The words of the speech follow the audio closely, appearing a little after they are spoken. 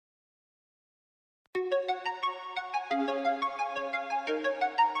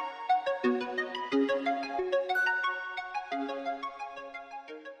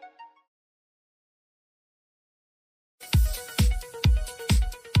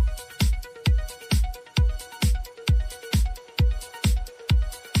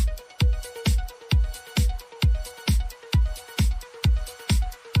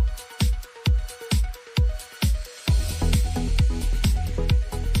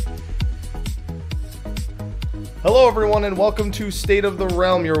Hello everyone and welcome to State of the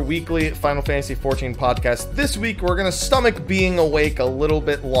Realm, your weekly Final Fantasy XIV podcast. This week we're going to stomach being awake a little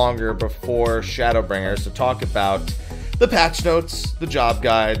bit longer before Shadowbringers to talk about the patch notes, the job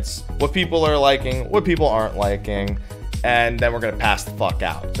guides, what people are liking, what people aren't liking, and then we're going to pass the fuck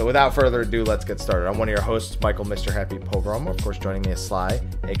out. So without further ado, let's get started. I'm one of your hosts, Michael Mr. Happy Pogrom. Of course, joining me is Sly,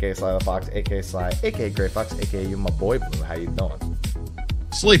 aka Sly the Fox, aka Sly, aka Gray Fox, aka you, my boy Blue. How you doing?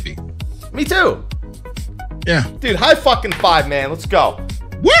 Sleepy. Me too. Yeah. Dude, high fucking five, man. Let's go.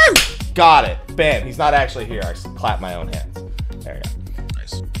 Woo! Got it. Bam. He's not actually here. I clap my own hands. There you go.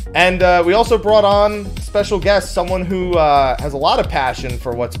 Nice. And we also brought on special guest, someone who has a lot of passion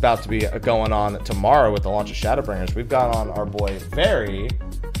for what's about to be going on tomorrow with the launch of Shadowbringers. We've got on our boy Fairy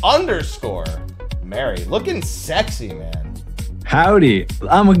 _ Mary. Looking sexy, man. Howdy.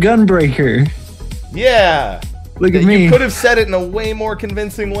 I'm a gunbreaker. Yeah. Look at me. You could have said it in a way more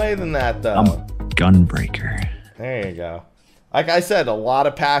convincing way than that, though. I'm a gunbreaker. There you go. Like I said, a lot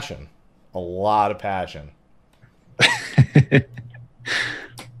of passion. A lot of passion.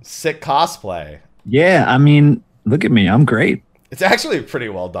 Sick cosplay. Yeah, I mean, look at me. I'm great. It's actually pretty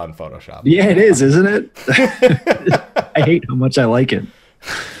well done Photoshop. Yeah, it is, isn't it? I hate how much I like it.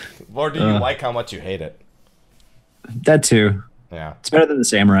 Or do you like how much you hate it? That too. Yeah. It's better than the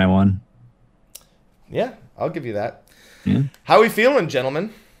samurai one. Yeah, I'll give you that. Yeah. How are we feeling,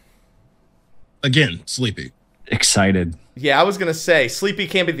 gentlemen? Again, sleepy. Excited. Yeah, I was going to say, sleepy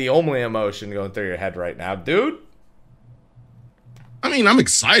can't be the only emotion going through your head right now. Dude? I mean, I'm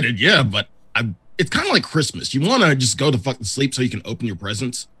excited, yeah, but it's kind of like Christmas. You want to just go to fucking sleep so you can open your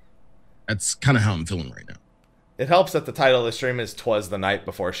presents. That's kind of how I'm feeling right now. It helps that the title of the stream is 'Twas the Night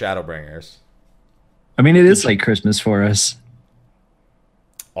Before Shadowbringers. I mean, it is like Christmas for us.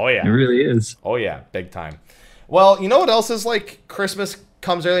 Oh, yeah. It really is. Oh, yeah. Big time. Well, you know what else is like Christmas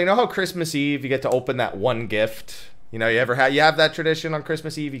comes early? You know how Christmas Eve you get to open that one gift? You know, you have that tradition on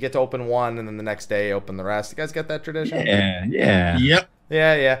Christmas Eve? You get to open one and then the next day open the rest. You guys get that tradition? Yeah. Yep.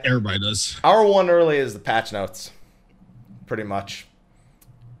 Yeah. Everybody does. Our one early is the patch notes. Pretty much.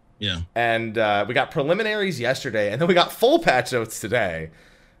 Yeah. And we got preliminaries yesterday, and then we got full patch notes today.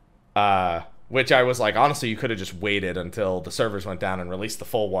 Which I was like, honestly, you could have just waited until the servers went down and released the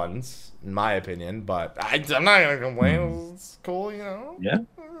full ones, in my opinion. But I'm not going to complain. It's cool, you know? Yeah.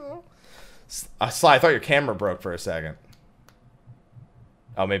 Sly, I thought your camera broke for a second.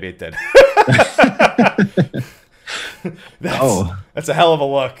 Oh, maybe it did. That's a hell of a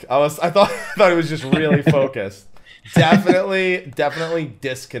look. I thought it was just really focused. Definitely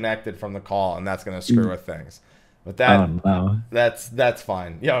disconnected from the call, and that's gonna screw with things. But that's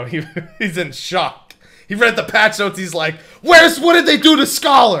fine. Yo, he's in shock. He read the patch notes. He's like, what did they do to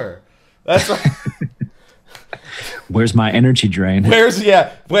Scholar? That's what, Where's my energy drain?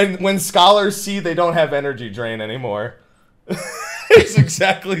 When scholars see they don't have energy drain anymore. It's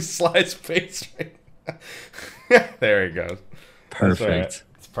exactly Sly's face right now. There he goes. Perfect. Right.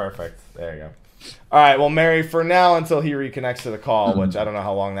 It's perfect. There you go. All right, well, Mary, for now until he reconnects to the call, which I don't know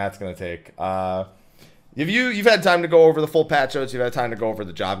how long that's going to take. You've had time to go over the full patch notes. You've had time to go over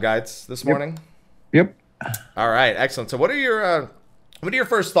the job guides this morning. Yep. All right, excellent. So, what are your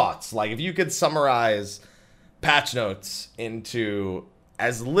first thoughts? Like, if you could summarize patch notes into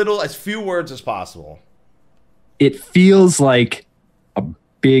as few words as possible. It feels like a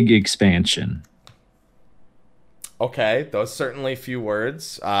big expansion. Okay, those certainly few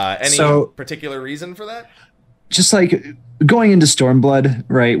words. Any particular reason for that? Just like going into Stormblood,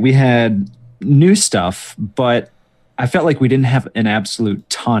 right? We had new stuff, but I felt like we didn't have an absolute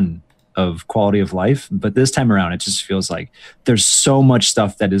ton of quality of life. But this time around, it just feels like there's so much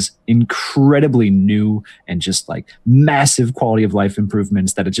stuff that is incredibly new and just like massive quality of life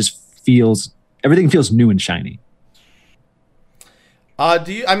improvements that everything feels new and shiny.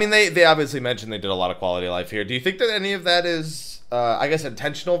 They obviously mentioned they did a lot of quality of life here. Do you think that any of that is,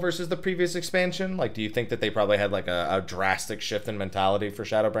 intentional versus the previous expansion? Like, do you think that they probably had like a drastic shift in mentality for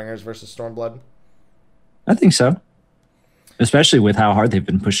Shadowbringers versus Stormblood? I think so. Especially with how hard they've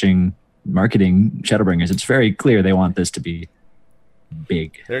been pushing marketing Shadowbringers. It's very clear they want this to be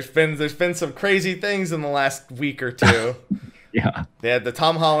big. There's been some crazy things in the last week or two. Yeah. They had the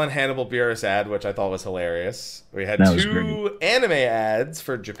Tom Holland Hannibal Buress ad, which I thought was hilarious. We had 2 anime ads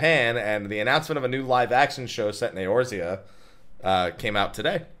for Japan, and the announcement of a new live-action show set in Eorzea came out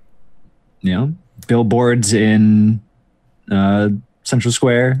today. Yeah. Billboards in Central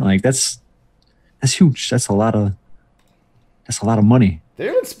Square. Like, that's huge. That's a lot of money.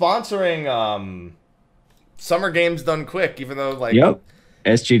 They're even sponsoring Summer Games Done Quick, even though, like... Yep.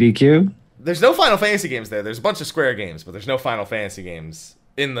 SGDQ. There's no Final Fantasy games there. There's a bunch of Square games, but there's no Final Fantasy games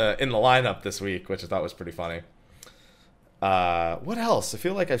in the lineup this week, which I thought was pretty funny. What else? I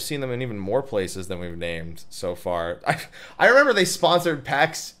feel like I've seen them in even more places than we've named so far. I remember they sponsored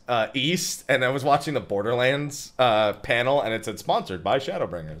PAX East, and I was watching the Borderlands panel, and it said sponsored by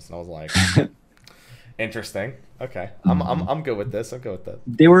Shadowbringers, and I was like, interesting. Okay, I'm good with this. I'm good with that.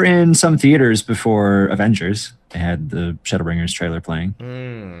 They were in some theaters before Avengers. They had the Shadowbringers trailer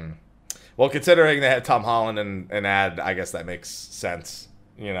playing. Well, considering they had Tom Holland and ad, I guess that makes sense.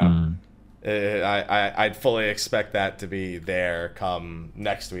 You know. I'd fully expect that to be there come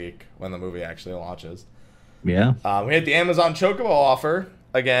next week when the movie actually launches. Yeah. We had the Amazon Chocobo offer.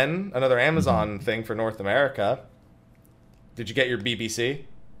 Again, another Amazon thing for North America. Did you get your BBC?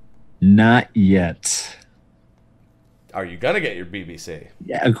 Not yet. Are you going to get your BBC?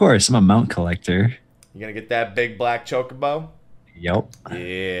 Yeah, of course. I'm a mount collector. You going to get that big black Chocobo? Yep.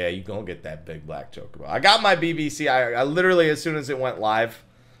 Yeah, you going to get that big black Chocobo. I got my BBC. I literally, as soon as it went live,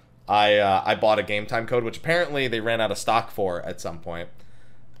 I bought a game time code, which apparently they ran out of stock for at some point.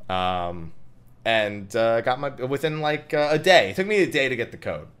 And got my within like a day. It took me a day to get the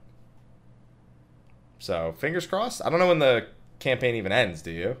code. So fingers crossed. I don't know when the campaign even ends.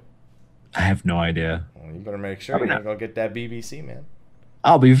 Do you? I have no idea. Well, you better make sure you go get that BBC, man.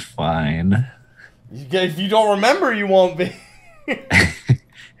 I'll be fine. If you don't remember, you won't be.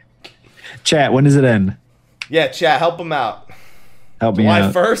 Chat, when does it end? Yeah, chat, help them out. Help me July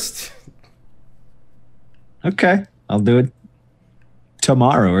out. 1st? Okay. I'll do it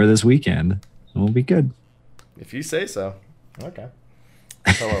tomorrow or this weekend. We'll be good. If you say so. Okay.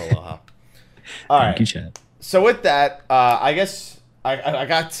 Aloha. All Thank you, right. chat. So with that, I guess I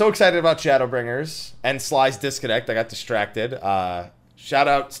got so excited about Shadowbringers and Sly's Disconnect, I got distracted. Shout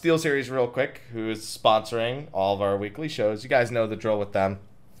out SteelSeries real quick, who is sponsoring all of our weekly shows. You guys know the drill with them.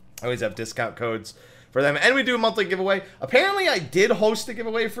 I always have discount codes for them. And we do a monthly giveaway. Apparently, I did host a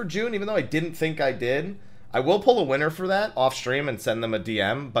giveaway for June, even though I didn't think I did. I will pull a winner for that off stream and send them a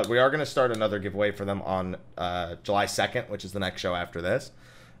DM, but we are going to start another giveaway for them on July 2nd, which is the next show after this.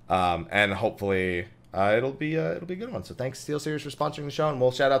 And hopefully it'll be a good one. So thanks SteelSeries for sponsoring the show, and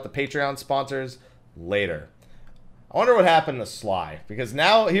we'll shout out the Patreon sponsors later. I wonder what happened to Sly, because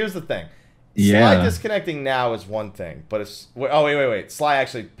now here's the thing. Yeah. Sly disconnecting now is one thing, but it's wait. Sly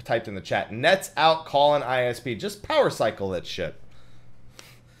actually typed in the chat. Net's out calling ISP. Just power cycle that shit.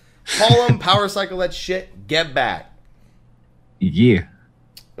 Call them, power cycle that shit. Get back. Yeah.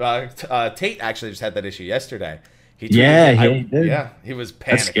 Tate actually just had that issue yesterday. He He did. Yeah, he was panicking.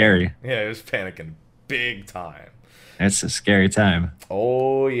 That's scary. Yeah, he was panicking big time. That's a scary time.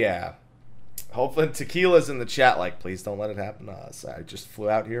 Oh yeah. Hopefully Tequila's in the chat like, please don't let it happen to us. I just flew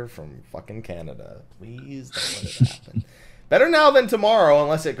out here from fucking Canada. Please don't let it happen. Better now than tomorrow,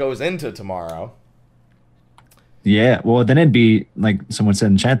 unless it goes into tomorrow. Yeah. Well, then it'd be like someone said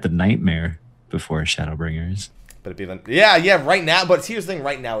in chat, the nightmare before Shadowbringers. But it'd be yeah, right now. But here's the thing,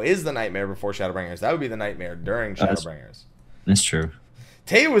 right now is the nightmare before Shadowbringers. That would be the nightmare during Shadowbringers. That's true.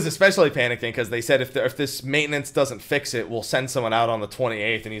 Tate was especially panicking because they said if this maintenance doesn't fix it, we'll send someone out on the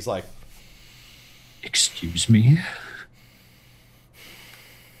 28th. And he's like, excuse me?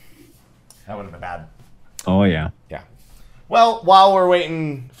 that would have been bad. Oh, yeah. Yeah. Well, while we're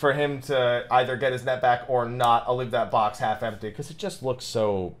waiting for him to either get his net back or not, I'll leave that box half empty because it just looks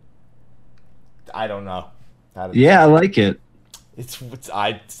so. I don't know. Yeah, I like it. It's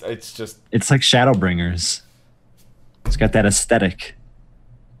just. It's like Shadowbringers. It's got that aesthetic.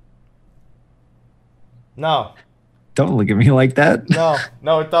 No. Don't look at me like that.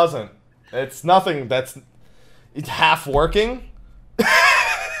 No, it doesn't. It's nothing. It's half working.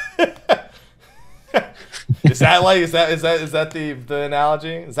 Is that the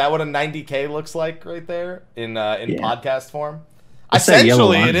analogy? Is that what a 90K looks like right there in podcast form? That's that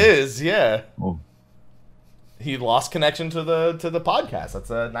yellow Essentially, line. it is. Yeah. Oh. He lost connection to the podcast. That's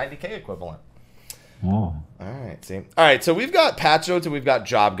a 90K equivalent. Oh. All right. See. All right. So we've got patch notes and we've got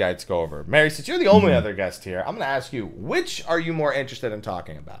job guides to go over. Mary, since you're the only other guest here, I'm going to ask you, which are you more interested in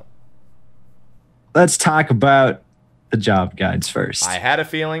talking about? Let's talk about the job guides first. I had a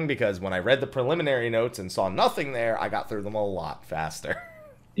feeling because when I read the preliminary notes and saw nothing there, I got through them a lot faster.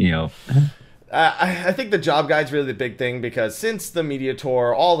 You know, I think the job guide's really the big thing because since the media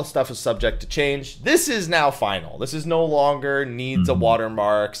tour, all the stuff is subject to change. This is now final. This is no longer needs a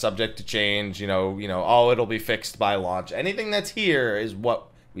watermark, subject to change. It'll be fixed by launch. Anything that's here is what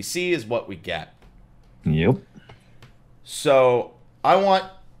we see, is what we get. Yep. So I want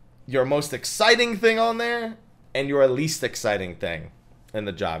your most exciting thing on there and your least exciting thing in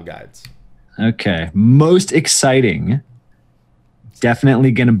the job guides. Okay. Most exciting.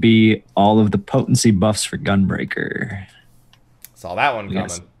 Definitely going to be all of the potency buffs for Gunbreaker. Saw that one coming.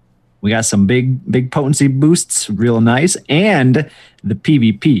 Yes. We got some big potency boosts, real nice, and the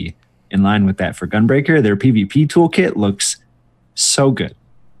PvP in line with that for Gunbreaker. Their PvP toolkit looks so good.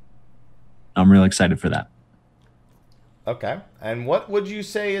 I'm real excited for that. Okay. And what would you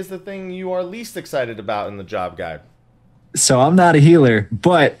say is the thing you are least excited about in the job guide? So I'm not a healer,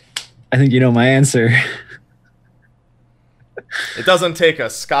 but I think you know my answer. It doesn't take a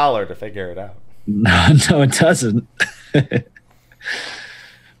scholar to figure it out. No, it doesn't.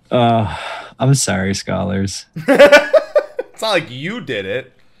 I'm sorry, scholars. It's not like you did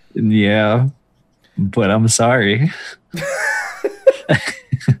it. Yeah, but I'm sorry.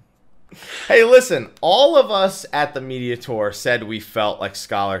 Hey, listen, all of us at the media tour said we felt like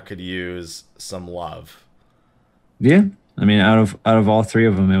Scholar could use some love. Yeah, I mean, out of all three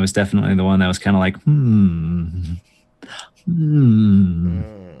of them, it was definitely the one that was kind of like,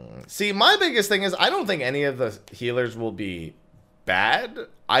 See, my biggest thing is I don't think any of the healers will be bad.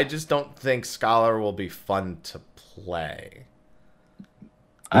 I just don't think Scholar will be fun to play.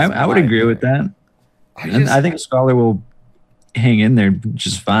 I would agree with that. I think Scholar will hang in there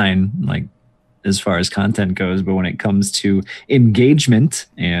just fine, like as far as content goes. But when it comes to engagement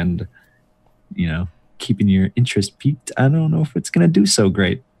and, you know, keeping your interest peaked, I don't know if it's going to do so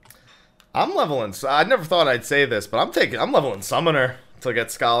great. I'm leveling. I never thought I'd say this, but I'm leveling Summoner to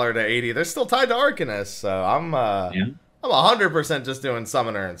get Scholar to 80. They're still tied to Arcanist, so I'm 100% just doing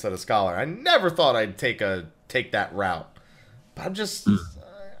Summoner instead of Scholar. I never thought I'd take that route, but I'm just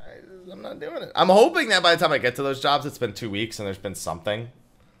I'm not doing it. I'm hoping that by the time I get to those jobs, it's been 2 weeks and there's been something.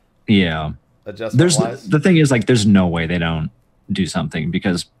 Yeah, adjustment-wise. The thing is, like, there's no way they don't do something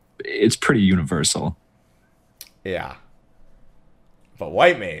because it's pretty universal. Yeah, but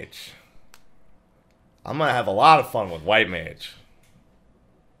White Mage, I'm gonna have a lot of fun with White Mage.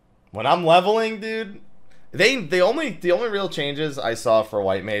 When I'm leveling, dude, the only real changes I saw for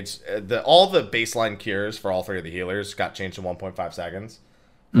White Mage, all the baseline cures for all three of the healers got changed to 1.5 seconds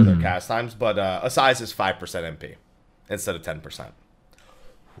for their cast times, but Asai's is 5% MP instead of 10%.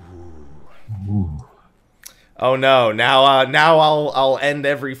 Ooh. Oh no! Now I'll end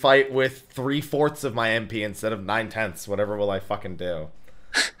every fight with 3/4 of my MP instead of 9/10. Whatever will I fucking do?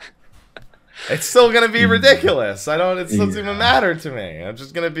 It's still gonna be ridiculous. It doesn't even matter to me. I'm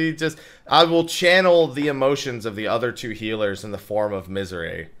just gonna be I will channel the emotions of the other two healers in the form of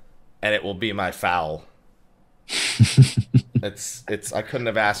misery, and it will be my foul. I couldn't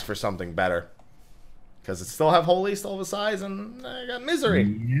have asked for something better. Because it still have Holy, still have a size, and I got misery.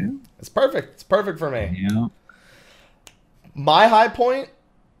 Yeah. It's perfect. It's perfect for me. Yeah. My high point,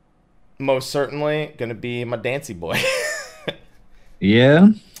 most certainly, gonna be my Dancy boy. Yeah.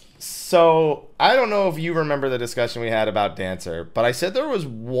 So, I don't know if you remember the discussion we had about Dancer, but I said there was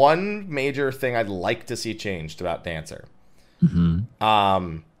one major thing I'd like to see changed about Dancer.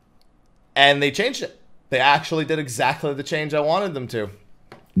 Mm-hmm. And they changed it. They actually did exactly the change I wanted them to.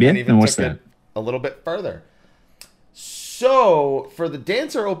 Yeah, and what's that? A little bit further. So, for the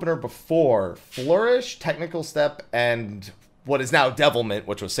Dancer opener before, Flourish, Technical Step, and what is now Devilment,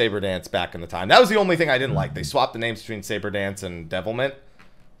 which was Saber Dance back in the time. That was the only thing I didn't like. They swapped the names between Saber Dance and Devilment.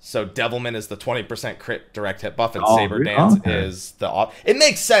 So Devilment is the 20% crit direct hit buff, and Saber Dance is the off. It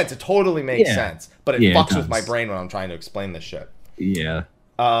makes sense. It totally makes sense. But it fucks with my brain when I'm trying to explain this shit. Yeah.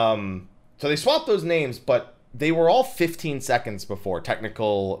 So they swapped those names, but they were all 15 seconds before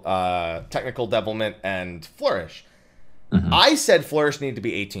technical Devilment and Flourish. Mm-hmm. I said Flourish needed to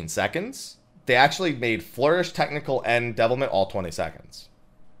be 18 seconds. They actually made Flourish, Technical, and Devilment all 20 seconds.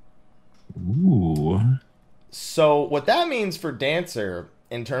 Ooh. So what that means for Dancer,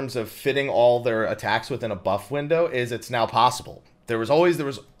 in terms of fitting all their attacks within a buff window, is it's now possible. There was always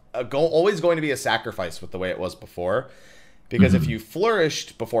going to be a sacrifice with the way it was before. Because if you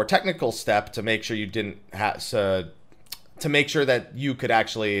flourished before Technical Step to make sure you didn't have to make sure that you could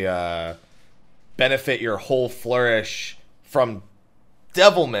actually benefit your whole flourish from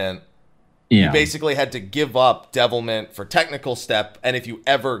Devilment, you basically had to give up Devilment for Technical Step. And if you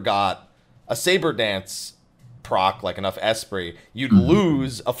ever got a Saber Dance proc, like enough Esprit, you'd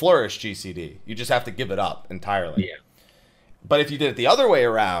lose a flourish GCD. You just have to give it up entirely. Yeah. But if you did it the other way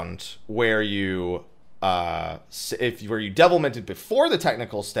around, where you Devilmented before the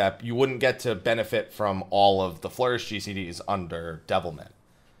Technical Step, you wouldn't get to benefit from all of the Flourish GCDs under Devilment.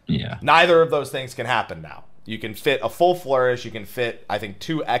 Yeah. Neither of those things can happen now. You can fit a full Flourish. You can fit, I think,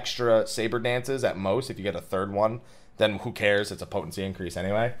 2 extra Saber Dances at most. If you get a third one, then who cares? It's a potency increase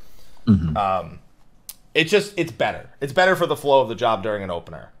anyway. Mm-hmm. It's better. It's better for the flow of the job during an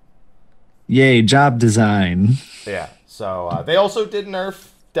opener. Yay, job design. Yeah. So they also did nerf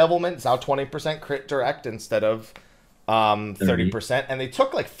Devilment. It's now 20% crit direct instead of 30%, and they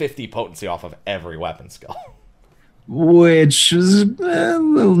took like 50 potency off of every weapon skill. Which was a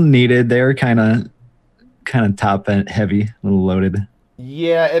little needed. They were kind of top end heavy, a little loaded.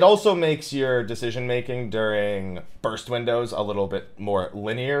 Yeah, it also makes your decision making during burst windows a little bit more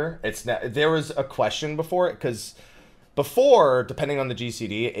linear. There was a question before it, because before, depending on the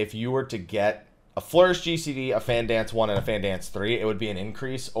GCD, if you were to get a Flourish GCD, a Fan Dance 1, and a Fan Dance 3, it would be an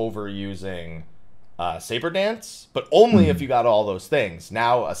increase over using Saber Dance, but only if you got all those things.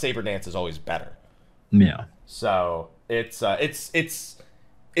 Now, a Saber Dance is always better. Yeah. So it's the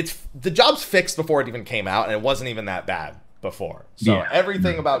job's fixed before it even came out, and it wasn't even that bad before. So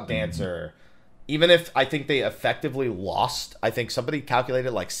everything about Dancer, even if I think they effectively lost, I think somebody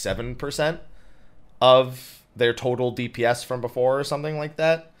calculated like 7% of their total DPS from before or something like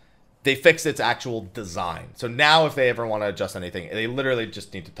that, they fixed its actual design. So now if they ever want to adjust anything, they literally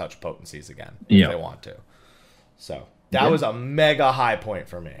just need to touch potencies again if they want to. So that was a mega high point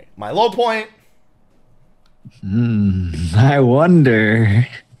for me. My low point... I wonder...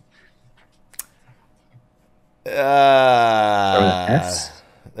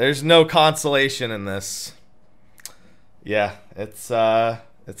 There's no consolation in this. Yeah, it's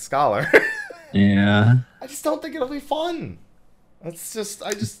Scholar. Yeah. I just don't think it'll be fun. It's just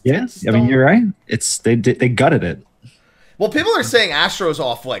I mean, you're right. They gutted it. Well, people are saying Astro's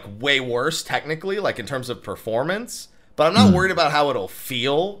off like way worse technically, like in terms of performance, but I'm not worried about how it'll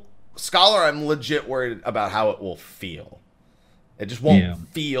feel. Scholar, I'm legit worried about how it will feel. It just won't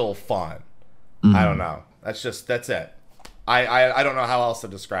feel fun. I don't know. That's it. I don't know how else to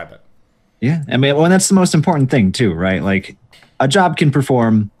describe it. Yeah. I mean, well, that's the most important thing too, right? Like a job can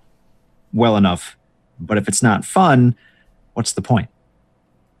perform well enough, but if it's not fun, what's the point?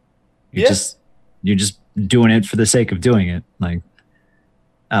 You're just doing it for the sake of doing it. Like,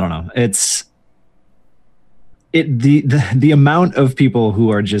 I don't know. The amount of people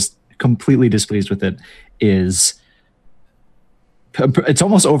who are just completely displeased with it it's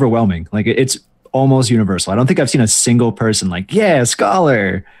almost overwhelming. Like it's almost universal. I don't think I've seen a single person like, yeah,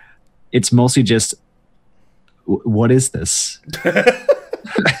 Scholar. It's mostly just, what is this?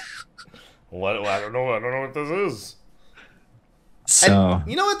 What? I don't know what this is. So and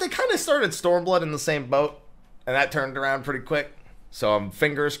you know what? They kind of started Stormblood in the same boat, and that turned around pretty quick. So I'm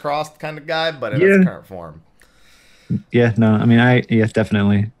fingers crossed kind of guy, but in its current form. Yeah, no, I mean,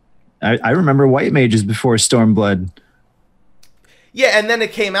 definitely. I remember White Mages before Stormblood. Yeah, and then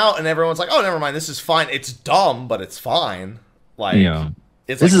it came out, and everyone's like, "Oh, never mind. This is fine. It's dumb, but it's fine." Like,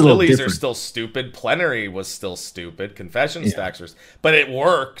 it's this like Lilies are still stupid. Plenary was still stupid. Confession stacks were, but it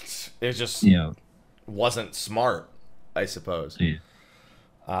worked. It just wasn't smart, I suppose. Yeah.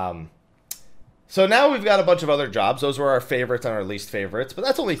 So now we've got a bunch of other jobs. Those were our favorites and our least favorites, but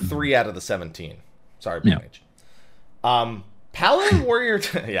that's only 3 out of the 17. Sorry, BMH. Paladin Warrior.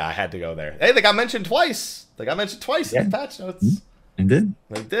 Yeah, I had to go there. Hey, they got mentioned twice. In the patch notes. They did.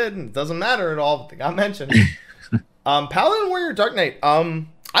 It doesn't matter at all. They got mentioned. Paladin Warrior Dark Knight. I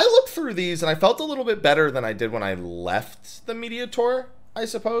looked through these and I felt a little bit better than I did when I left the media tour, I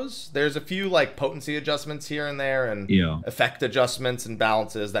suppose. There's a few like potency adjustments here and there and effect adjustments and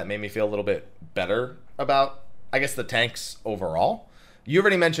balances that made me feel a little bit better about, I guess, the tanks overall. You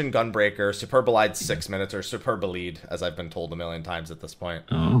already mentioned Gunbreaker, Superbolide 6 minutes, or Superbolide, as I've been told a million times at this point.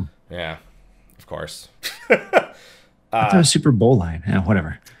 Oh. Yeah, of course. I thought it was Super Bowl line. Yeah,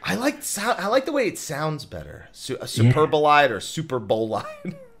 whatever. I like the way it sounds better. A Superbolide or Super Bowl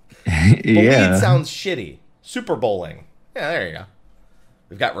line. Bolide sounds shitty. Super Bowling. Yeah, there you go.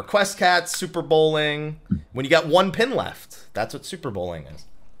 We've got Request Cats, Super Bowling. When you got 1 pin left, that's what Super Bowling is.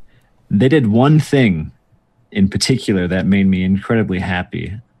 They did one thing in particular that made me incredibly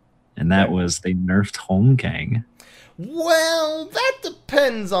happy, and that was they nerfed Holmgang. Well, that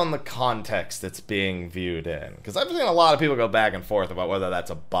depends on the context it's being viewed in, because I've seen a lot of people go back and forth about whether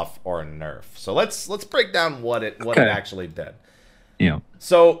that's a buff or a nerf. So let's break down what it actually did. Yeah.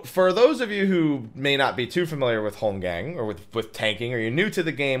 So for those of you who may not be too familiar with Holmgang or with tanking, or you're new to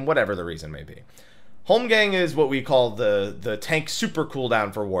the game, whatever the reason may be, Holmgang is what we call the tank super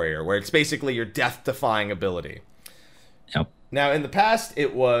cooldown for Warrior, where it's basically your death-defying ability. Yep. Now, in the past,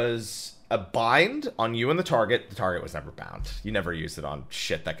 it was a bind on you and the target. The target was never bound. You never used it on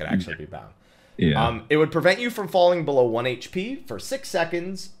shit that could actually be bound. Yeah. It would prevent you from falling below 1 HP for 6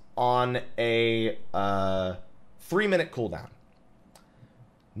 seconds on a 3-minute cooldown.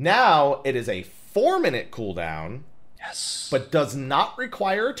 Now, it is a 4-minute cooldown, but does not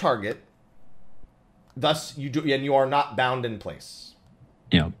require a target. Thus, you are not bound in place.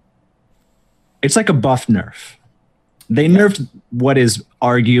 Yeah. It's like a buff nerf. They nerfed what is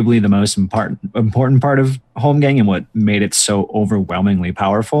arguably the most important part of Holmgang and what made it so overwhelmingly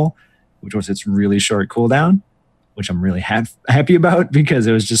powerful, which was its really short cooldown, which I'm really happy about because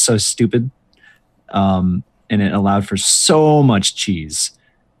it was just so stupid. And it allowed for so much cheese.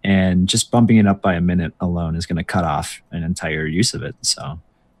 And just bumping it up by a minute alone is going to cut off an entire use of it. So,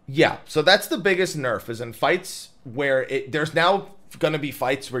 yeah. So that's the biggest nerf is in fights where there's now going to be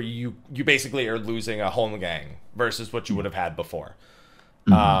fights where you basically are losing a Holmgang versus what you would have had before.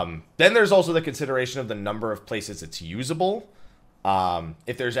 Then there's also the consideration of the number of places it's usable.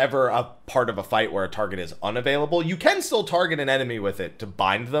 If there's ever a part of a fight where a target is unavailable, you can still target an enemy with it to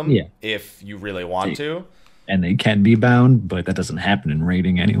bind them if you really want to. And they can be bound, but that doesn't happen in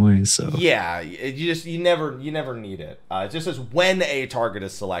raiding anyway. So yeah, you never need it. It just says when a target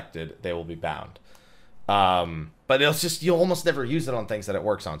is selected, they will be bound. But you'll almost never use it on things that it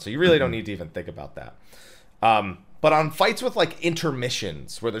works on, so you really don't need to even think about that. But on fights with like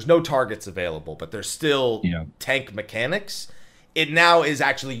intermissions where there's no targets available, but there's still tank mechanics, it now is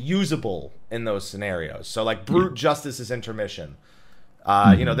actually usable in those scenarios. So like Brute Justice's intermission.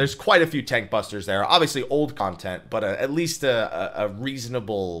 There's quite a few tank busters there. Obviously old content, but at least a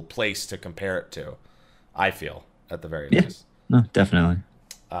reasonable place to compare it to, I feel, at the very least. No, definitely.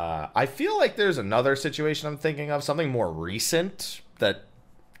 I feel like there's another situation I'm thinking of, something more recent that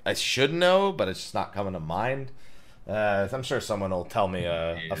I should know, but it's just not coming to mind. I'm sure someone will tell me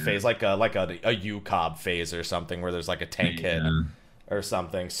a phase, like a UCOB phase or something, where there's like a tank hit or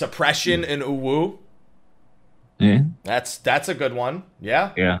something. Suppression in Uwu. Yeah, that's a good one.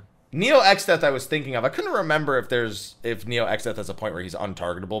 Yeah. Neo Exdeath I was thinking of. I couldn't remember if Neo Exdeath has a point where he's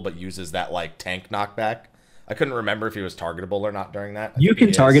untargetable but uses that like tank knockback. I couldn't remember if he was targetable or not during that. You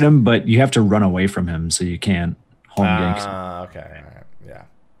can target him, but you have to run away from him, so you can't home gang. Okay. All right. Yeah.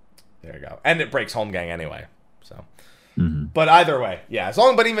 There you go. And it breaks home gang anyway. So, but either way, yeah.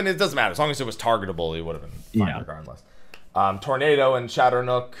 But even it doesn't matter as long as it was targetable, he would have been fine regardless. Tornado and Shadow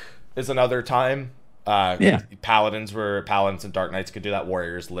Nook is another time. Paladins and Dark Knights could do that.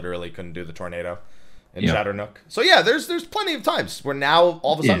 Warriors literally couldn't do the tornado in Shadow Nook. So yeah, there's plenty of times where now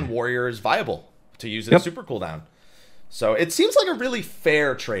all of a sudden Warrior is viable to use it super cooldown. So it seems like a really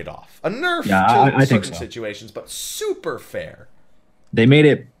fair trade-off. A nerf to certain situations, but super fair. They made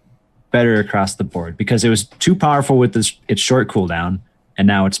it better across the board because it was too powerful with its short cooldown, and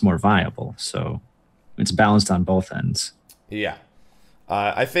now it's more viable. So it's balanced on both ends. Yeah.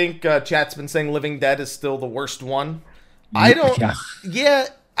 I think chat's been saying Living Dead is still the worst one. I don't... Yeah,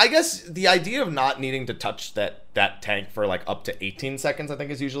 I guess the idea of not needing to touch that tank for like up to 18 seconds, I think,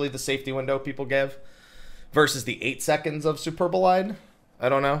 is usually the safety window people give, versus the 8 seconds of Superbolide. I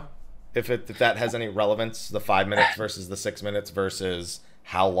don't know if that has any relevance, the 5 minutes versus the 6 minutes versus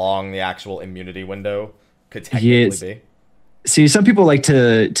how long the actual immunity window could technically be. See, some people like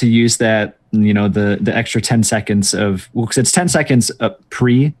to use that, the extra 10 seconds because it's 10 seconds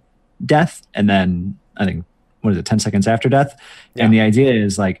pre-death, and then I think, 10 seconds after death? Yeah. And the idea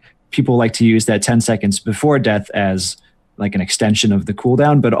is like people like to use that 10 seconds before death as like an extension of the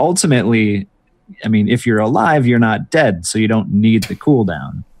cooldown. But ultimately, I mean, if you're alive, you're not dead, so you don't need the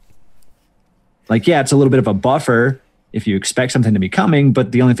cooldown. Like, yeah, it's a little bit of a buffer if you expect something to be coming,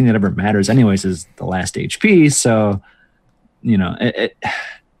 but the only thing that ever matters anyways is the last HP. So,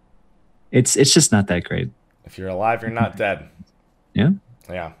 it's just not that great. If you're alive, you're not dead. Yeah.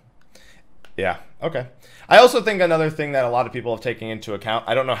 Okay. I also think another thing that a lot of people have taken into account,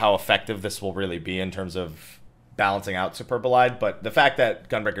 I don't know how effective this will really be in terms of balancing out Superbolide, but the fact that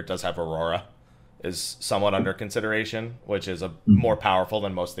Gunbreaker does have Aurora is somewhat under consideration, which is more powerful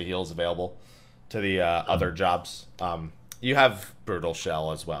than most of the heals available to the other jobs. You have Brutal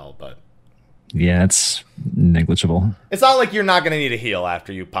Shell as well, but... Yeah, it's negligible. It's not like you're not going to need a heal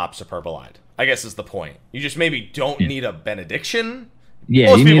after you pop Superbolide, I guess is the point. You just maybe don't need a Benediction.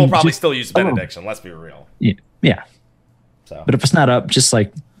 Yeah, most people probably still use Benediction, let's be real. Yeah. So. But if it's not up, just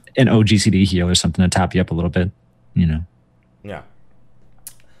like an OGCD heal or something to top you up a little bit, Yeah.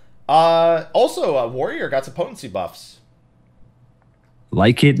 Also, Warrior got some potency buffs.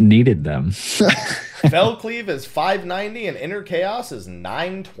 Like it needed them. Fellcleave is 590 and Inner Chaos is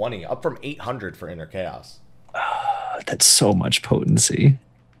 920, up from 800 for Inner Chaos. That's so much potency.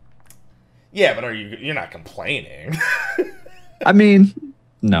 Yeah, but you're not complaining. I mean,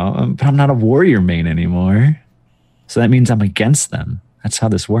 no, but I'm not a warrior main anymore. So that means I'm against them. That's how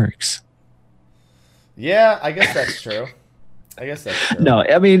this works. Yeah, I guess that's true. No,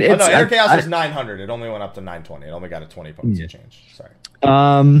 I mean, it's... Inner Chaos was 900. It only went up to 920. It only got a 20 potency change. Sorry.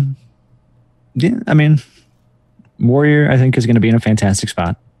 Yeah, I mean, Warrior, I think, is going to be in a fantastic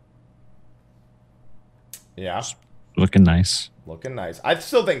spot. Yeah. looking nice. Looking nice. I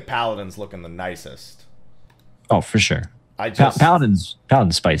still think Paladin's looking the nicest. Oh, for sure. I just Paladin's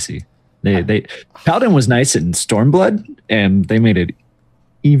spicy. They Paladin was nice in Stormblood, and they made it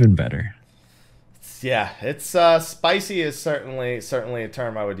even better. Yeah, it's spicy is certainly a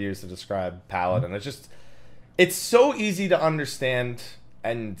term I would use to describe Paladin. It's so easy to understand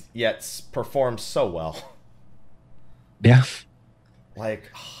and yet performs so well. Yeah.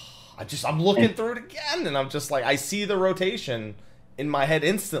 Like, I'm looking through it again, and I'm just like, I see the rotation in my head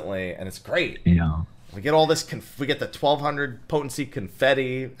instantly, and it's great. Yeah. We get all this. We get the 1200 potency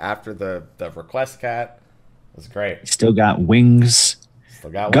confetti after the request cat. It's great. Still got wings.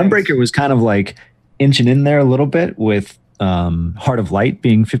 Gunbreaker was kind of like inching in there a little bit with Heart of Light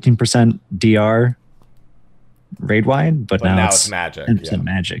being 15% DR raid wide, but now it's magic. 10%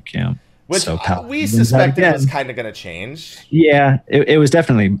 magic. Yeah. Which so we suspected was kind of going to change. Yeah, it was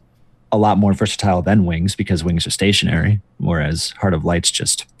definitely a lot more versatile than wings because wings are stationary, whereas Heart of Light's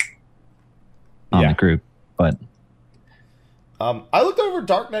just on the group. But I looked over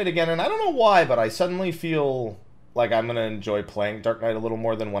Dark Knight again, and I don't know why, but I suddenly feel like I'm going to enjoy playing Dark Knight a little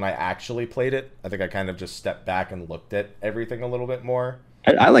more than when I actually played it. I think I kind of just stepped back and looked at everything a little bit more.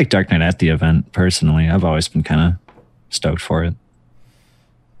 I like Dark Knight at the event, personally. I've always been kind of stoked for it.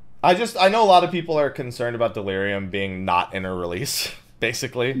 I know a lot of people are concerned about Delirium being not in a release,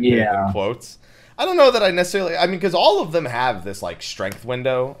 basically. Yeah. In quotes. I don't know that I necessarily... I mean, because all of them have this, like, strength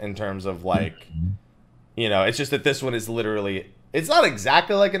window in terms of, like... You know, it's just that this one is literally... It's not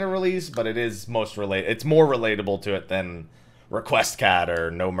exactly like in a release, but it is it's more relatable to it than Request Cat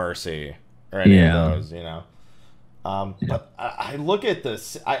or No Mercy or any of those, you know. But I look at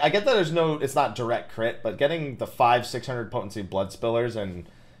this... I get that it's not direct crit, but getting the 500-600 potency Blood Spillers and...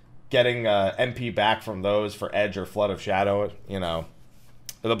 getting MP back from those for Edge or Flood of Shadow, you know,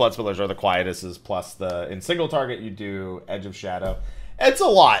 the Blood Spillers are the quietest, plus in single target you do Edge of Shadow. It's a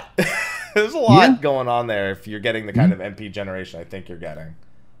lot. There's a lot going on there if you're getting the kind of MP generation I think you're getting.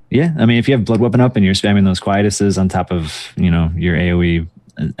 Yeah, I mean, if you have Blood Weapon up and you're spamming those quietesses on top of, you know, your AoE,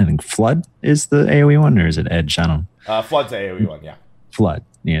 I think Flood is the AoE one, or is it Edge? I don't know. Flood's the AoE one, yeah. Flood,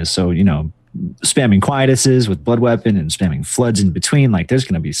 yeah. So, you know, spamming quietuses with Blood Weapon and spamming floods in between, like there's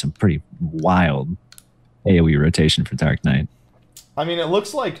going to be some pretty wild AoE rotation for Dark Knight. I mean, it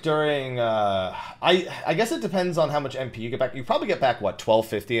looks like during I guess it depends on how much MP you get back. You probably get back what,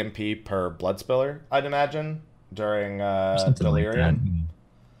 1250 MP per Blood Spiller, I'd imagine, during Delirium. Like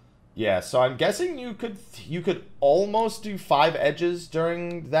yeah, so I'm guessing you could almost do 5 edges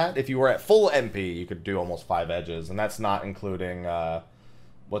during that. If you were at full MP, you could do almost 5 edges, and that's not including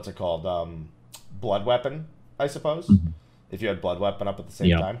what's it called? Blood Weapon, I suppose. Mm-hmm. If you had Blood Weapon up at the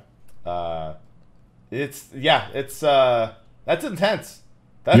same time. That's intense.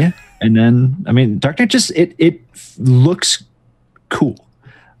 Yeah. And then, I mean, Dark Knight just, it looks cool.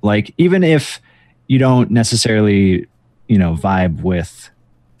 Like, even if you don't necessarily, you know, vibe with,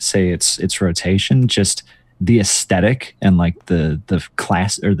 say, its rotation, just the aesthetic and like the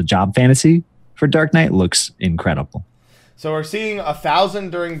class or the job fantasy for Dark Knight looks incredible. So we're seeing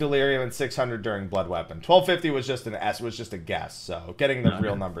 1,000 during Delirium and 600 during Blood Weapon. 1250 was just a guess. So getting the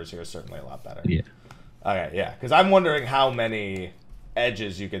real numbers here is certainly a lot better. Yeah. Okay, yeah, because I'm wondering how many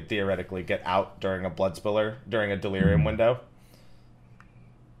edges you could theoretically get out during a Blood Spiller during a Delirium window.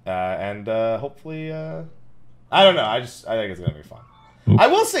 And hopefully, I don't know. I think it's gonna be fun. I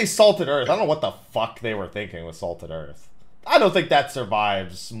will say Salted Earth. I don't know what the fuck they were thinking with Salted Earth. I don't think that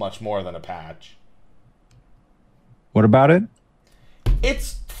survives much more than a patch. What about it?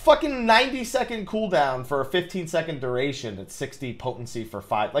 It's fucking 90-second cooldown for a 15-second duration at 60 potency for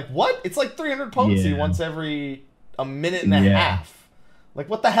 5. Like, what? It's like 300 potency once every a minute and a half. Like,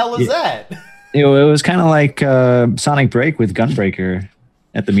 what the hell is that? It was kind of like Sonic Break with Gunbreaker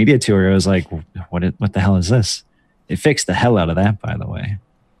at the media tour. It was like, what the hell is this? They fixed the hell out of that, by the way.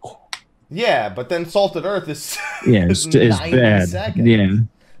 Yeah, but then Salted Earth is, is 90 bad. Seconds. Yeah.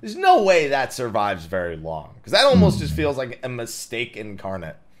 There's no way that survives very long. Because that almost just feels like a mistake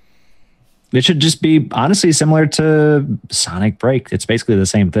incarnate. It should just be, honestly, similar to Sonic Break. It's basically the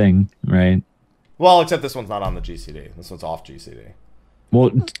same thing, right? Well, except this one's not on the GCD. This one's off GCD.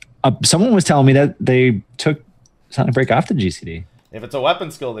 Well, someone was telling me that they took Sonic Break off the GCD. If it's a weapon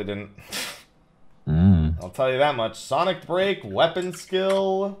skill, they didn't. I'll tell you that much. Sonic Break, weapon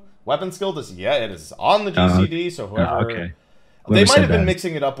skill. Weapon skill, it is on the GCD, so whoever... okay. They might have been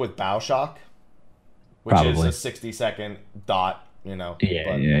mixing it up with Bioshock, which Probably. is a 60-second dot, you know.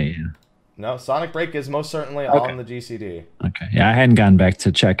 Yeah. No, Sonic Break is most certainly on the GCD. Okay. Yeah, I hadn't gone back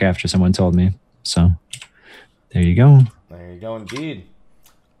to check after someone told me. So, there you go. There you go, indeed.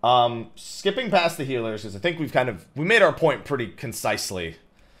 Skipping past the healers, because I think we made our point pretty concisely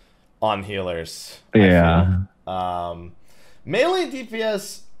on healers. Yeah. Melee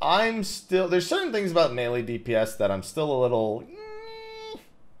DPS, there's certain things about melee DPS that I'm still a little.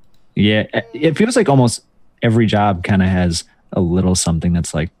 Yeah, it feels like almost every job kind of has a little something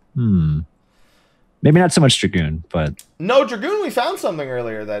that's like, maybe not so much Dragoon, but No, Dragoon, we found something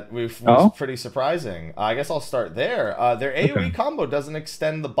earlier that was pretty surprising. I guess I'll start there. Their AoE combo doesn't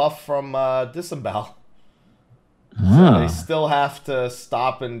extend the buff from Disembowel. So they still have to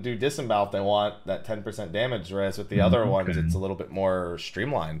stop and do Disembowel if they want that 10% damage, whereas with the other ones, it's a little bit more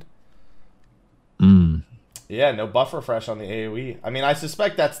streamlined. Yeah, no buff refresh on the AoE. I mean, I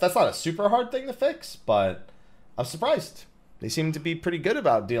suspect that's not a super hard thing to fix, but I'm surprised. They seem to be pretty good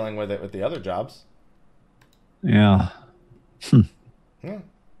about dealing with it with the other jobs. Yeah. Yeah.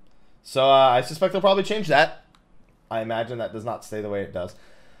 So I suspect they'll probably change that. I imagine that does not stay the way it does.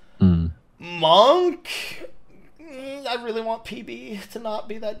 Monk, I really want PB to not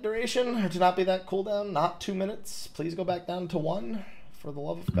be that duration, or to not be that cooldown. Not 2 minutes. Please go back down to 1, for the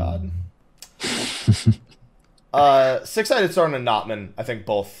love of God. Six-Sided Sword and Notman, I think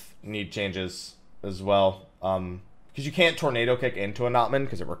both need changes as well. Because you can't tornado kick into a Notman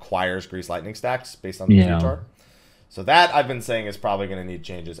because it requires Grease Lightning stacks based on the chart. So that, I've been saying, is probably going to need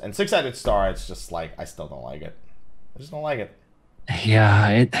changes. And Six-Sided Star, it's just like, I still don't like it. I just don't like it.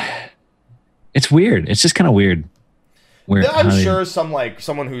 Yeah, it's weird. It's just kind of weird. I'm sure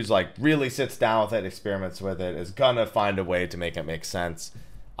someone who's like really sits down with it, experiments with it, is gonna find a way to make it make sense.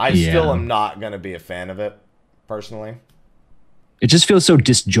 I still am not gonna be a fan of it, personally. It just feels so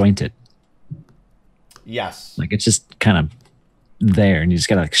disjointed. Yes. Like it's just kind of there and you just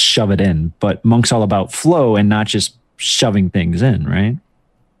gotta like shove it in. But Monk's all about flow and not just shoving things in, right?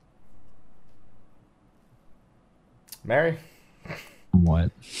 Mary? What?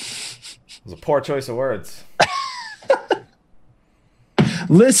 It was a poor choice of words.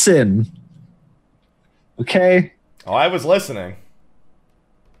 Listen. Okay. Oh, I was listening.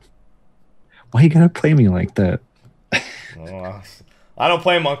 Why you gotta play me like that? I don't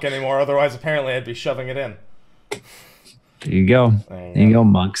play Monk anymore. Otherwise, apparently, I'd be shoving it in. There you go. There you go,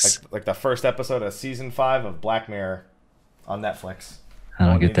 Monks. Like the first episode of season 5 of Black Mirror on Netflix. I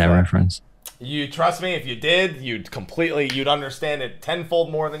don't get that reference. You trust me, if you did, you'd understand it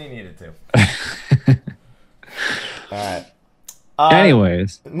tenfold more than you needed to. All right.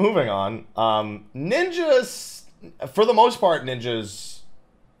 Anyways, moving on. Ninjas, for the most part, ninjas,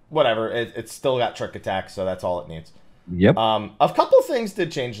 whatever. It's still got trick attack, so that's all it needs. Yep. A couple things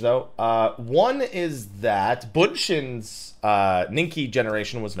did change though. One is that Bunshin's Ninki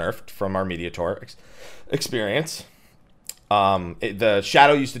generation was nerfed from our Mediator experience. The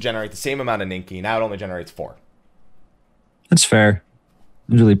Shadow used to generate the same amount of Ninki. Now it only generates 4. That's fair.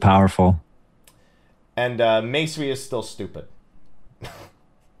 It's really powerful. And Meisui is still stupid.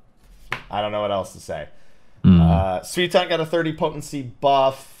 I don't know what else to say. Suiton got a 30 potency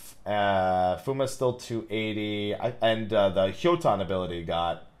buff. Fuma's still 280. And the Hyotan ability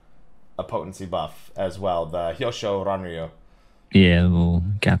got a potency buff as well. The Hyosho Ranryu. Yeah, a little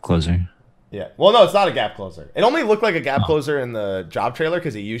gap closer. Yeah. Well, no, it's not a gap closer. It only looked like a gap closer in the job trailer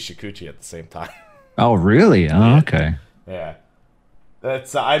because he used Shikuchi at the same time. Oh, really? Oh, okay. Yeah.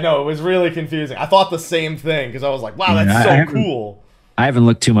 That's I know, it was really confusing. I thought the same thing because I was like, wow, that's so cool. I haven't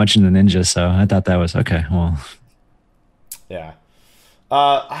looked too much into Ninja, so I thought that was okay. Well, yeah.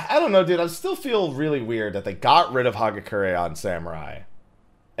 I don't know, dude. I still feel really weird that they got rid of Hagakure on Samurai.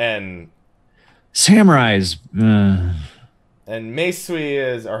 And Samurai's and Meisui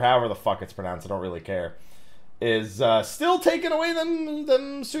is, or however the fuck it's pronounced, I don't really care, is still taking away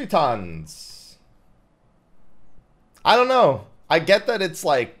them Suitons. I don't know. I get that it's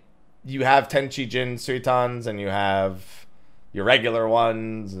like you have Tenchi Jin Suitons and you have your regular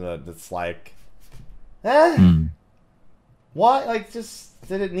ones. It's like, why? Like, just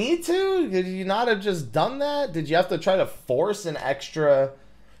did it need to? Did you not have just done that? Did you have to try to force an extra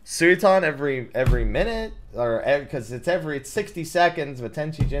Suiton every minute, or because it's 60 seconds, but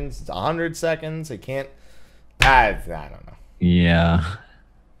Tenchi Jin's it's 100 seconds. It can't. I don't know. Yeah.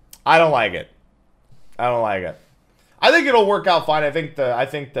 I don't like it. I think it'll work out fine. I think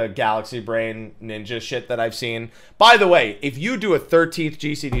the Galaxy Brain Ninja shit that I've seen. By the way, if you do a 13th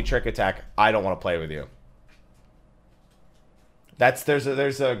GCD trick attack, I don't want to play with you. There's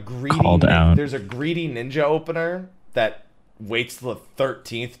a greedy ninja opener that waits till the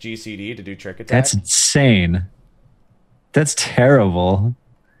 13th GCD to do trick attack. That's insane. That's terrible.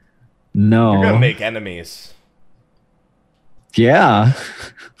 No. You're gonna make enemies. Yeah.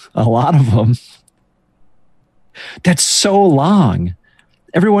 A lot of them. That's so long.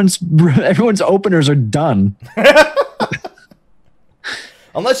 everyone's openers are done.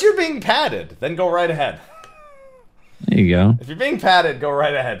 Unless you're being padded, then go right ahead. There you go. If you're being padded, go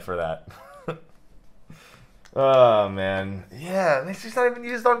right ahead for that. Oh, man. Yeah, it's just not even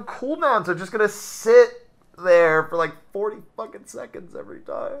used on cooldowns. They're just going to sit there for like 40 fucking seconds every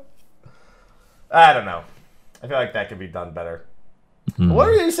time. I don't know. I feel like that could be done better. What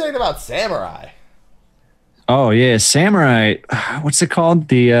are you saying about Samurai? Oh yeah, Samurai. What's it called?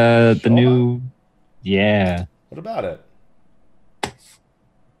 The new. Yeah. What about it?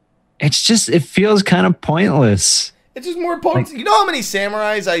 It's just, it feels kind of pointless. It's just more potent. You know how many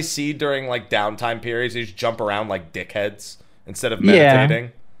samurais I see during like downtime periods? They just jump around like dickheads instead of meditating.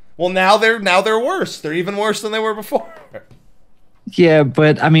 Yeah. Well, now they're worse. They're even worse than they were before. Yeah,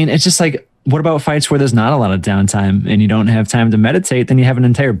 but I mean, it's just like, what about fights where there's not a lot of downtime and you don't have time to meditate? Then you have an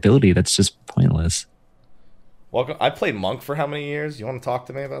entire ability that's just pointless. Welcome. I played Monk for how many years? You want to talk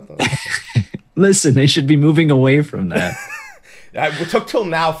to me about that? Listen, they should be moving away from that. It took till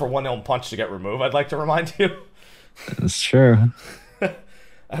now for 1-0 punch to get removed. I'd like to remind you. That's true.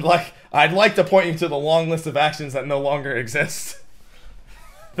 I'd like to point you to the long list of actions that no longer exist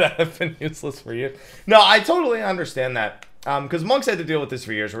that have been useless for you. No, I totally understand that. Because Monk's had to deal with this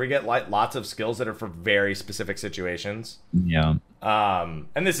for years, where we get like lots of skills that are for very specific situations. Yeah.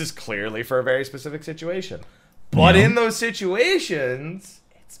 And this is clearly for a very specific situation. But in those situations,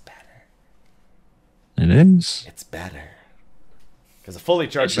 it's better. It is. It's better. Because a fully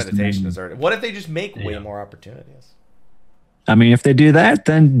charged meditation is already... What if they just make way more opportunities? I mean, if they do that,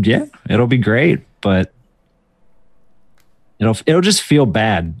 then yeah, it'll be great. But it'll just feel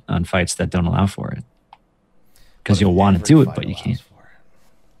bad on fights that don't allow for it. Because you'll want to do it, but you can't.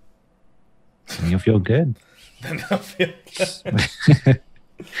 And you'll feel good. Then they'll feel good.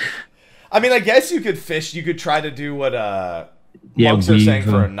 I mean, I guess you could try to do what monks are saying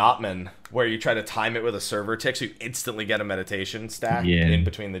for a Notman, where you try to time it with a server tick so you instantly get a meditation stack in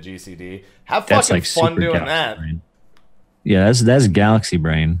between the GCD. Have fucking like fun doing that. Brain. Yeah, that's Galaxy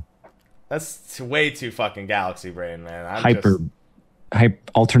Brain. That's way too fucking Galaxy Brain, man. Hyper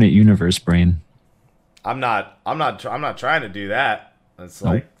alternate universe brain. I'm not trying to do that. It's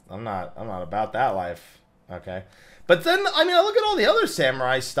like I'm not about that life. Okay. But then I mean I look at all the other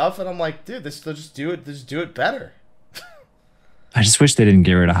samurai stuff and I'm like, dude, just do it better. I just wish they didn't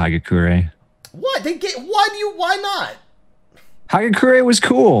get rid of Hagakure. What? Why not? Hagakure was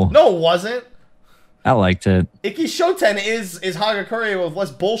cool. No, it wasn't. I liked it. Ikki Shoten is Hagakure with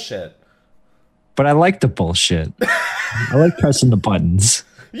less bullshit. But I like the bullshit. I like pressing the buttons.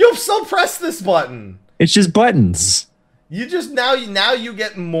 You'll still press this button. It's just buttons. You just now you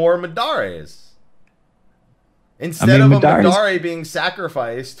get more Madares. Instead of a Madare being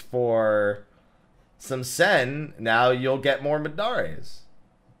sacrificed for some Sen, now you'll get more Madares.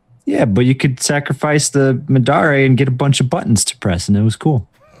 Yeah, but you could sacrifice the Madare and get a bunch of buttons to press, and it was cool.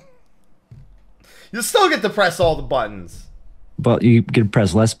 You'll still get to press all the buttons. But you get to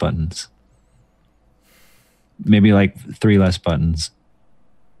press less buttons. Maybe like 3 less buttons.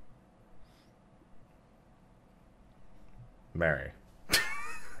 Mary.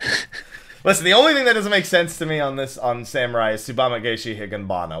 Listen, the only thing that doesn't make sense to me on Samurai is Tsubame Geishi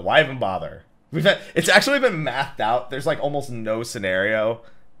Higanbana. Why even bother? It's actually been mathed out. There's like almost no scenario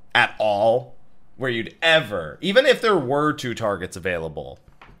at all where you'd ever, even if there were 2 targets available,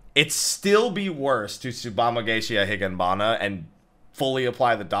 it'd still be worse to Tsubame Geishi Higanbana and fully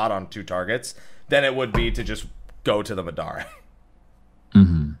apply the dot on 2 targets than it would be to just go to the Madara.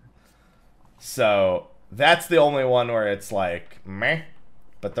 Mm-hmm. So that's the only one where it's like meh.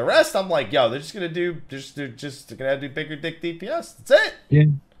 But the rest, I'm like, yo, they're just gonna do bigger dick DPS. That's it.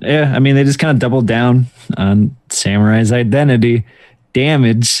 Yeah. I mean, they just kind of doubled down on Samurai's identity,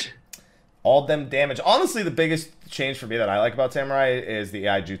 damage. All them damage. Honestly, the biggest change for me that I like about Samurai is the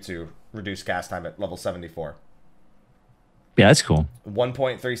AI Jutsu reduced cast time at level 74. Yeah, that's cool.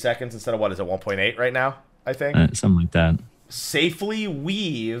 1.3 seconds instead of what is it, 1.8 right now? I think something like that. Safely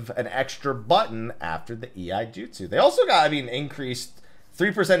weave an extra button after the EI Jutsu. They also got, increased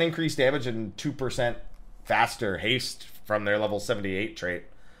 3% increased damage and 2% faster haste from their level 78 trait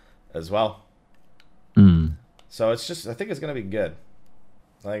as well. Mm. So it's just, I think it's going to be good.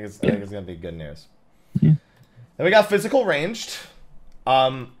 I think it's going to be good news. Yeah. Then we got physical ranged.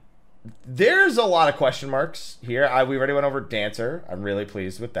 There's a lot of question marks here. We already went over Dancer. I'm really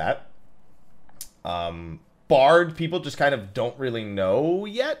pleased with that. Bard, people just kind of don't really know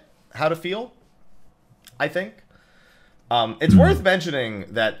yet how to feel, I think. It's worth mentioning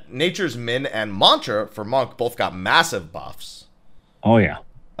that Nature's Min and Mantra for Monk both got massive buffs. Oh, yeah.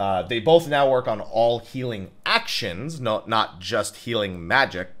 They both now work on all healing actions, not just healing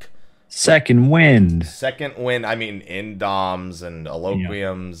magic. Second wind. Second wind, I mean Indoms and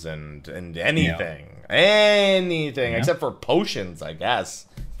Eloquiums and anything. Anything except for potions, I guess.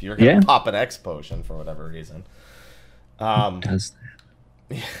 If you're going to pop an X potion for whatever reason. Does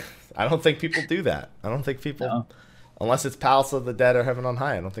that? I don't think people do that. I don't think people, unless it's Palace of the Dead or Heaven on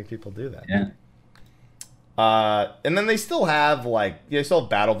High, I don't think people do that. Yeah. And then they still have they still have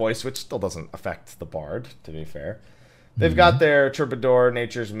Battle Voice, which still doesn't affect the Bard, to be fair. They've got their Troubadour,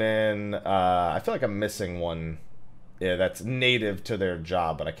 Nature's Min. I feel like I'm missing one. Yeah, that's native to their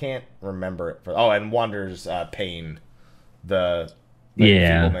job, but I can't remember it. And Wander's Pain, the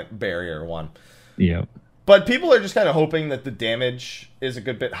enfeeblement barrier one. Yeah. But people are just kind of hoping that the damage is a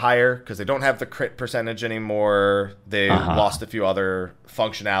good bit higher because they don't have the crit percentage anymore. They lost a few other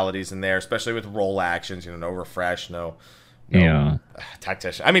functionalities in there, especially with roll actions. No refresh, no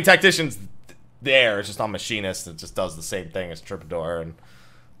tactician. I mean, tactician's there. It's just on machinist. It just does the same thing as Troubadour and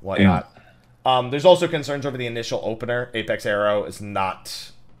whatnot. Yeah. There's also concerns over the initial opener. Apex Arrow is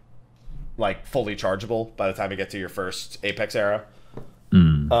not fully chargeable by the time you get to your first Apex Arrow.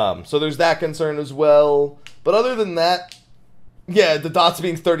 So there's that concern as well. But other than that, the dots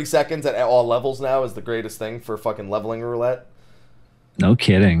being 30 seconds at all levels now is the greatest thing for fucking leveling roulette. No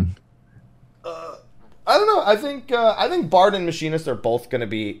kidding. I don't know. I think Bard and Machinist are both going to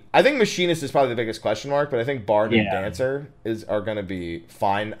be... I think Machinist is probably the biggest question mark, but I think Bard and Dancer are going to be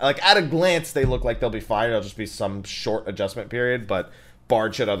fine. At a glance, they look like they'll be fine. It'll just be some short adjustment period, but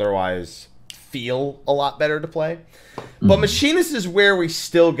Bard should otherwise feel a lot better to play. But Machinist is where we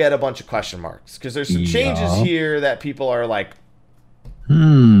still get a bunch of question marks, because there's some changes here that people are like...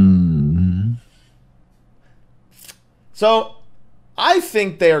 So... I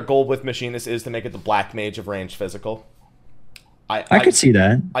think their goal with Machinist is to make it the Black Mage of ranged physical. I could see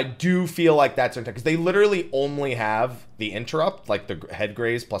that. I do feel like that's because they literally only have the interrupt, like the head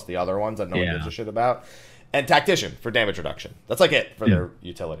graze plus the other ones that no one gives a shit about, and Tactician for damage reduction. That's like it for their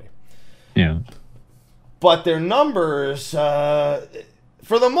utility. Yeah. But their numbers, for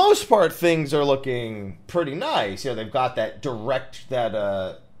the most part, things are looking pretty nice. They've got that direct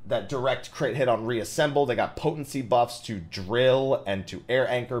crit hit on Reassemble. They got potency buffs to Drill and to Air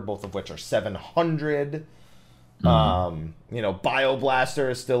Anchor, both of which are 700. Bioblaster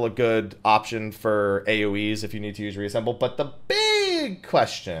is still a good option for AoEs if you need to use Reassemble. But the big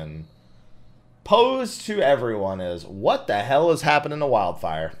question posed to everyone is, what the hell is happening to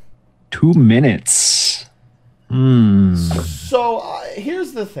Wildfire? 2 minutes. So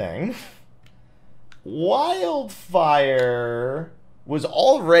here's the thing. Wildfire was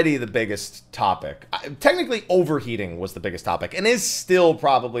already the biggest topic. Technically, overheating was the biggest topic, and is still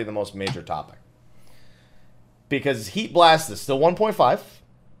probably the most major topic. Because Heat Blast is still 1.5.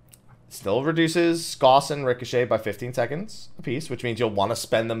 Still reduces Gauss and Ricochet by 15 seconds apiece, which means you'll want to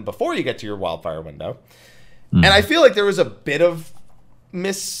spend them before you get to your Wildfire window. And I feel like there was a bit of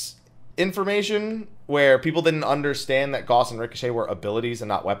misinformation where people didn't understand that Gauss and Ricochet were abilities and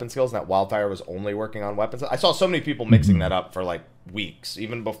not weapon skills, and that Wildfire was only working on weapons. I saw so many people mixing that up for weeks,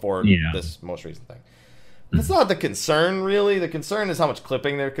 even before this most recent thing. That's not the concern, really. The concern is how much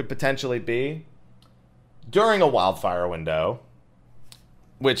clipping there could potentially be during a Wildfire window,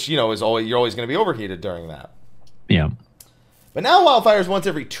 which, is always, you're always going to be overheated during that. Yeah. But now Wildfire is once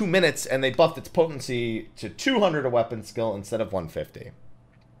every 2 minutes, and they buffed its potency to 200 a weapon skill instead of 150.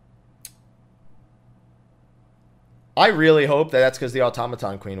 I really hope that's because the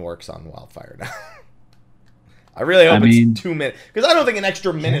Automaton Queen works on Wildfire now. I really hope it's 2 minutes, because I don't think an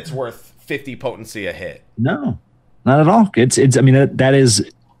extra minute's worth 50 potency a hit. No, not at all. It's. I mean, that is,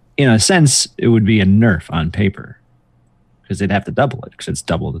 in a sense, it would be a nerf on paper, because they'd have to double it, because it's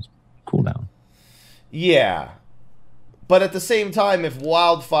double the cooldown. Yeah, but at the same time, if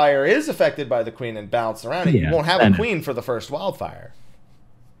Wildfire is affected by the Queen and bounced around it, you won't have a Queen for the first Wildfire.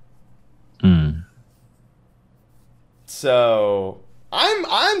 So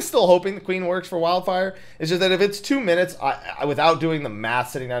I'm still hoping the Queen works for Wildfire. It's just that if it's 2 minutes, I without doing the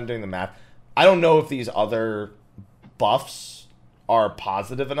math, sitting down and doing the math, I don't know if these other buffs are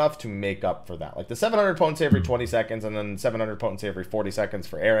positive enough to make up for that. Like the 700 potency every 20 seconds and then 700 potency every 40 seconds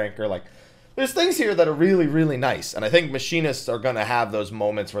for Air Anchor. There's things here that are really, really nice. And I think Machinists are going to have those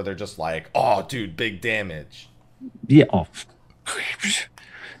moments where they're just like, oh, dude, big damage. Yeah. Oh.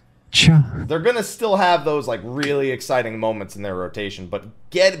 They're gonna still have those really exciting moments in their rotation, but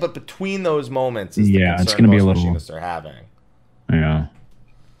between those moments is the concern it's gonna be a little Machinists are having. Yeah.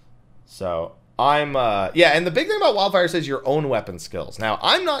 So I'm and the big thing about Wildfire says your own weapon skills. Now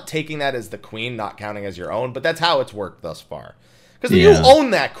I'm not taking that as the Queen not counting as your own, but that's how it's worked thus far. Because you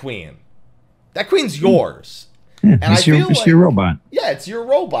own that Queen. That queen's yours. Yeah, And it's your robot. Yeah, it's your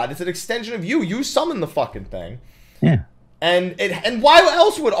robot. It's an extension of you. You summon the fucking thing. Yeah. And why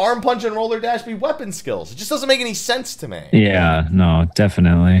else would arm punch and roller dash be weapon skills? It just doesn't make any sense to me. Yeah, no,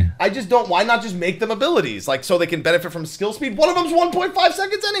 definitely. I just don't. Why not just make them abilities, like so they can benefit from skill speed? One of them's 1.5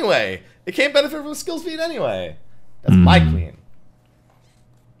 seconds anyway. It can't benefit from skill speed anyway. That's my queen.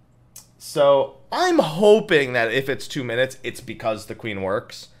 So I'm hoping that if it's 2 minutes, it's because the queen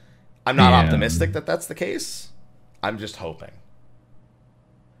works. I'm not optimistic that that's the case. I'm just hoping.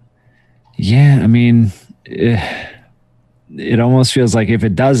 Yeah, I mean, it almost feels like if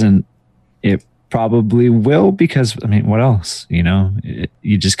it doesn't, it probably will, because, I mean, what else? You know,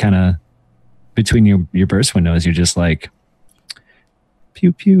 you just kind of, between your burst windows, you're just like,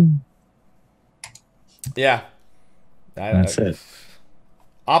 pew, pew. Yeah. That's it.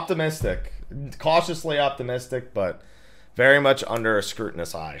 Optimistic. Cautiously optimistic, but very much under a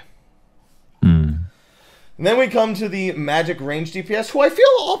scrutinous eye. And then we come to the Magic range DPS, who I feel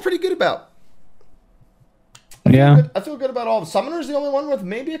all pretty good about. I feel good about all of them. Summoner's the only one with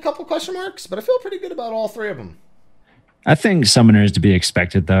maybe a couple question marks, but I feel pretty good about all three of them. I think Summoner is to be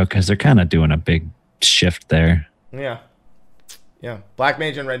expected, though, because they're kind of doing a big shift there. Yeah. Yeah. Black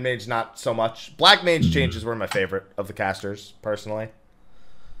Mage and Red Mage, not so much. Black Mage changes were my favorite of the casters, personally.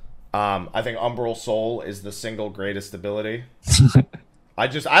 I think Umbral Soul is the single greatest ability. I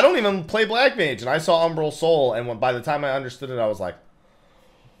don't even play Black Mage, and I saw Umbral Soul, and by the time I understood it, I was like,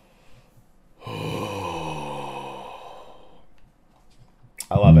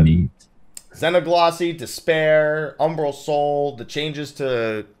 I love it. Neat. Xenoglossy, Despair, Umbral Soul, the changes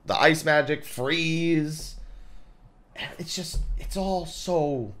to the Ice Magic, Freeze. It's all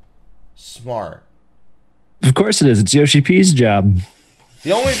so smart. Of course it is. It's Yoshi P's job.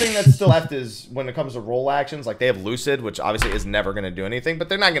 The only thing that's still left is when it comes to roll actions, like they have Lucid, which obviously is never going to do anything, but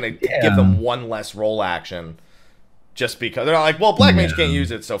they're not going to give them one less roll action just because. They're not like, well, Black Mage can't use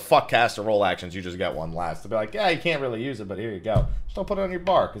it, so fuck caster roll actions, you just get one less. They'll be like, yeah, you can't really use it, but here you go. Just don't put it on your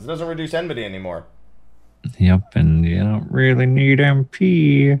bar, because it doesn't reduce enmity anymore. Yep, and you don't really need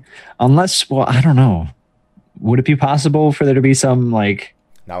MP. Unless, well, I don't know. Would it be possible for there to be some, like...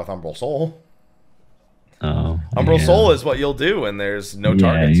 Not with Umbral Soul. Oh, Umbral Soul is what you'll do when there's no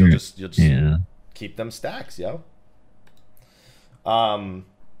targets. You'll just keep them stacks, yo.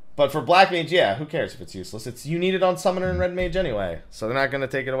 But for Black Mage, who cares if it's useless? You need it on Summoner and Red Mage anyway, so they're not going to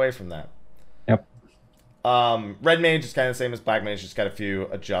take it away from that. Yep. Red Mage is kind of the same as Black Mage, just got a few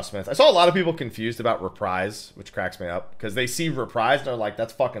adjustments. I saw a lot of people confused about Reprise, which cracks me up, because they see Reprise and they're like,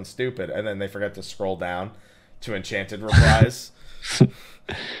 that's fucking stupid, and then they forget to scroll down to Enchanted Reprise.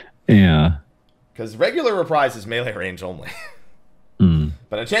 Yeah. Because regular Reprise is melee range only.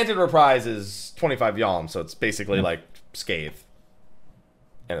 But Enchanted Reprise is 25 Yalm, so it's basically like Scathe,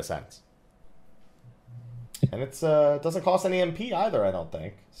 in a sense. And it doesn't cost any MP either, I don't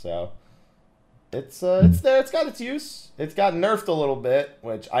think. So it's there. It's got its use. It's got nerfed a little bit,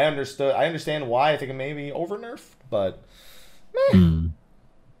 which I understand why. I think it may be over nerfed, but meh. And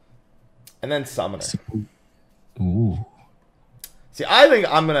then Summoner. Ooh. See, I think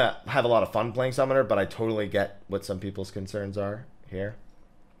I'm going to have a lot of fun playing Summoner, but I totally get what some people's concerns are here.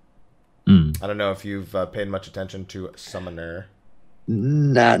 I don't know if you've paid much attention to Summoner.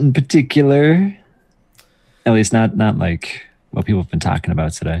 Not in particular. At least not like what people have been talking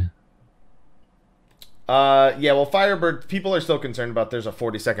about today. Yeah, well, Firebird, people are still concerned about there's a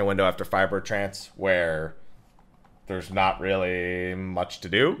 40-second window after Firebird Trance where there's not really much to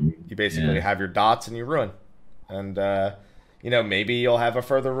do. You basically have your dots and you ruin. And, maybe you'll have a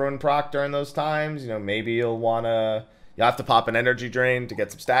further ruin proc during those times. Maybe you'll have to pop an energy drain to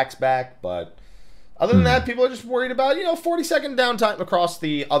get some stacks back. But other than that, people are just worried about, 40-second downtime across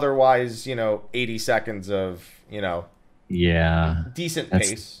the otherwise, 80 seconds of, decent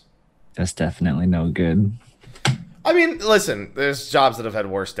pace. That's definitely no good. I mean, listen, there's jobs that have had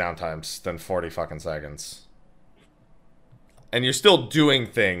worse downtimes than 40 fucking seconds. And you're still doing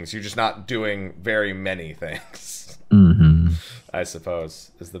things. You're just not doing very many things. I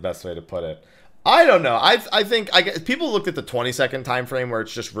suppose is the best way to put it. I don't know. I think people looked at the 20-second time frame where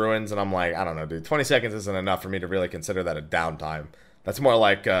it's just ruins, and I'm like, I don't know, dude. 20 seconds isn't enough for me to really consider that a downtime. That's more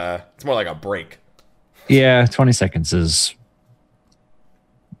like it's more like a break. Yeah, 20 seconds is,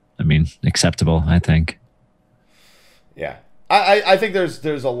 acceptable, I think. Yeah. I think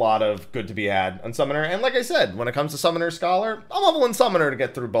there's a lot of good to be had on Summoner. And like I said, when it comes to Summoner Scholar, I'm leveling Summoner to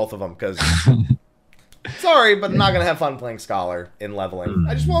get through both of them because, sorry, but I'm not going to have fun playing Scholar in leveling.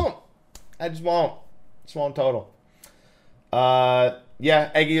 I just won't. Just won't total.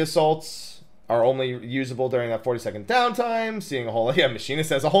 Eggy Assaults are only usable during that 40-second downtime. Seeing a whole, Machinist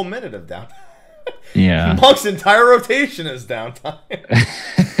has a whole minute of downtime. Yeah. Monk's entire rotation is downtime.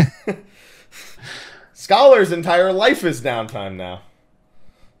 Scholar's entire life is downtime now.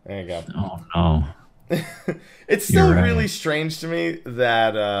 There you go. Oh no. It's still You're right. really strange to me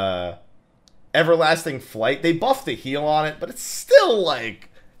that Everlasting Flight, they buffed the heal on it, but it's still like,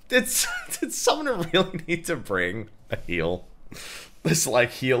 did Summoner really need to bring a heal? This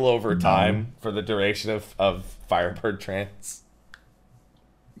like heal over time for the duration of Firebird Trance?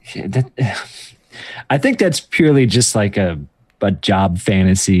 Yeah, I think that's purely just like a job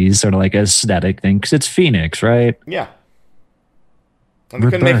fantasy, sort of like aesthetic thing, because it's Phoenix, right? Yeah. And they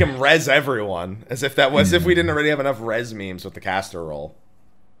couldn't make him res everyone, as if if we didn't already have enough res memes with the caster roll.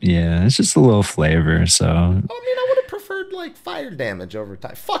 Yeah, it's just a little flavor. So I mean, I would have preferred like fire damage over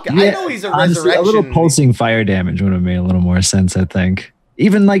time. Fuck it, yeah, I know he's a honestly, resurrection. a little pulsing fire damage would have made a little more sense, I think.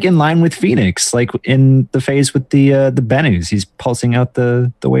 Even like in line with Phoenix, like in the phase with the Benus, he's pulsing out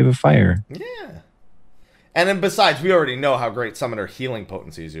the wave of fire. Yeah. And then besides, we already know how great Summoner healing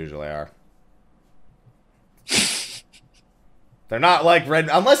potencies usually are. They're not like red,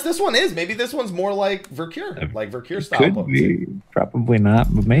 unless this one is. Maybe this one's more like Vercure, like Vercure style Could potency. be, probably not,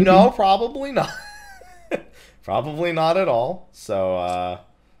 but maybe. No, probably not. Probably not at all. So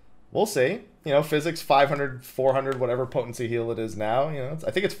we'll see. You know, physics 500, 400, whatever potency heal it is now. You know,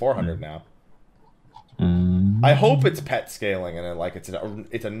 I think it's 400 now. I hope it's pet scaling and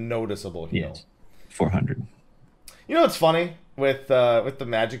it's a noticeable heal. Yes. 400. You know what's funny with the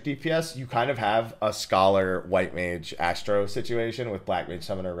magic DPS? You kind of have a Scholar White Mage Astro situation with Black Mage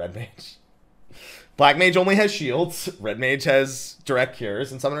Summoner Red Mage. Black Mage only has shields, Red Mage has direct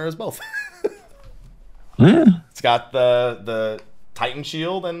cures, and Summoner has both. Yeah, It's got the Titan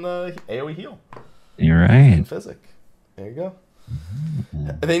Shield and the AoE heal you're right. and Physic. There you go.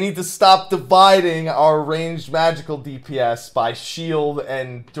 They need to stop dividing our ranged magical DPS by shield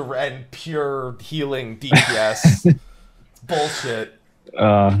and pure healing DPS. It's bullshit.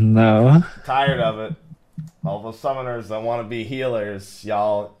 Oh no. Tired of it. All the summoners that want to be healers,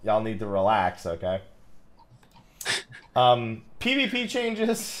 y'all need to relax, okay? PvP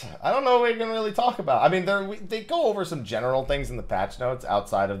changes. I don't know what we can really talk about. I mean, they go over some general things in the patch notes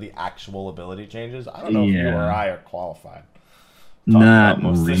outside of the actual ability changes. I don't know if you Yeah. or I are qualified. Not about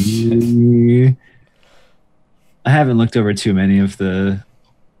most of this shit. really. I haven't looked over too many of the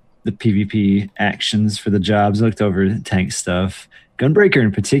PvP actions for the jobs. I looked over tank stuff. Gunbreaker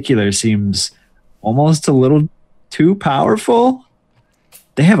in particular seems almost a little too powerful.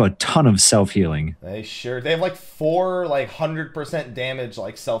 They have a ton of self-healing. They have like 4 100% damage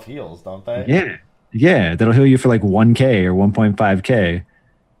self-heals, don't they? Yeah. Yeah, that'll heal you for like 1k or 1.5k.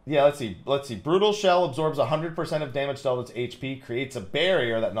 Yeah, let's see. Brutal Shell absorbs 100% of damage dealt its HP, creates a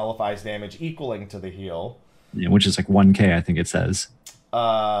barrier that nullifies damage equaling to the heal. Yeah, which is like 1k, I think it says.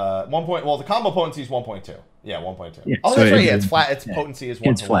 The combo potency is 1.2. Yeah, 1.2. Yeah, oh, so that's right. it- Yeah, it's flat. Its potency is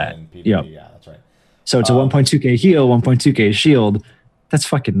 1 it's to flat. 1 in PvP. Yep. Yeah, that's right. So it's a 1.2k heal, 1.2k shield. That's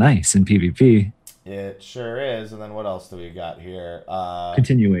fucking nice in PvP. It sure is. And then what else do we got here?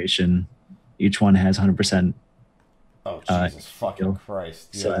 Continuation. Each one has 100%. Oh, Jesus fucking heal. Christ.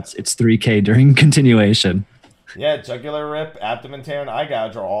 Yeah. So it's 3k during continuation. Yeah, Jugular Rip, Abdomen Tear, and Eye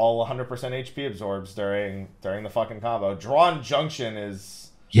Gouge are all 100% HP absorbs during the fucking combo. Drawn Junction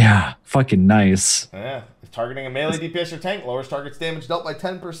is... Yeah, fucking nice. Yeah, if targeting a melee DPS or tank, lowers target's damage dealt by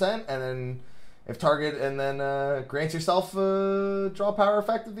 10%, and then grants yourself a draw power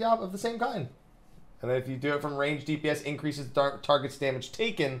effect of the same kind. And then if you do it from range, DPS increases target's damage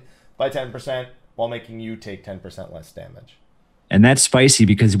taken by 10% while making you take 10% less damage. And that's spicy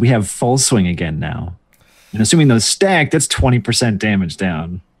because we have full swing again now. And assuming those stack, that's 20% damage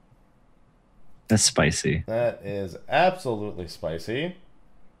down. That's spicy. That is absolutely spicy.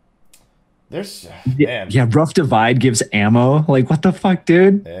 There's Yeah, man. yeah, Rough Divide gives ammo. Like, what the fuck,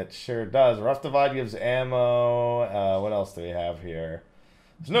 dude? It sure does. Rough Divide gives ammo. What else do we have here?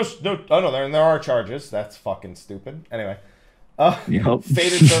 There's no. Oh no, there are charges. That's fucking stupid. Anyway, Yep.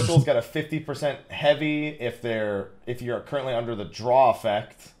 Faded Circle's got a 50% heavy if you're currently under the draw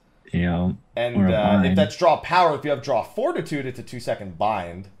effect, Yeah. and Or a if bind. that's draw power, if you have draw fortitude, it's a 2-second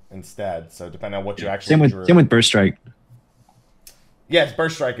bind instead. So depending on what you actually drew. Same with Burst Strike. Yes,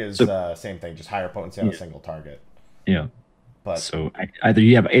 Burst Strike is So- same thing, just higher potency on a Yeah. single target. Yeah. But So either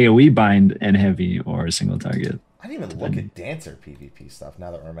you have AoE bind and heavy or a single target. I didn't even look at Dancer PvP stuff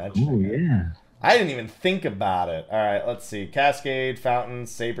now that we're mentioning Oh, it. yeah. I didn't even think about it. All right, let's see. Cascade, Fountain,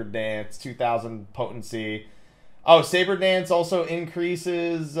 Saber Dance, 2000 potency. Oh, Saber Dance also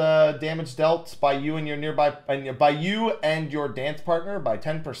increases damage dealt by you and your your dance partner by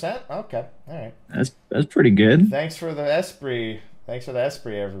 10%. Okay, all right. That's pretty good. Thanks for the Esprit. Thanks for the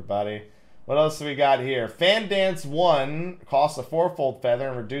Esprit, everybody. What else do we got here? Fan Dance 1 costs a 4-fold feather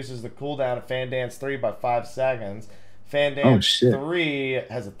and reduces the cooldown of Fan Dance 3 by 5 seconds. Fan Dance 3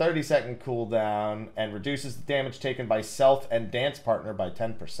 has a 30-second cooldown and reduces the damage taken by self and dance partner by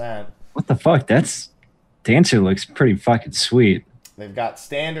 10%. What the fuck? Dancer looks pretty fucking sweet. They've got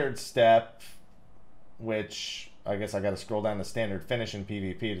Standard Step, which I guess I got to scroll down to Standard Finish in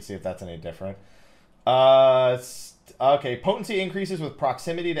PvP to see if that's any different. Okay, potency increases with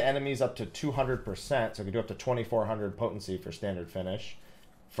proximity to enemies up to 200%, so we can do up to 2400 potency for Standard Finish.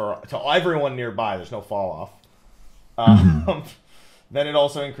 To everyone nearby, there's no fall off. Then it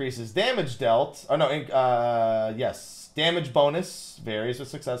also increases damage dealt. Oh no, yes, damage bonus varies with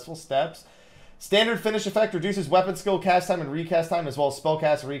successful steps. Standard Finish effect reduces weapon skill cast time and recast time, as well as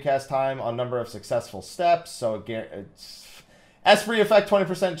spellcast and recast time on number of successful steps. So it's Esprit effect,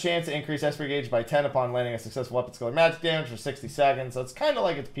 20% chance to increase Esprit gauge by 10 upon landing a successful weapon skill or magic damage for 60 seconds. So it's kind of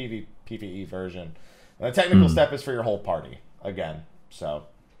like its PvE version. And the technical step is for your whole party again. So,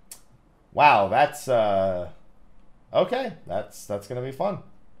 wow, that's okay. That's gonna be fun.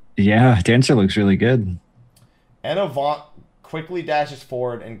 Yeah, Dancer looks really good. En Avant quickly dashes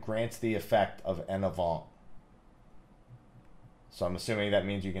forward and grants the effect of En Avant. So I'm assuming that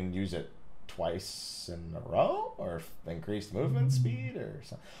means you can use it twice in a row, or increased movement speed, or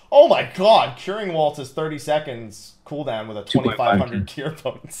something. Oh my god, Curing Waltz is 30 seconds cooldown with a 2500 cure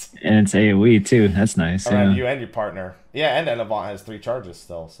potency. And it's AoE too, that's nice. Around you and your partner. Yeah, and En Avant has 3 charges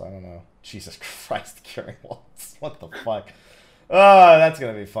still, so I don't know. Jesus Christ, Curing Waltz. What the fuck? Oh, that's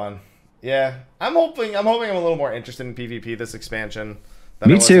gonna be fun. Yeah, I'm hoping I'm a little more interested in PvP this expansion than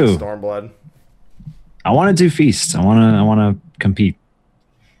Me I was too. in Stormblood. I want to do Feast. I want to compete.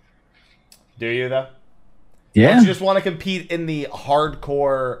 Do you though? Yeah. Don't you just want to compete in the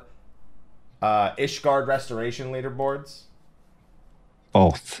hardcore Ishgard Restoration leaderboards?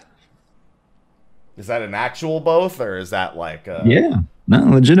 Both. Is that an actual both, or is that like Yeah. No,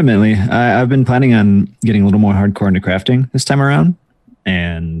 legitimately. I've been planning on getting a little more hardcore into crafting this time around,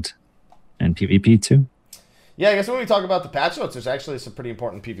 and PvP too. Yeah, I guess when we talk about the patch notes, there's actually some pretty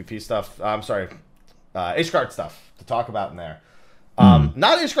important PvP stuff. I'm sorry, Ishgard stuff to talk about in there.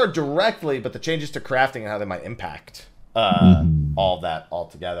 Not Ishgard directly, but the changes to crafting and how they might impact all that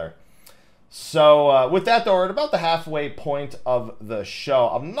altogether. So with that, though, we're at about the halfway point of the show.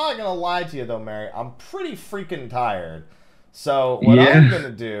 I'm not going to lie to you, though, Mary. I'm pretty freaking tired. So what I'm going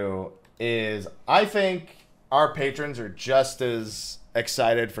to do is I think our patrons are just as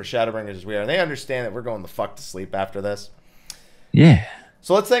excited for Shadowbringers as we are. And they understand that we're going the fuck to sleep after this. Yeah.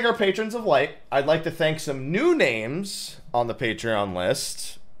 So let's thank our patrons of light. I'd like to thank some new names on the Patreon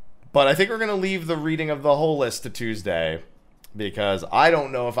list, but I think we're going to leave the reading of the whole list to Tuesday, because I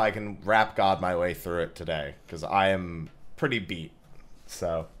don't know if I can rap God my way through it today, because I am pretty beat.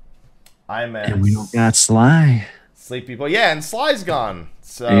 So I'm at And we don't got Sly. sleepy boy. Yeah, and Sly's gone.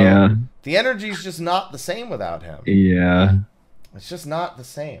 So Yeah. the energy's just not the same without him. Yeah. It's just not the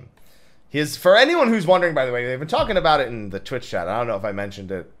same. For anyone who's wondering, by the way, they've been talking about it in the Twitch chat. I don't know if I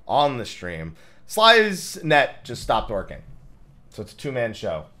mentioned it on the stream. Sly's net just stopped working. So it's a 2-man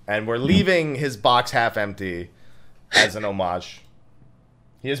show. And we're leaving his box half empty as an homage.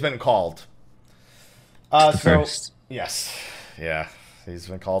 He has been called. First. Yes. Yeah. He's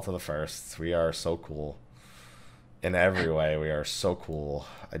been called to the first. We are so cool. In every way, we are so cool.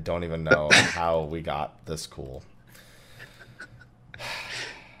 I don't even know how we got this cool.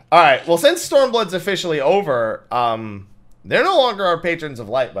 All right. Well, since Stormblood's officially over, they're no longer our patrons of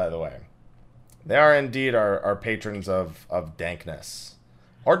light, by the way. They are indeed our patrons of dankness.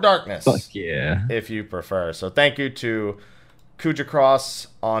 Or darkness. Fuck yeah. If you prefer. So thank you to Kuja Cross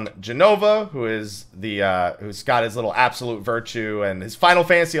on Genova, who's got his little absolute virtue and his Final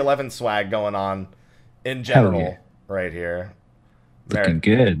Fantasy XI swag going on in general right here. Looking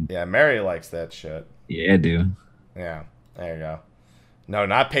good. Yeah, Mary likes that shit. Yeah, dude. Yeah, there you go. No,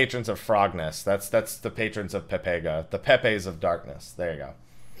 not patrons of Frogness. That's the patrons of Pepega. The Pepes of Darkness. There you go.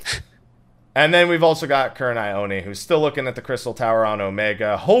 And then we've also got Kern Ione, who's still looking at the Crystal Tower on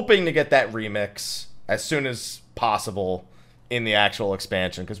Omega, hoping to get that remix as soon as possible in the actual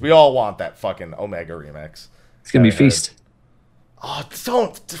expansion, because we all want that fucking Omega remix. It's going to be Feast. Oh,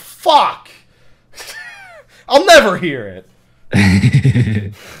 don't. Fuck! I'll never hear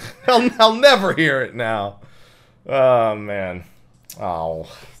it. I'll never hear it now. Oh, man. Oh,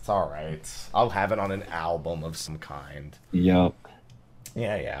 it's all right. I'll have it on an album of some kind. Yup.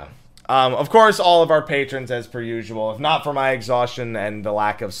 Yeah. Of course, all of our patrons, as per usual. If not for my exhaustion and the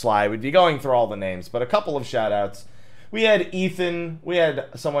lack of Sly, we'd be going through all the names. But a couple of shout-outs. We had Ethan. We had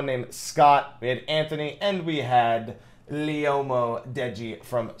someone named Scott. We had Anthony. And we had Leomo, Deji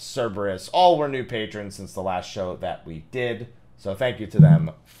from Cerberus. All were new patrons since the last show that we did. So thank you to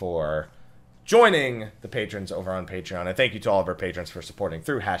them for joining the patrons over on Patreon. And thank you to all of our patrons for supporting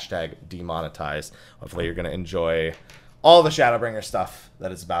through hashtag demonetized. Hopefully you're going to enjoy all the Shadowbringer stuff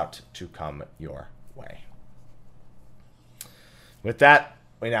that is about to come your way. With that,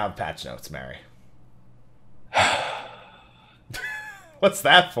 we now have patch notes, Mary. What's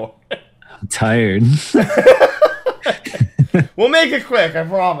that for? I'm tired. We'll make it quick, I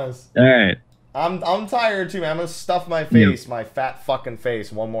promise. All right. I'm tired too, man. I'm gonna stuff my face, my fat fucking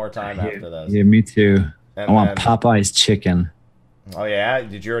face, one more time after this. Yeah, me too. And I want then- Popeye's chicken. Oh yeah?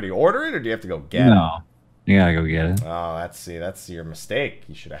 Did you already order it, or do you have to go get it? No, you gotta go get it. Oh, that's your mistake.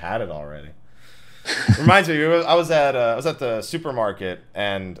 You should have had it already. Reminds me, I was at the supermarket,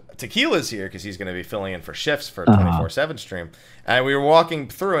 and Tequila's here because he's going to be filling in for shifts for a 24/7 stream. And we were walking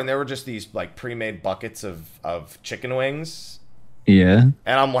through, and there were just these like pre-made buckets of chicken wings. Yeah.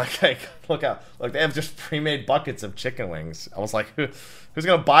 And I'm like, look out, look, they have just pre-made buckets of chicken wings. I was like, who's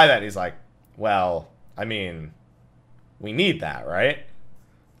going to buy that? And he's like, well, I mean, we need that, right?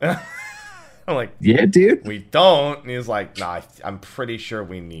 I'm like, Yeah, dude. we don't. And he's like, nah, I'm pretty sure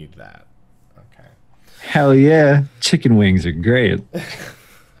we need that. Okay. Hell yeah. Chicken wings are great.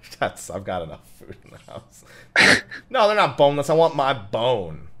 I've got enough food in the house. No, they're not boneless. I want my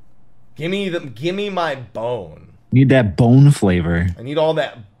bone. Give me my bone. Need that bone flavor. I need all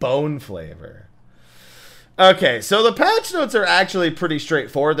that bone flavor. Okay, so the patch notes are actually pretty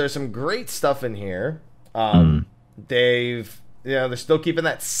straightforward. There's some great stuff in here. They're still keeping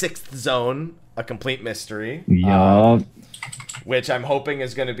that 6th zone a complete mystery. Yup. Which I'm hoping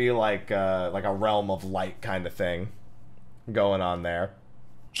is going to be like a Realm of Light kind of thing going on there.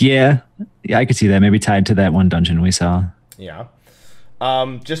 Yeah, I could see that. Maybe tied to that one dungeon we saw. Yeah.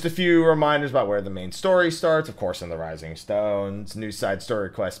 Just a few reminders about where the main story starts. Of course, in the Rising Stones. New side story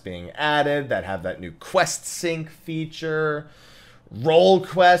quests being added that have that new quest sync feature. Role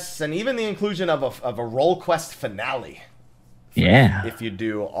quests, and even the inclusion of a role quest finale. Yeah. If you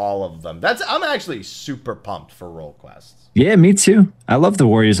do all of them. I'm actually super pumped for role quests. Yeah, me too. I love the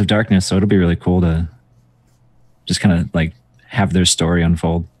Warriors of Darkness, so it'll be really cool to just kind of like have their story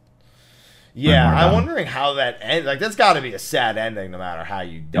unfold. Yeah, more I'm about wondering how that ends. Like, that's got to be a sad ending no matter how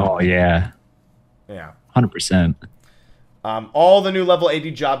you do Oh it. yeah, Yeah. 100%. All the new level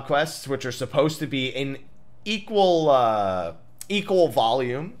 80 job quests, which are supposed to be in equal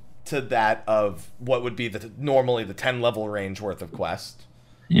volume to that of what would be normally the 10 level range worth of quest.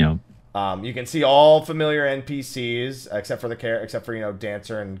 You know, You can see all familiar NPCs except for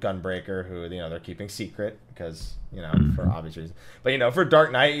Dancer and Gunbreaker, who they're keeping secret because for obvious reasons. But for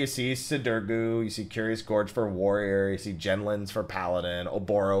Dark Knight, you see Sidurgu, you see Curious Gorge for Warrior, you see Genlins for Paladin,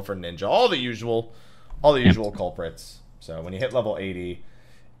 Oboro for Ninja, all the usual culprits. So when you hit level 80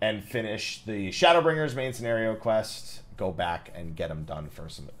 and finish the Shadowbringers main scenario quest, go back and get them done for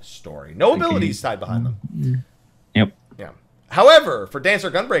some story. No abilities tied behind them. yep, Yeah. However, for Dancer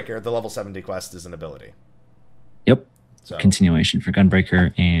Gunbreaker, the level 70 quest is an ability. yep. So Continuation for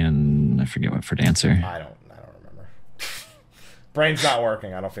Gunbreaker, and I forget what for Dancer. I don't remember. Brain's not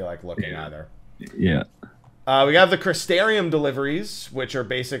working. I don't feel like looking either. Yeah. We have the Crystarium deliveries, which are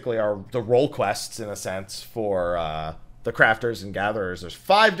basically the role quests in a sense for the crafters and gatherers. There's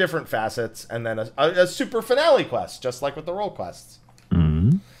 5 different facets, and then a super finale quest, just like with the role quests.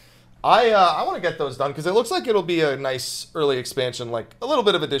 Mm-hmm. I want to get those done because it looks like it'll be a nice early expansion, like a little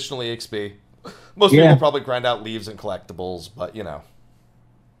bit of additional EXP. Most people probably grind out leaves and collectibles, but Yeah,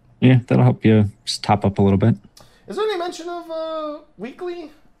 that'll help you just top up a little bit. Is there any mention of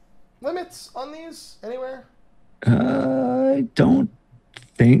weekly limits on these anywhere? I don't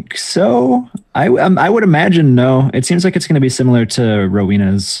think so. I would imagine no. It seems like it's going to be similar to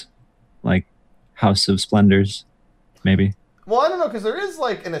Rowena's, like House of Splendors, maybe. Well, I don't know, because there is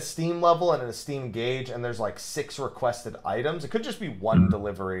like an Esteem level and an Esteem gauge, and there's like 6 requested items. It could just be one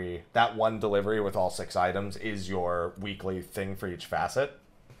delivery. That one delivery with all 6 items is your weekly thing for each facet.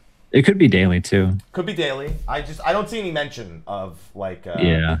 It could be daily too. Could be daily. I don't see any mention of like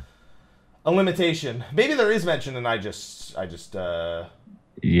Yeah. a limitation. Maybe there is mention, and I just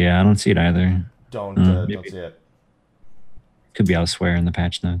Yeah, I don't see it either. don't maybe. see it. Could be elsewhere in the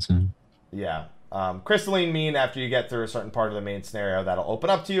patch notes. Yeah. Crystalline mean after you get through a certain part of the main scenario, that'll open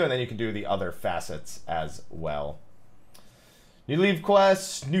up to you, and then you can do the other facets as well. New leave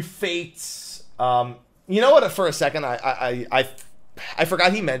quests, new fates. You know what? For a second, I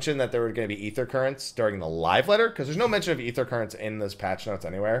forgot he mentioned that there were going to be ether currents during the live letter, because there's no mention of ether currents in this patch notes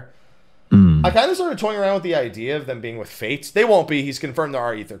anywhere. I kind of started toying around with the idea of them being with fates. They won't be. He's confirmed there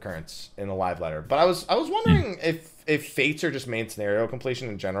are ether currents in the live letter. But I was wondering if if fates or just main scenario completion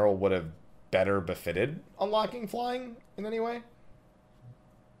in general would have better befitted unlocking flying in any way?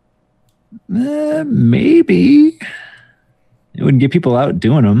 Maybe it wouldn't get people out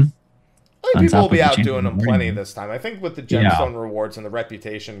doing them. I think people will be out changing doing them the plenty ring. this time. I think with the gemstone rewards and the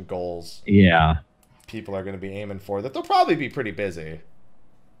reputation goals Yeah. people are going to be aiming for, that they'll probably be pretty busy.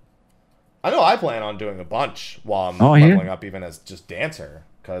 I know I plan on doing a bunch while I'm leveling up, even as just dancer.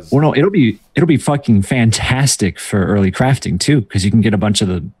 Because Well, no, it'll be fucking fantastic for early crafting too, because you can get a bunch of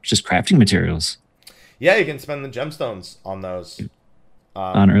the just crafting materials yeah, you can spend the gemstones on those.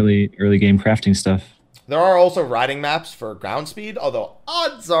 on early game crafting stuff. There are also riding maps for ground speed, although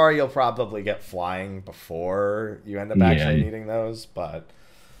odds are you'll probably get flying before you end up actually needing those. But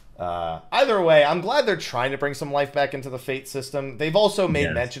either way, I'm glad they're trying to bring some life back into the fate system. They've also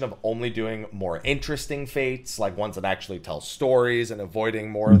made mention of only doing more interesting fates, like ones that actually tell stories, and avoiding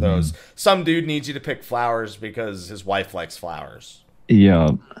more of those. Some dude needs you to pick flowers because his wife likes flowers. Yeah.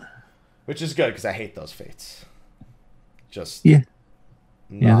 Which is good, because I hate those fates. Just Yeah,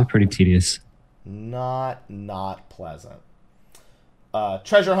 they're pretty tedious. Not pleasant.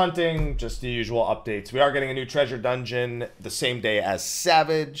 Treasure hunting, just the usual updates. We are getting a new treasure dungeon the same day as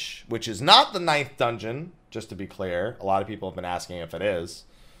Savage, which is not the 9th dungeon, just to be clear. A lot of people have been asking if it is.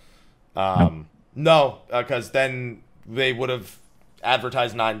 No, because then they would have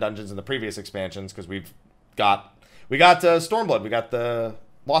advertised 9 dungeons in the previous expansions, because we got Stormblood, we got the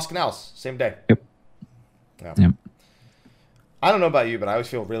Lost Canals, same day. Yep. Yeah. Yep. I don't know about you, but I always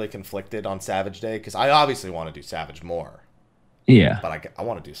feel really conflicted on Savage Day, because I obviously want to do Savage more. Yeah. But I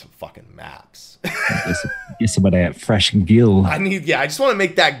want to do some fucking maps. Get somebody at fresh gill. I just want to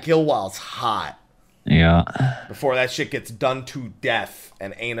make that gill while it's hot. Yeah. Before that shit gets done to death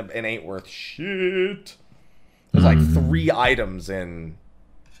and ain't worth shit. There's like 3 items in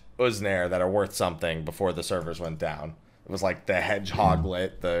Uznair that are worth something before the servers went down. It was like the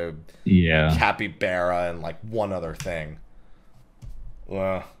hedgehoglet, the capybara, and like one other thing.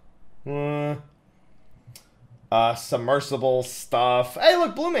 Submersible stuff. Hey,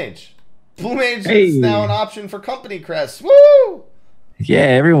 look, Blue Mage. Blue Mage is now an option for company crests. Woo! Yeah,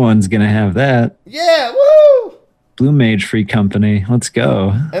 everyone's gonna have that. Yeah, woo! Blue Mage free company. Let's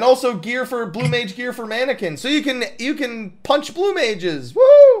go. And also gear for Blue Mage gear for mannequins, so you can punch Blue Mages.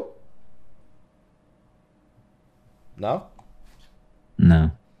 Woo! No?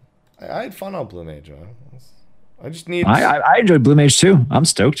 No. I had fun on Blue Mage. I just need. I enjoyed Blue Mage too. I'm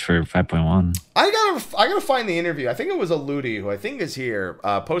stoked for 5.1. I gotta find the interview. I think it was Aludi, who I think is here,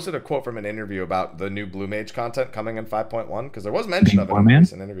 posted a quote from an interview about the new Blue Mage content coming in 5.1, because there was mention of it in a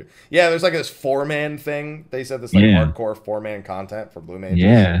recent interview. Yeah, there's like this 4-man thing. They said this like hardcore 4-man content for Blue Mages.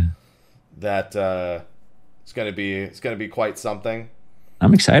 Yeah. That it's gonna be quite something.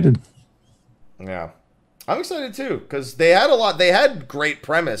 I'm excited. Yeah. I'm excited too, because they had great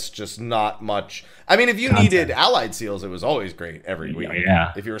premise, just not much. I mean, if you needed allied seals, it was always great every week.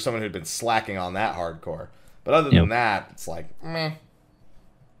 Yeah. If you were someone who'd been slacking on that hardcore. But other than that, it's like, meh.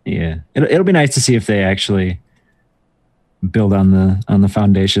 Yeah. It'll be nice to see if they actually build on the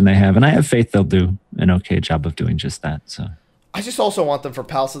foundation they have. And I have faith they'll do an okay job of doing just that. So I just also want them for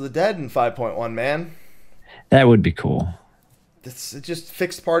Palace of the Dead in 5.1, man. That would be cool. It's just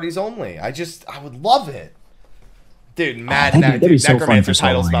fixed parties only. I would love it. Dude, that'd be so fun Necromancer for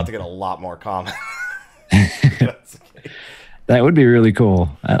title's soloing. about to get a lot more common. That would be really cool.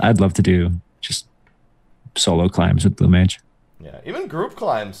 I'd love to do just solo climbs with Blue Mage. Yeah, even group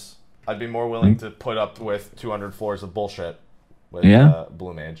climbs, I'd be more willing to put up with 200 floors of bullshit with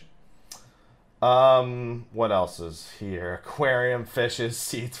Blue Mage. What else is here? Aquarium, fishes,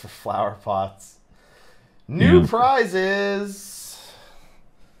 seeds for flower pots. New prizes.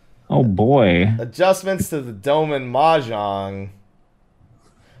 Oh boy. Adjustments to the Dome and Mahjong.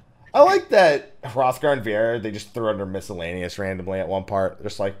 I like that Hrothgar and Vieira, they just threw under miscellaneous randomly at one part.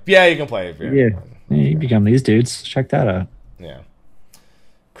 Just like, yeah, you can play Vieira. Yeah, you become these dudes. Check that out. Yeah.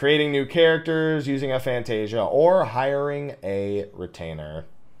 Creating new characters, using a Fantasia, or hiring a retainer.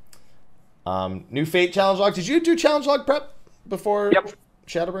 New Fate challenge log. Did you do challenge log prep before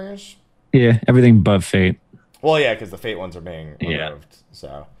Shadowbringers? Yeah, everything above Fate. Well, yeah, because the Fate ones are being removed.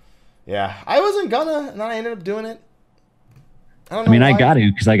 So, yeah. I wasn't gonna, and then I ended up doing it. I mean, I got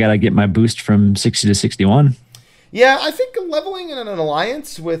to, because I got to get my boost from 60 to 61. Yeah, I think leveling in an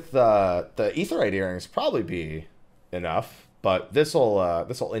alliance with the Aetheryte earrings probably be enough, but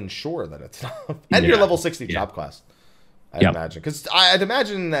this'll ensure that it's enough. And your level 60 job quest, I'd imagine. Because I'd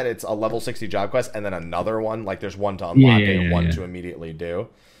imagine that it's a level 60 job quest and then another one, like there's one to unlock and one to immediately do.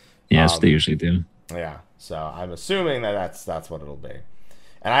 Yes, they usually do. Yeah, so I'm assuming that that's what it'll be.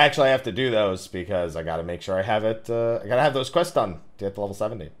 And I actually have to do those because I got to make sure I have it. I got to have those quests done to get to level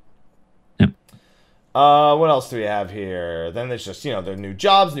 70. Yep. What else do we have here? Then there's just, the new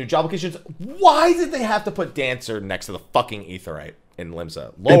jobs, new job locations. Why did they have to put Dancer next to the fucking Aetheryte in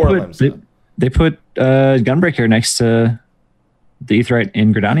Limsa? Limsa. They put Gunbreaker next to the Aetheryte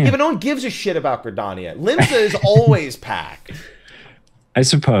in Gridania. Yeah, but no one gives a shit about Gridania. Limsa is always packed. I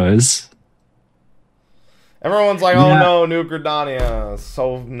suppose. Everyone's like, oh no, new Gridania.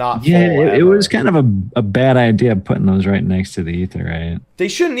 So not full. Yeah, it was kind of a bad idea putting those right next to the Aetheryte. They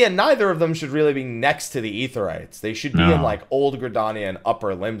shouldn't, neither of them should really be next to the Aetherites. They should be in like Old Gridania and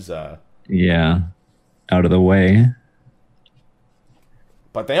Upper Limsa. Yeah, out of the way.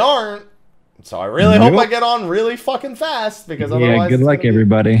 But they aren't. So I really hope I get on really fucking fast because otherwise. Yeah, good luck,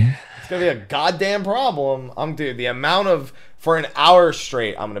 everybody. It's gonna be a goddamn problem. Dude, the amount of for an hour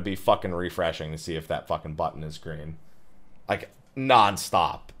straight, I'm gonna be fucking refreshing to see if that fucking button is green, like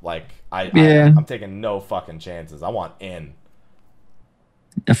nonstop. Like I'm taking no fucking chances. I want in.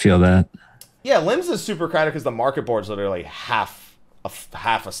 I feel that. Yeah, Limbs is super crowded because the market board's literally half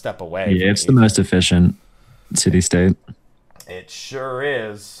a step away. Yeah, it's the most efficient city state. It sure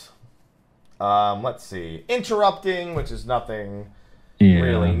is. Let's see. Interrupting, which is nothing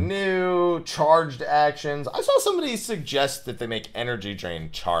really new. Charged actions. I saw somebody suggest that they make energy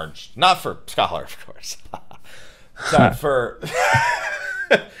drain charged. Not for Scholar, of course. So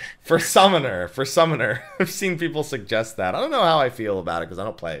for Summoner. For Summoner. I've seen people suggest that. I don't know how I feel about it because I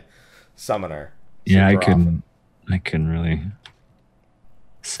don't play Summoner. Yeah, I couldn't really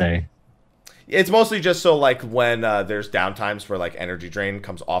say. It's mostly just so like when there's downtimes where like energy drain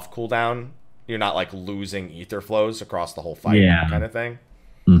comes off cooldown, you're not like losing ether flows across the whole fight kind of thing.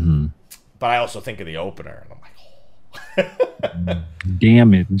 Mm-hmm. But I also think of the opener and I'm like, oh.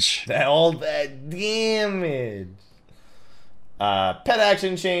 Damage. All that damage. Pet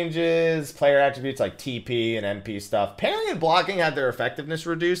action changes, player attributes like TP and MP stuff. Parrying and blocking had their effectiveness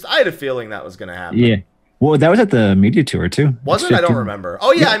reduced. I had a feeling that was going to happen. Yeah. Well, that was at the media tour too. Was it? I don't remember.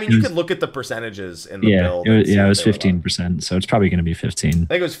 Oh yeah, I mean, you could look at the percentages in the build. It was 15%, so it's probably going to be 15. I think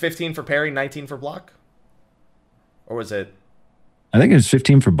it was 15 for parry, 19 for block, or was it? I think it was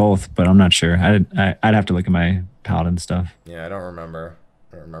 15 for both, but I'm not sure. I'd have to look at my paladin stuff. Yeah, I don't remember.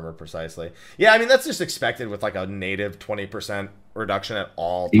 I don't remember precisely. Yeah, I mean that's just expected with like a native 20% reduction at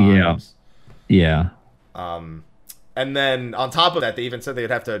all times. Yeah. And then on top of that, they even said they'd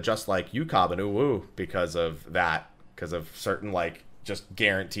have to adjust like UCOB and UWU because of that, because of certain like just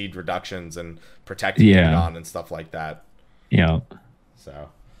guaranteed reductions and protecting on and stuff like that. Yeah. So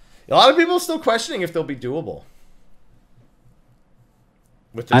a lot of people are still questioning if they'll be doable.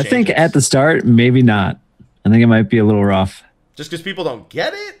 With the changes. I think at the start, maybe not. I think it might be a little rough. Just because people don't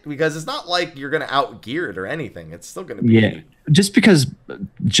get it? Because it's not like you're going to out-gear it or anything. It's still going to be... Yeah, just because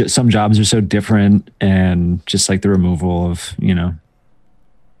some jobs are so different and just like the removal of,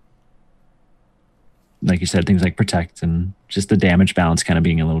 like you said, things like protect and just the damage balance kind of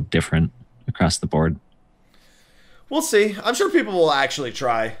being a little different across the board. We'll see. I'm sure people will actually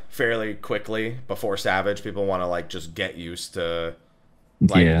try fairly quickly before Savage. People want to like just get used to...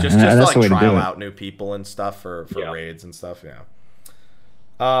 Like, just to like trial out new people and stuff for raids and stuff. Yeah.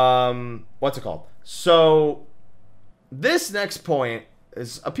 What's it called? So this next point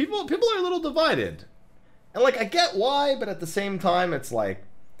is people are a little divided, and like I get why, but at the same time, it's like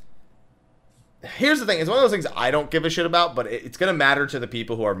here's the thing: it's one of those things I don't give a shit about, but it's gonna matter to the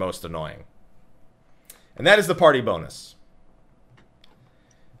people who are most annoying, and that is the party bonus.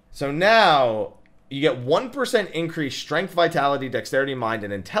 So now. You get 1% increased strength, vitality, dexterity, mind,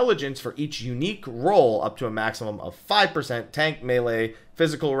 and intelligence for each unique roll up to a maximum of 5% tank, melee,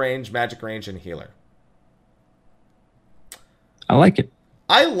 physical range, magic range, and healer. I like it.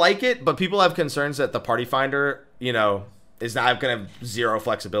 I like it, but people have concerns that the party finder, is not going to have zero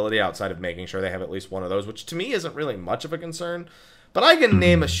flexibility outside of making sure they have at least one of those, which to me isn't really much of a concern. But I can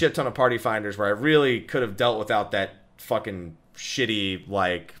name a shit ton of party finders where I really could have dealt without that fucking... shitty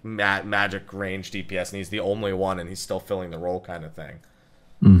like magic range DPS and he's the only one and he's still filling the role kind of thing.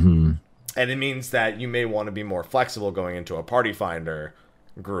 Mm-hmm. And it means that you may want to be more flexible going into a party finder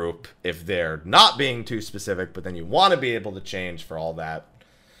group if they're not being too specific, but then you want to be able to change for all that.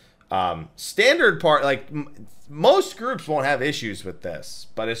 Standard part, like most groups won't have issues with this,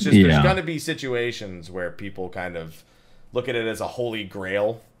 but it's just there's going to be situations where people kind of look at it as a holy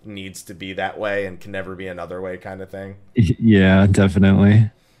grail. Needs to be that way and can never be another way kind of thing. Yeah,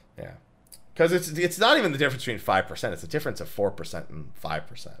 definitely. Yeah. Because it's not even the difference between 5%. It's the difference of 4% and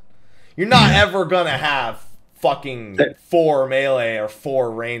 5%. You're not ever going to have fucking 4 melee or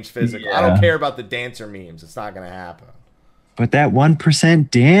 4 range physical. I don't care about the dancer memes. It's not going to happen. But that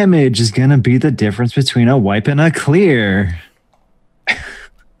 1% damage is going to be the difference between a wipe and a clear.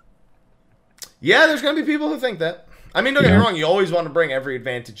 Yeah, there's going to be people who think that. I mean, don't get me Yeah. wrong. You always want to bring every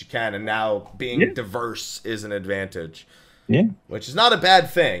advantage you can, and now being diverse is an advantage, Yeah. which is not a bad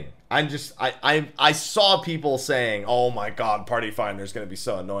thing. I saw people saying, "Oh my God, Party Finder's going to be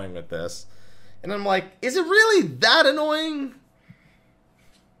so annoying with this," and I'm like, is it really that annoying?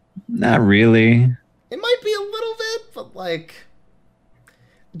 Not really. It might be a little bit, but like,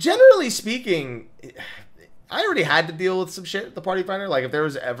 generally speaking, I already had to deal with some shit with the Party Finder. Like, if there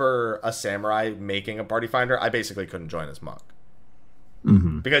was ever a samurai making a Party Finder, I basically couldn't join his monk.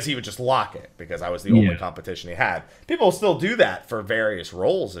 Because he would just lock it, because I was the only competition he had. People will still do that for various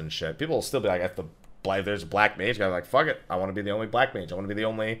roles and shit. People will still be like, if there's a black mage guy, like, fuck it, I want to be the only black mage. I want to be the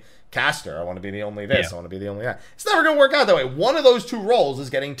only caster. I want to be the only this. I want to be the only that. It's never going to work out that way. One of those two roles is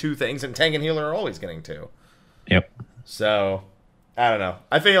getting two things, and tank and healer are always getting two. Yep. So, I don't know.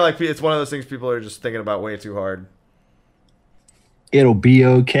 I feel like it's one of those things people are just thinking about way too hard. It'll be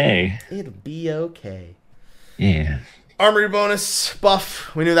okay. It'll be okay. Yeah. Armory bonus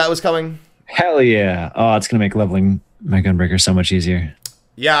buff. We knew that was coming. Hell yeah. Oh, it's going to make leveling my Gunbreaker so much easier.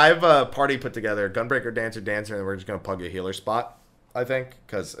 Yeah, I have a party put together. Gunbreaker, Dancer, and we're just going to plug a healer spot, I think.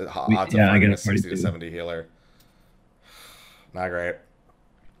 Because odds of finding a 60 to 70 healer. Not great.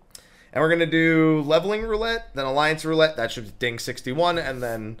 And we're going to do leveling roulette, then alliance roulette. That should ding 61, and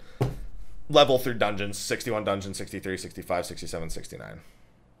then level through dungeons. 61 dungeons, 63, 65, 67, 69.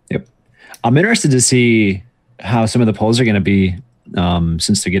 Yep. I'm interested to see how some of the polls are going to be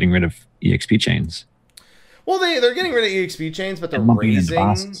since they're getting rid of EXP chains. Well, they're getting rid of EXP chains, but they're lumping it into raising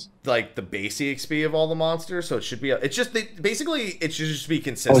bosses. like the base EXP of all the monsters, so it should be. It's just basically it should just be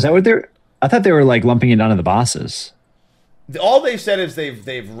consistent. Oh, is that what they're? I thought they were like lumping it onto the bosses. All they've said is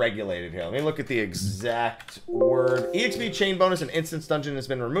they've regulated here. Let me look at the exact word. EXP chain bonus in instance dungeon has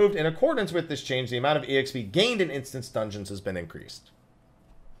been removed. In accordance with this change, the amount of EXP gained in instance dungeons has been increased.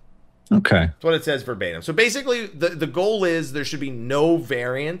 Okay. That's what it says verbatim. So basically, the goal is there should be no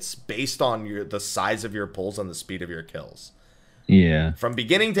variance based on the size of your pulls and the speed of your kills. Yeah. From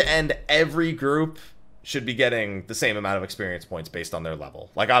beginning to end, every group should be getting the same amount of experience points based on their level.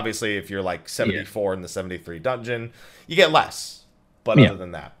 Like, obviously, if you're like 74 in the 73 dungeon, you get less. But other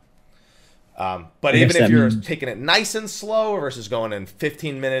than that. But even if you're taking it nice and slow versus going in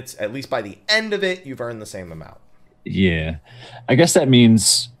 15 minutes, at least by the end of it, you've earned the same amount. Yeah. I guess that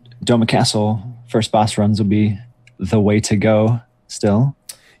means Doma Castle first boss runs will be the way to go still.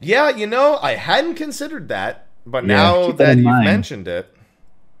 Yeah, I hadn't considered that, but Yeah, now keep that that in you've mind. mentioned it.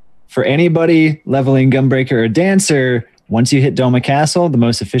 For anybody leveling Gunbreaker or Dancer, once you hit Doma Castle, the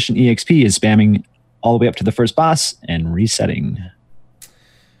most efficient EXP is spamming all the way up to the first boss and resetting.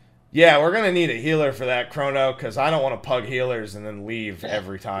 Yeah, we're going to need a healer for that, Chrono, because I don't want to pug healers and then leave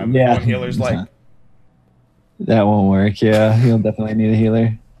every time. Yeah. One healer's like, That won't work. Yeah, you'll definitely need a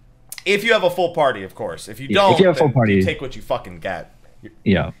healer. if you have a full party, of course. If you Yeah, don't, if you have a full then party. you take what you fucking get.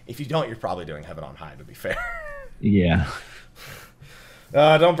 Yeah. If you don't, you're probably doing Heaven on High, to be fair. Yeah.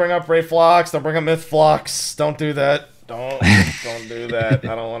 Don't bring up Ray Flocks. Don't bring up Myth Flocks. Don't do that. Don't do that.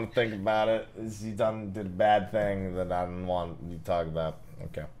 I don't want to think about it. He did a bad thing that I didn't want you to talk about.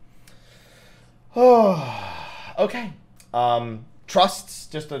 Okay. Oh, okay. Trusts,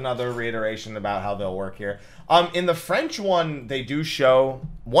 just another reiteration about how they'll work here. In the French one, they do show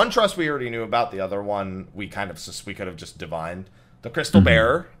one trust we already knew about. The other one we could have just divined. The Crystal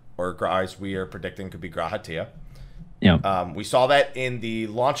Bearer, or as we are predicting, could be Grahatia. Yeah. We saw that in the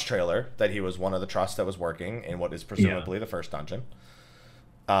launch trailer that he was one of the trusts that was working in what is presumably the first dungeon.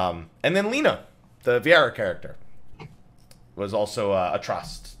 And then Lena, the Viera character, was also a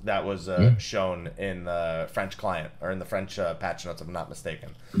trust that was shown in the French client, or in the French patch notes, if I'm not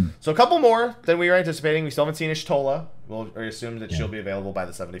mistaken. So a couple more than we were anticipating. We still haven't seen Ishtola. We'll assume that she'll be available by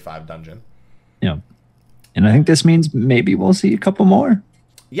the 75 dungeon. Yeah. And I think this means maybe we'll see a couple more.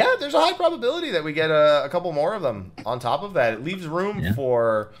 Yeah, there's a high probability that we get a couple more of them on top of that. It leaves room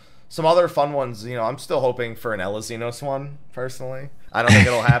for some other fun ones. I'm still hoping for an Elazinos one, personally. I don't think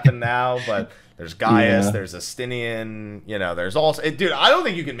it'll happen now, but there's Gaius, there's Astinian, there's also... Dude, I don't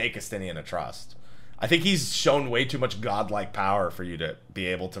think you can make Astinian a trust. I think he's shown way too much godlike power for you to be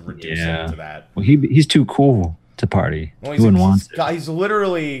able to reduce him to that. Well, he's too cool to party. Well, Who wouldn't want it? he's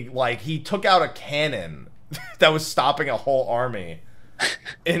literally, like, he took out a cannon that was stopping a whole army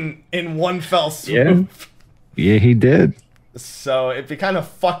in one fell swoop. Yeah, he did. So it'd be kind of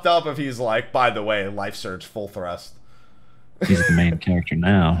fucked up if he's like, by the way, Life Surge full thrust. He's the main character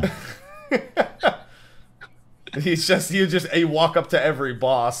now. You walk up to every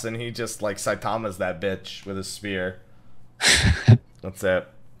boss and he just like Saitama's that bitch with his spear. That's it.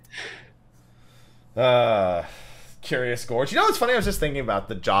 Curious Gorge. You know what's funny? I was just thinking about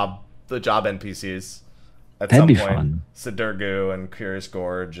the job NPCs at That'd some be point. fun. Sidurgu and Curious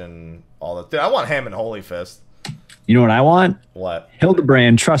Gorge and all that. Dude, I want Ham and Holy Fist. You know what I want? What?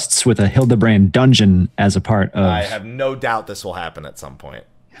 Hildebrand trusts with a Hildebrand dungeon as a part of I have no doubt this will happen at some point.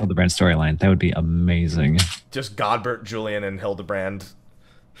 Hildebrand storyline. That would be amazing. Just Godbert, Julian, and Hildebrand.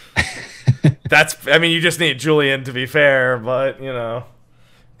 I mean, you just need Julian to be fair, but, you know.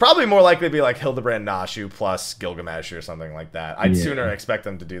 Probably more likely to be like Hildebrand Nashu plus Gilgamesh or something like that. I'd sooner expect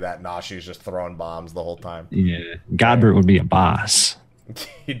them to do that. Nashu's just throwing bombs the whole time. Yeah. Godbert would be a boss.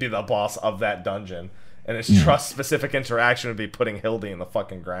 He'd be the boss of that dungeon. And his trust-specific interaction would be putting Hildy in the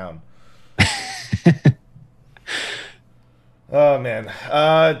fucking ground. Oh, man.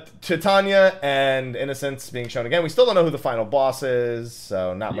 Titania and Innocence being shown again. We still don't know who the final boss is,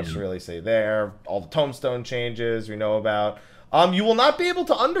 so not much to really say there. All the tombstone changes we know about. You will not be able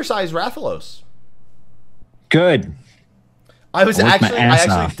to undersize Rathalos. Good. I actually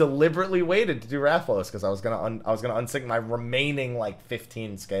off. deliberately waited to do Rathalos because I was gonna unsync my remaining like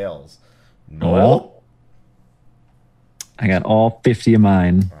 15 scales. No. Well, I got all 50 of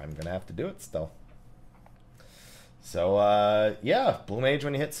mine. I'm gonna have to do it still. So yeah, Blue Mage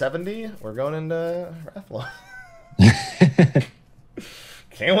when you hit 70, we're going into Rathalos.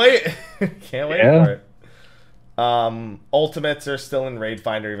 Can't wait. Can't wait for it. Ultimates are still in Raid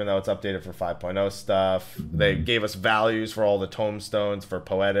Finder, even though it's updated for 5.0 stuff. They gave us values for all the tombstones for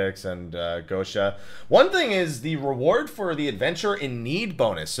Poetics and Gosha. One thing is the reward for the Adventure in Need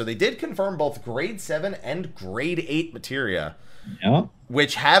bonus. So they did confirm both Grade 7 and Grade 8 materia,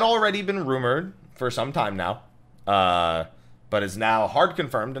 which had already been rumored for some time now, but is now hard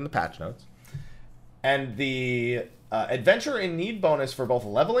confirmed in the patch notes. And the Adventure in Need bonus for both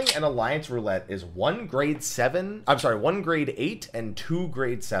Leveling and Alliance Roulette is 1 Grade 7. I'm sorry, 1 Grade 8 and 2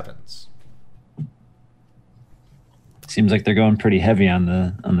 Grade 7s. Seems like they're going pretty heavy on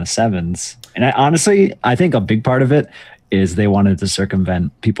the 7s. And I think a big part of it is they wanted to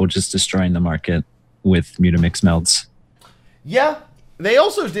circumvent people just destroying the market with Mutamix melts. Yeah, they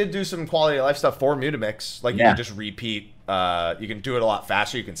also did do some quality of life stuff for Mutamix. Like you can just repeat. You can do it a lot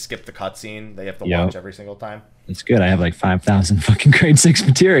faster. You can skip the cutscene. They have to watch every single time. It's good. I have like 5,000 fucking Grade 6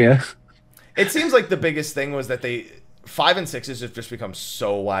 materia. It seems like the biggest thing was that 5 and 6s have just become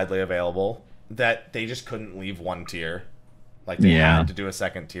so widely available that they just couldn't leave one tier. Like they had to do a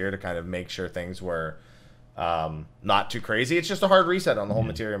second tier to kind of make sure things were not too crazy. It's just a hard reset on the whole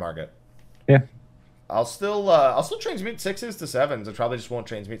materia market. Yeah. I'll still transmute 6s to 7s. I probably just won't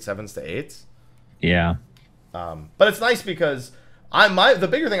transmute 7s to 8s. Yeah. But it's nice because the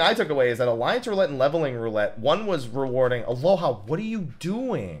bigger thing I took away is that Alliance Roulette and Leveling Roulette, one was rewarding. Aloha, what are you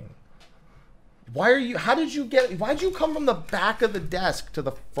doing? Why'd you come from the back of the desk to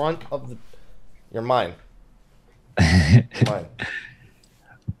the front of the... You're mine. Mine.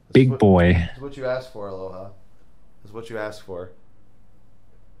 Big boy. That's what you asked for, Aloha. That's what you asked for.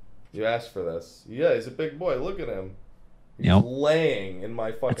 You asked for this. Yeah, he's a big boy. Look at him. He's laying in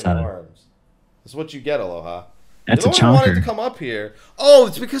my fucking arms. That's what you get, Aloha. That's a chonker. I wanted to come up here. Oh,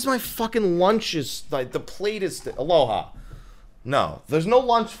 it's because my fucking lunch is like the plate is. Aloha. No, there's no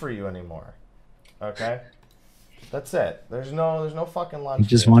lunch for you anymore. Okay, that's it. There's no fucking lunch. He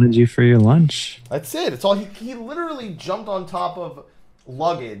just wanted you for your lunch. That's it. It's all. He literally jumped on top of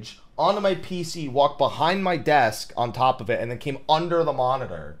luggage onto my PC, walked behind my desk on top of it, and then came under the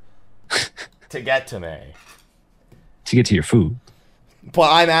monitor to get to me. To get to your food.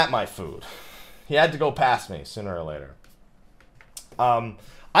 But I'm at my food. He had to go past me sooner or later.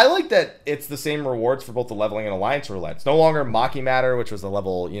 I like that it's the same rewards for both the Leveling and Alliance Roulette. It's no longer Maki Matter, which was the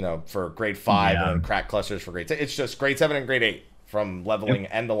level, for Grade 5, and then Crack Clusters for Grade 10. It's just Grade 7 and Grade 8 from Leveling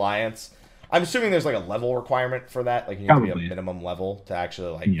and Alliance. I'm assuming there's like a level requirement for that. Like you need to be a minimum level to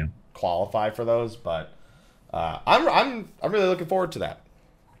actually qualify for those. But I'm really looking forward to that.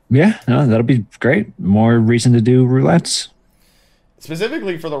 Yeah, no, that'll be great. More reason to do roulettes.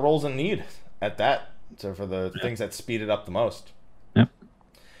 Specifically for the roles in need at that. So for the things that speed it up the most. Yep.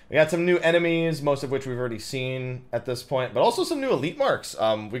 We got some new enemies, most of which we've already seen at this point, but also some new elite marks.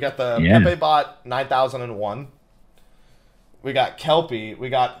 We got the Pepe Bot 9001. We got Kelpie. We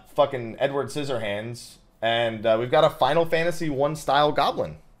got fucking Edward Scissorhands. And we've got a Final Fantasy 1 style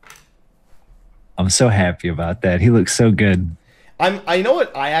goblin. I'm so happy about that. He looks so good. I know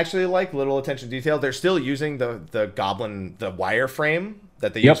what I actually like, little attention to detail. They're still using the goblin, the wireframe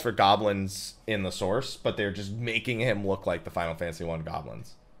that they use for goblins in the source, but they're just making him look like the Final Fantasy 1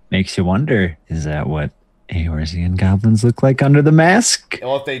 goblins. Makes you wonder, is that what Eorzean goblins look like under the mask?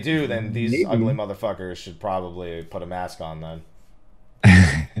 Well, if they do, then these Maybe. ugly motherfuckers should probably put a mask on then.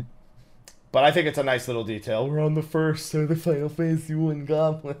 But I think it's a nice little detail. We're on the first of the Final Fantasy 1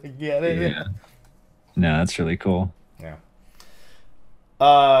 goblin. Get it? Yeah. No, that's really cool. Yeah.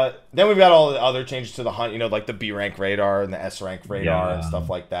 Then we've got all the other changes to the hunt, like the B rank radar and the S rank radar and Yeah. stuff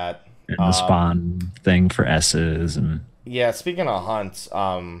like that. And the spawn thing for S's and Yeah, speaking of hunts,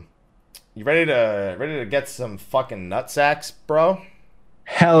 you ready to get some fucking nutsacks, bro?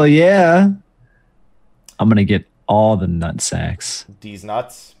 hell yeah. I'm gonna get all the nut sacks. These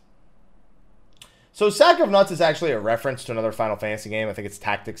nuts. So Sack of Nuts is actually a reference to another Final Fantasy game. I think it's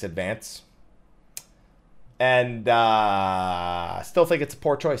Tactics Advance. And I still think it's a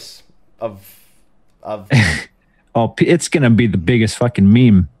poor choice of Oh, it's gonna be the biggest fucking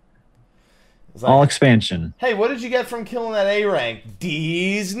meme. it's like, All expansion. hey, what did you get from killing that A rank?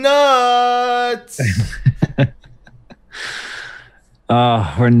 These nuts.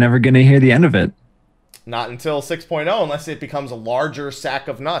 Oh, we're never gonna hear the end of it. Not until 6.0 unless it becomes a larger sack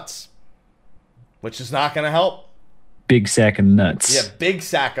of nuts, which is not going to help. Big sack of nuts. Yeah, big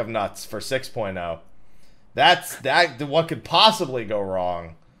sack of nuts for 6.0. That's what could possibly go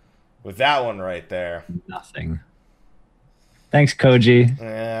wrong with that one right there. Nothing. Thanks, Koji.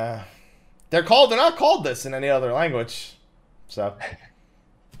 Yeah. They're not called this in any other language. So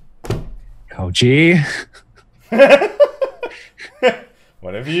Koji.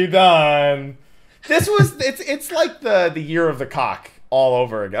 what have you done? It's like the year of the cock all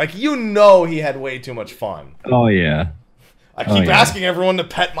over again. Like, he had way too much fun. Oh yeah. I keep asking everyone to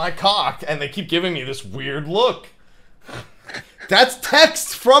pet my cock, and they keep giving me this weird look. That's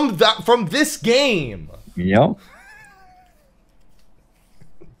text from this game. Yep.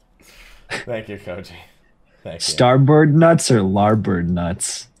 Thank you, Koji. Thank you. Starboard nuts or larboard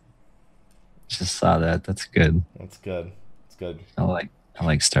nuts? Just saw that. That's good. That's good. It's good. I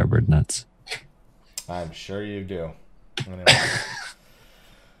like starboard nuts. I'm sure you do. Anyway.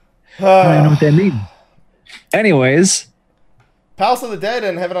 I don't know what that means. Anyways, Palace of the Dead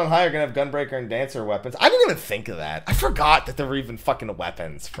and Heaven on High are gonna have Gunbreaker and Dancer weapons. I didn't even think of that. I forgot that there were even fucking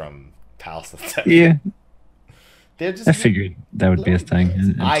weapons from Palace of the Dead. yeah, They're just I figured that would be a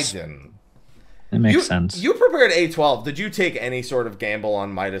thing. I didn't. It makes sense. You prepared A12. Did you take any sort of gamble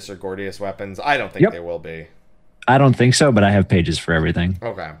on Midas or Gordius weapons? I don't think Yep. they will be. I don't think so, but I have pages for everything.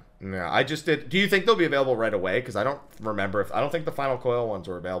 Okay. Yeah, I just did. Do you think they'll be available right away? Because I don't remember I don't think the Final Coil ones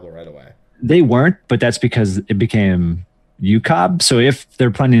were available right away. They weren't, but that's because it became UCOB. So if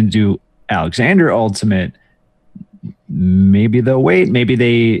they're planning to do Alexander Ultimate, maybe they'll wait.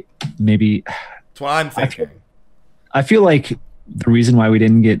 Maybe That's what I'm thinking. I feel like the reason why we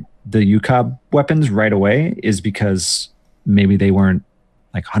didn't get the UCOB weapons right away is because maybe they weren't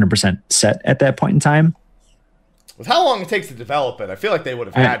like 100% set at that point in time. With how long it takes to develop it, I feel like they would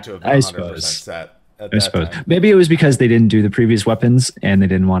have had to have been I 100% suppose. set at I that suppose time. maybe it was because they didn't do the previous weapons and they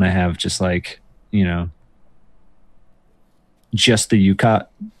didn't want to have just like, just the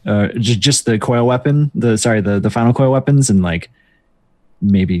UCOB, just the coil weapon, the final coil weapons, and like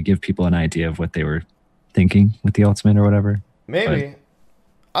maybe give people an idea of what they were thinking with the ultimate or whatever. Maybe.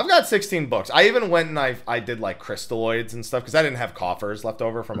 I've got 16 books. I even went and I did like crystalloids and stuff because I didn't have coffers left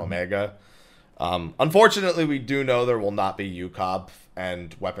over from Omega. Unfortunately, we do know there will not be UCOB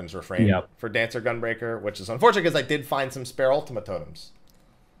and weapons refrain Yep. for Dancer Gunbreaker, which is unfortunate because I did find some spare Ultima totems.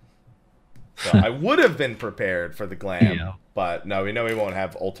 So I would have been prepared for the glam, Yeah. but no, we know we won't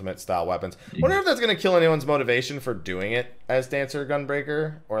have Ultimate style weapons. Wonder if that's going to kill anyone's motivation for doing it as Dancer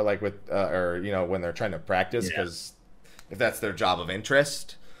Gunbreaker, or like with, or when they're trying to practice, because if that's their job of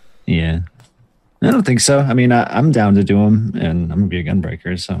interest. Yeah, I don't think so. I mean, I'm down to do them, and I'm gonna be a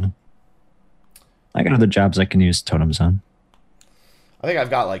gunbreaker, so I got other jobs I can use totems on. I think I've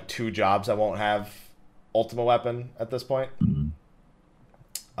got like 2 jobs I won't have Ultima weapon at this point.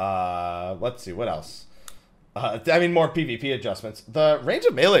 Let's see, what else? More PvP adjustments. The range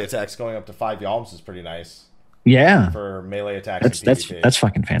of melee attacks going up to 5 yalms is pretty nice Yeah, for melee attacks. that's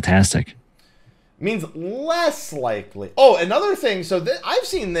fucking fantastic. Means less likely. Oh, another thing. So I've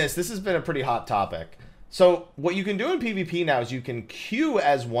seen this. This has been a pretty hot topic. So what you can do in PvP now is you can queue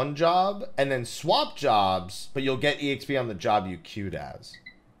as one job and then swap jobs, but you'll get EXP on the job you queued as.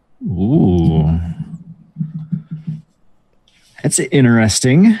 Ooh, that's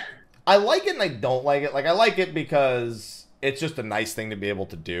interesting. I like it and I don't like it. Like, I like it because it's just a nice thing to be able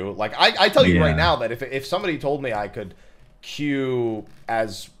to do. Like, I tell you right now that if somebody told me I could queue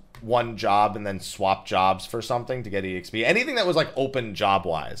as one job and then swap jobs for something to get EXP, anything that was like open job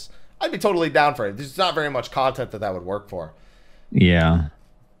wise, I'd be totally down for it. There's not very much content that would work for. Yeah,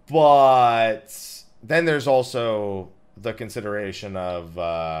 But then there's also the consideration of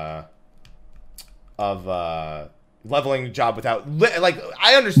leveling the job without like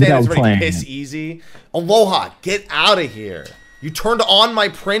I understand it's already piss easy. Aloha, get out of here. You turned on my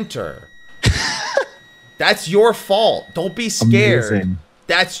printer. That's your fault. Don't be scared. Amazing.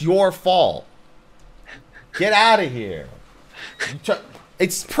 That's your fault. Get out of here.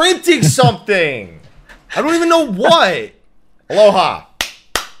 It's printing something. I don't even know what. Aloha.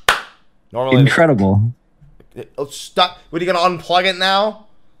 Normally, incredible. Stop. What, are you going to unplug it now?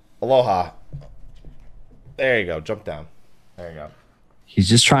 Aloha. There you go. Jump down. There you go. He's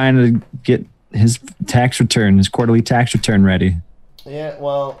just trying to get his tax return, his quarterly tax return ready. Yeah,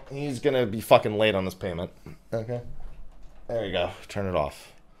 well, he's going to be fucking late on this payment. Okay. There you go. Turn it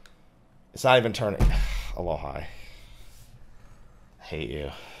off. It's not even turning. Aloha. I hate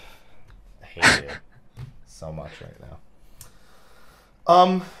you. I hate you so much right now.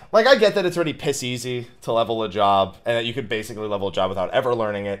 Like, I get that it's already piss easy to level a job, and that you could basically level a job without ever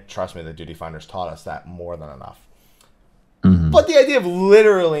learning it. Trust me, the Duty Finders taught us that more than enough. Mm-hmm. But the idea of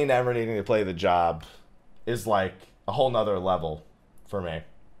literally never needing to play the job is like a whole nother level for me.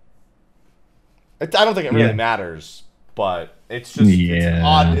 I don't think it really matters, but it's just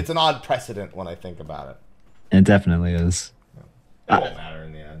it's an odd precedent when I think about it. It definitely is. It won't matter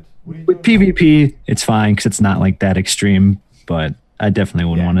in the end. With PvP, it's fine because it's not like that extreme, but I definitely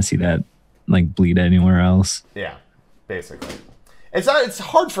wouldn't want to see that like bleed anywhere else. Yeah, basically. It's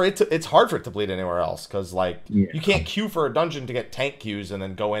hard for it to bleed anywhere else because like you can't queue for a dungeon to get tank queues and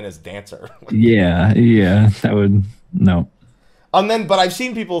then go in as dancer. yeah, that would no. But I've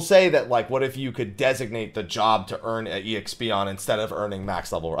seen people say that like, what if you could designate the job to earn EXP on instead of earning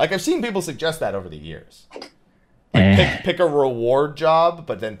max level? Like I've seen people suggest that over the years. Like pick a reward job,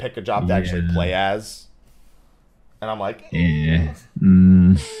 but then pick a job to actually play as. And I'm like, I'm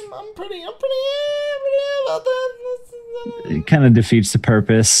pretty about that. It kind of defeats the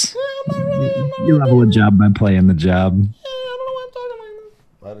purpose. You level a job by playing the job. Yeah, I don't know what I'm talking about.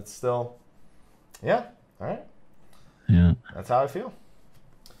 But it's still, all right. Yeah. That's how I feel.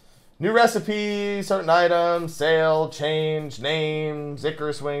 New recipes, certain items, sale, change, names,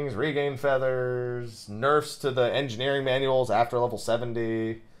 Icarus wings, regain feathers, nerfs to the engineering manuals after level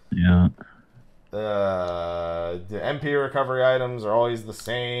 70. Yeah. The MP recovery items are always the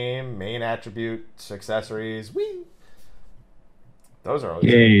same. Main attributes, accessories. Whee! Those are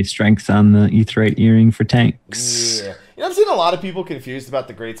always Yay, strength on the Aetheryte earring for tanks. Yeah. I've seen a lot of people confused about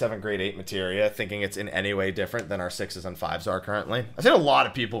the grade 7, grade 8 materia, thinking it's in any way different than our 6s and 5s are currently. I've seen a lot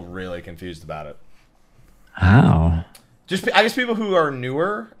of people really confused about it. How? I guess people who are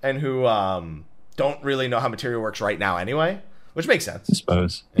newer and who don't really know how materia works right now anyway, which makes sense. I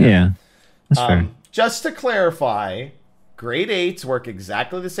suppose. Yeah. That's fair. Just to clarify, grade 8s work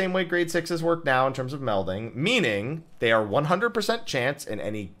exactly the same way grade 6s work now in terms of melding, meaning they are 100% chance in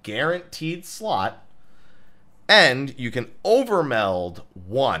any guaranteed slot, and you can overmeld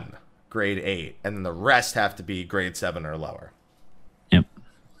one grade 8, and then the rest have to be grade 7 or lower. Yep.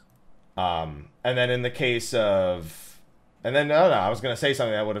 And then in the case of... And then, no, I was going to say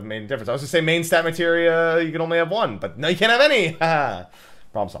something that would have made a difference. I was going to say main stat materia, you can only have one, but no, you can't have any.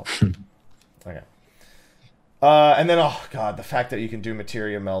 Problem solved. Okay. And then, oh god, the fact that you can do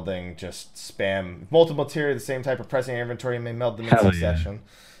materia melding, just spam multiple materia, the same type of pressing inventory, you may meld them in succession.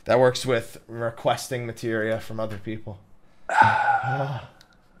 That works with requesting materia from other people.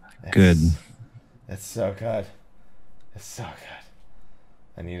 Good. It's so good. It's so good.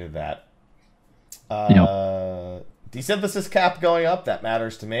 I needed that. Desynthesis cap going up, that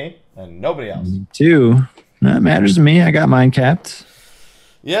matters to me and nobody else. Me too. That matters to me. I got mine capped.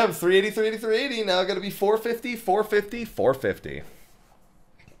 Yeah, 380, 380, 380. Now got to be 450, 450, 450.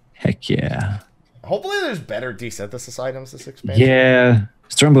 Heck yeah. Hopefully there's better desynthesis items this expansion. Yeah.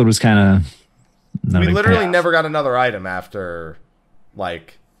 Stormblood was kind of... We literally never got another item after,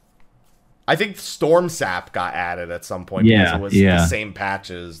 like... I think Storm Sap got added at some point because it was the same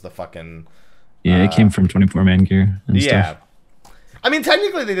patch as the fucking... Yeah, it came from 24-man gear and stuff. I mean,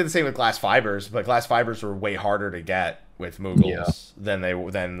 technically they did the same with glass fibers, but glass fibers were way harder to get with Moogles than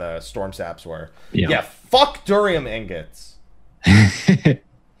the Storm Saps were. Yeah, fuck Durium ingots.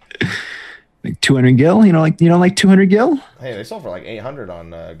 Like 200 gil? You don't like 200 gil? Hey, they sold for like 800 on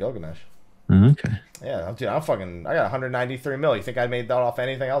Gilgamesh. Okay. Yeah, dude, I got 193 mil. You think I made that off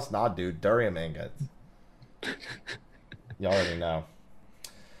anything else? Nah, dude, Durium ingots. You already know.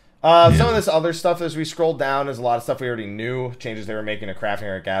 Some of this other stuff as we scroll down is a lot of stuff we already knew. Changes they were making to crafting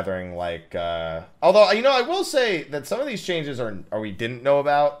or gathering, like although I will say that some of these changes are we didn't know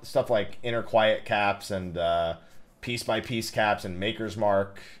about. Stuff like inner quiet caps and piece by piece caps and Maker's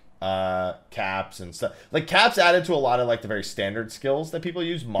Mark caps and stuff. Like caps added to a lot of like the very standard skills that people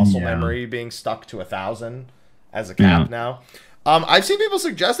use. Muscle memory being stuck to 1,000 as a cap now. I've seen people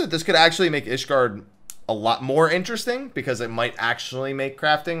suggest that this could actually make Ishgard a lot more interesting because it might actually make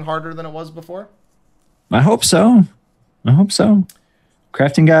crafting harder than it was before. I hope so.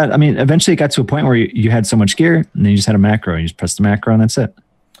 Crafting eventually it got to a point where you had so much gear and then you just had a macro and you just press the macro and that's it.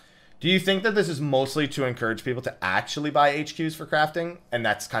 Do you think that this is mostly to encourage people to actually buy HQs for crafting and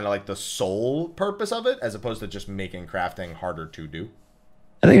that's kind of like the sole purpose of it as opposed to just making crafting harder to do?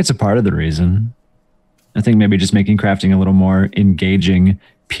 I think it's a part of the reason. I think maybe just making crafting a little more engaging,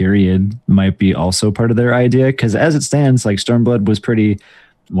 period, might be also part of their idea. Because as it stands, like Stormblood was pretty,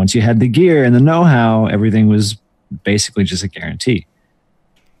 once you had the gear and the know-how, everything was basically just a guarantee.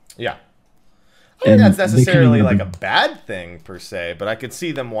 Yeah. I don't think that's necessarily like a bad thing per se, but I could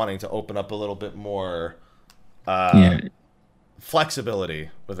see them wanting to open up a little bit more flexibility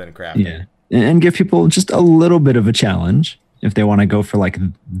within crafting. Yeah. And give people just a little bit of a challenge if they want to go for like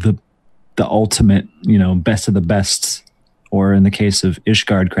the ultimate, best of the best, or in the case of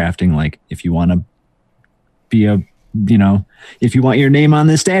Ishgard crafting, like if you want to be if you want your name on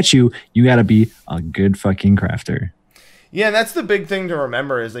this statue, you got to be a good fucking crafter. Yeah, and that's the big thing to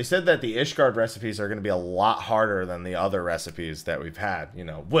remember is they said that the Ishgard recipes are going to be a lot harder than the other recipes that we've had.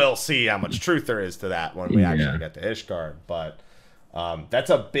 We'll see how much truth there is to that when we actually get to Ishgard, but that's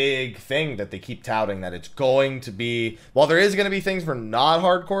a big thing that they keep touting, that it's going to be, while there is going to be things for not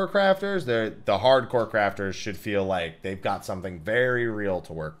hardcore crafters, the hardcore crafters should feel like they've got something very real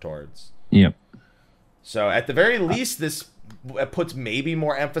to work towards. Yep. So at the very least, this puts maybe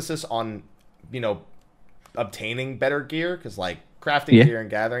more emphasis on, obtaining better gear, because like crafting gear and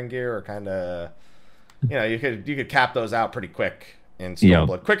gathering gear are kind of, you could cap those out pretty quick in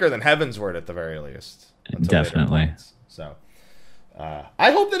Stormblood, quicker than Heavensward at the very least. Definitely. So.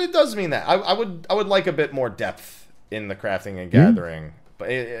 I hope that it does mean that. I would like a bit more depth in the crafting and gathering, but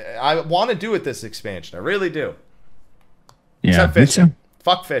I want to do it this expansion. I really do. Yeah, except fishing.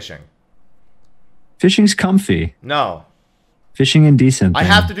 Fuck fishing. Fishing's comfy. No. Fishing indecent. I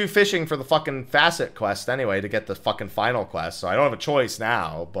have to do fishing for the fucking facet quest anyway to get the fucking final quest, so I don't have a choice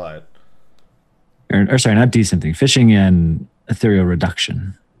now. But or sorry, not decenting. Fishing and ethereal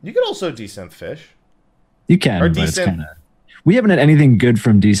reduction. You could also desynth fish. You can. Or but it's desynth. kinda, we haven't had anything good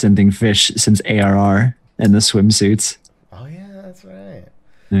from decenting fish since ARR and the swimsuits. Oh yeah, that's right.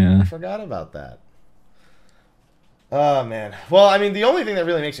 Yeah. I forgot about that. Oh man. Well, I mean, the only thing that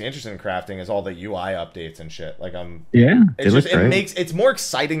really makes me interested in crafting is all the UI updates and shit. Like it's more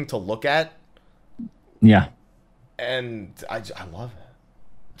exciting to look at. Yeah. And I love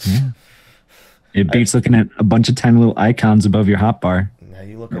it. Yeah. It beats looking at a bunch of tiny little icons above your hotbar. Now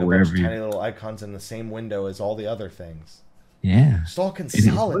you look at a bunch of tiny little icons in the same window as all the other things. Yeah. It's all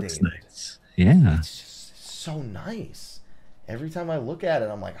consolidated. It nice. Yeah. It's just so nice. Every time I look at it,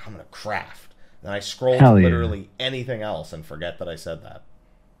 I'm like, I'm going to craft. Then I scroll to literally anything else and forget that I said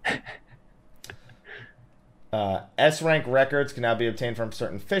that. S-rank records can now be obtained from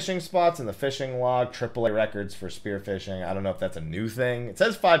certain fishing spots in the fishing log. AAA records for spearfishing. I don't know if that's a new thing. It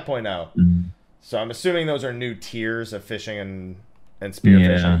says 5.0. Mm-hmm. So I'm assuming those are new tiers of fishing and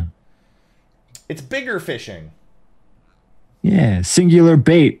spearfishing. Yeah. It's bigger fishing. Yeah, singular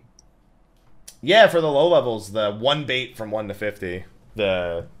bait. Yeah, for the low levels, the one bait from 1 to 50.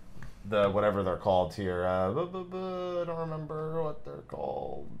 The whatever they're called here. I don't remember what they're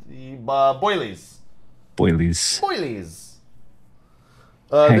called. The boilies.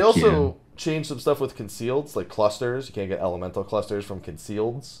 They also changed some stuff with concealeds, like clusters. You can't get elemental clusters from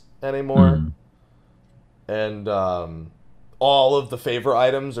concealeds anymore. And all of the favor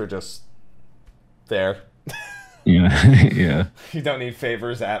items are just there. Yeah. You don't need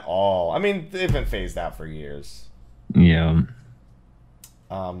favors at all. I mean, they've been phased out for years. Yeah.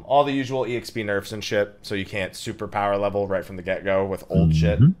 All the usual EXP nerfs and shit, so you can't superpower level right from the get-go with old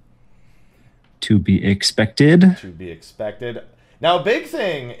shit. To be expected. Now, a big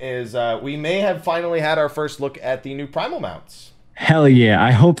thing is we may have finally had our first look at the new primal mounts. Hell yeah, I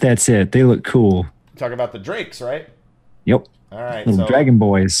hope that's it. They look cool. Talk about the drakes, right? Yep. All right, little dragon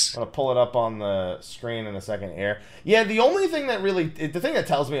boys. I'm going to pull it up on the screen in a second here. Yeah, the only thing that the thing that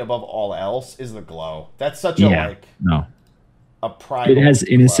tells me above all else is the glow. That's such a a primal. It has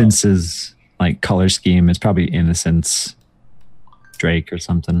Innocence's like color scheme. It's probably Innocence Drake or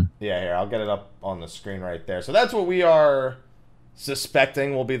something. Yeah, here, I'll get it up on the screen right there. So that's what we are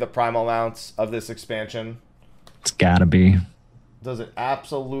suspecting will be the primal mounts of this expansion. It's gotta be. Does it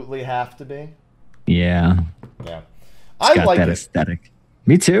absolutely have to be? Yeah. Yeah. I like that aesthetic.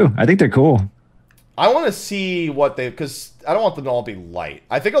 Me too. I think they're cool. I want to see what they, because I don't want them to all be light.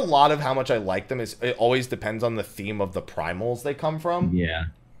 I think a lot of how much I like them is it always depends on the theme of the primals they come from. Yeah.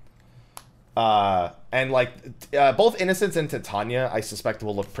 And like both Innocence and Titania, I suspect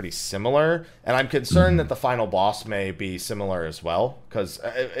will look pretty similar, and I'm concerned that the final boss may be similar as well, because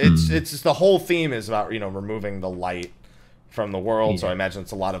it's just the whole theme is about removing the light from the world. So I imagine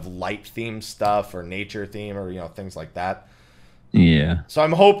it's a lot of light theme stuff or nature theme or things like that. Yeah. So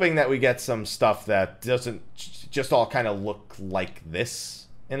I'm hoping that we get some stuff that doesn't just all kind of look like this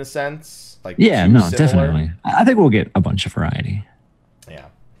in a sense. Like no, similar. definitely. I think we'll get a bunch of variety. Yeah.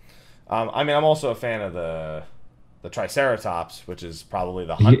 I mean, I'm also a fan of the Triceratops, which is probably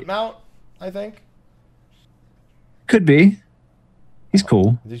the hunt mount, I think. Could be. He's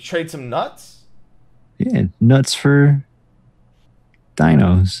cool. Did you trade some nuts? Yeah, nuts for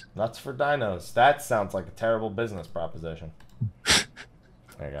dinos. Nuts for dinos. That sounds like a terrible business proposition.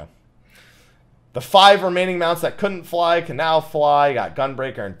 There you go. The 5 remaining mounts that couldn't fly can now fly. You got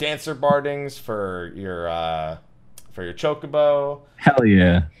Gunbreaker and Dancer Bardings for your Chocobo. Hell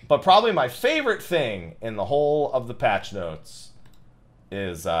yeah. But probably my favorite thing in the whole of the patch notes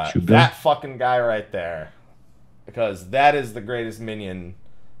is that fucking guy right there. Because that is the greatest minion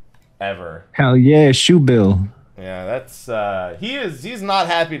ever. Hell yeah, Shoebill. Yeah, that's he's not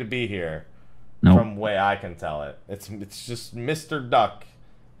happy to be here. Nope. From the way I can tell it. It's just Mr. Duck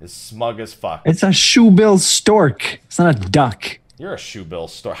is smug as fuck. It's a Shoebill stork. It's not a duck. You're a Shoebill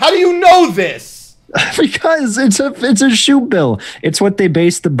stork. How do you know this? Because it's a Shoebill. It's what they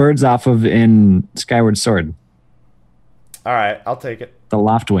base the birds off of in Skyward Sword. All right, I'll take it. The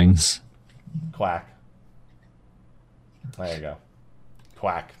Loftwings. Quack. There you go.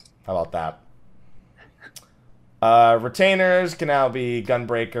 Quack. How about that? Retainers can now be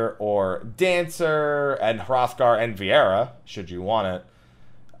Gunbreaker or Dancer, and Hrothgar and Viera, should you want it.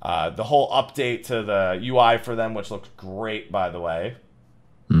 The whole update to the UI for them, which looks great, by the way.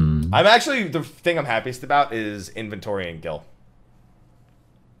 I'm actually, the thing I'm happiest about is inventory and Gil.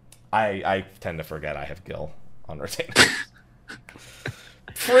 I tend to forget I have Gil on Retainers.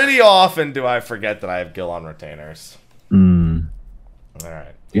 Pretty often do I forget that I have Gil on Retainers. All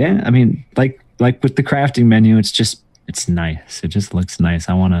right. Yeah, I mean, like with the crafting menu, it's nice. It just looks nice.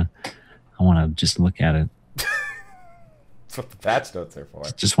 I wanna just look at it. That's what the patch notes are for.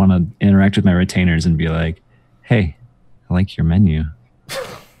 Just want to interact with my retainers and be like, hey, I like your menu.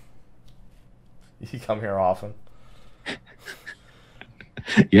 You come here often.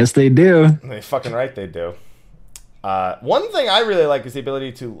 Yes, they do. They fucking right they do. One thing I really like is the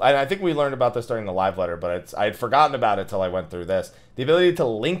ability to, and I think we learned about this during the live letter, but I had forgotten about it till I went through this. The ability to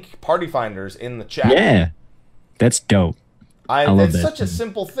link party finders in the chat. Yeah, that's dope. I love it's that such a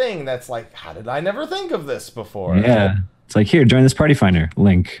simple thing that's like, how did I never think of this before? Yeah, it's like, here, join this party finder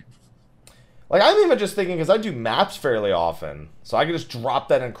link. Like, I'm even just thinking, because I do maps fairly often, so I can just drop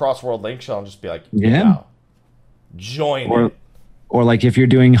that in Crossworld Link Shell and just be like, yeah, join it. Or like if you're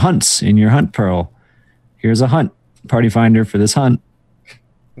doing hunts in your hunt pearl, here's a hunt party finder for this hunt.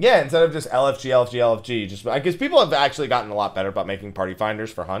 Yeah, instead of just LFG, just because people have actually gotten a lot better about making party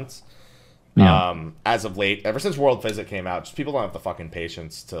finders for hunts. Yeah. As of late, ever since World Visit came out, just people don't have the fucking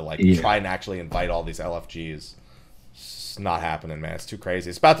patience to try and actually invite all these LFGs. It's not happening, man. It's too crazy.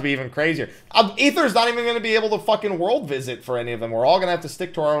 It's about to be even crazier. Aether's not even going to be able to fucking World Visit for any of them. We're all going to have to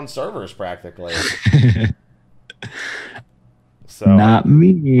stick to our own servers practically. So not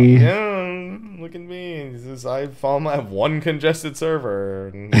me. Yeah, look at me. I have one congested server,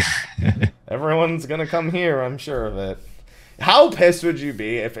 and everyone's gonna come here. I'm sure of it. How pissed would you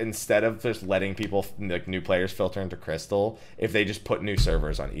be if instead of just letting people, like new players, filter into Crystal, if they just put new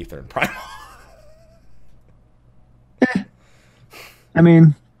servers on Aether and Primal? I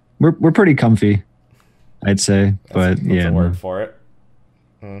mean, we're pretty comfy, I'd say, but that's a word for it.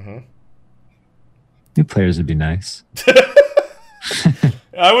 Mm-hmm. New players would be nice.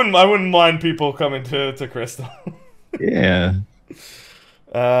 I wouldn't mind people coming to Crystal. Yeah.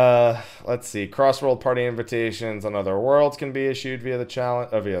 Let's see. Crossworld party invitations on other worlds can be issued via the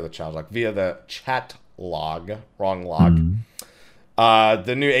chat log. Wrong log.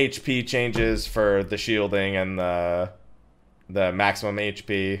 The new HP changes for the shielding and the maximum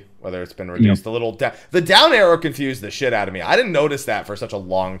HP, whether it's been reduced. Yep. The down arrow confused the shit out of me. I didn't notice that for such a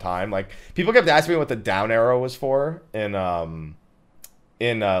long time. Like, people kept asking me what the down arrow was for in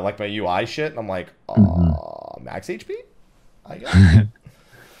like my UI shit, and I'm like, max HP, I guess.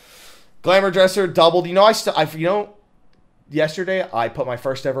 Glamour Dresser doubled. Yesterday I put my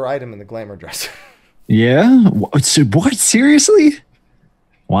first ever item in the Glamour Dresser. Yeah. What? Seriously?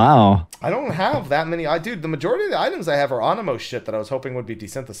 Wow. I don't have that many. Dude, the majority of the items I have are Onimo shit that I was hoping would be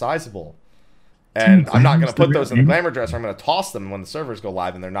desynthesizable. And I'm not going to Glamour's the put those in real the Glamour dresser. I'm going to toss them when the servers go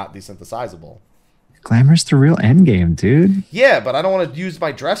live and they're not desynthesizable. Glamour's the real end game, dude. Yeah, but I don't want to use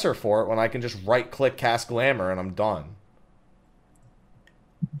my dresser for it when I can just right-click cast Glamour and I'm done.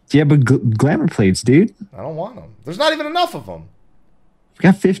 Yeah, but Glamour plates, dude. I don't want them. There's not even enough of them. We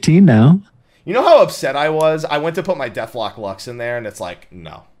got 15 now. You know how upset I was? I went to put my Deathlock Lux in there and it's like,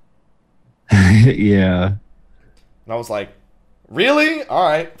 no. Yeah. And I was like, really? All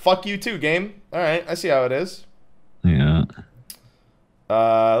right. Fuck you too, game. All right. I see how it is. Yeah.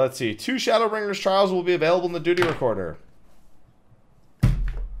 Let's see. 2 Shadowbringers trials will be available in the Duty Recorder.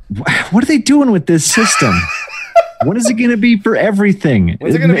 What are they doing with this system? When is it going to be for everything?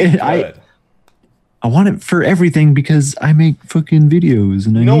 When's it going to be good? I want it for everything because I make fucking videos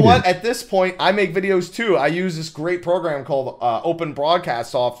and You I know need what? it. At this point, I make videos too. I use this great program called Open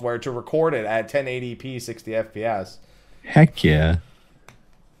Broadcast Software to record it at 1080p, 60 FPS. Heck yeah.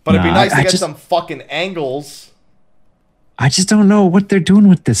 But it'd be Nah, nice to I get just- some fucking angles. I just don't know what they're doing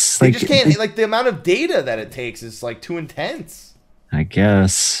with this. They just can't. Like the amount of data that it takes is like too intense. I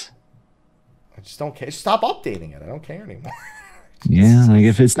guess. I just don't care. Stop updating it. I don't care anymore. Yeah, like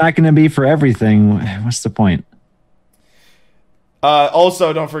if it's not going to be for everything, what's the point?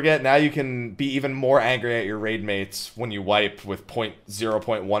 Also, don't forget, now you can be even more angry at your raid mates when you wipe with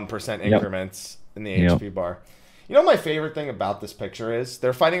 0.1% increments in the HP bar. You know what my favorite thing about this picture is?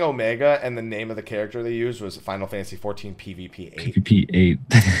 They're fighting Omega, and the name of the character they used was Final Fantasy XIV PvP 8. PvP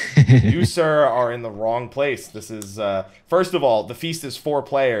 8. You, sir, are in the wrong place. This is, first of all, the feast is 4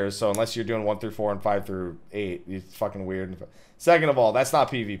 players, so unless you're doing 1 through 4 and 5 through 8, it's fucking weird. Second of all, that's not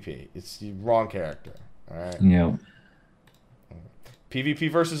PvP. It's the wrong character. All right. Yeah.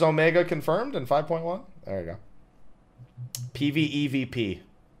 PvP versus Omega confirmed in 5.1. There you go. PvEVP.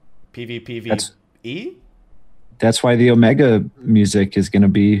 PvPvE? That's why the Omega music is going to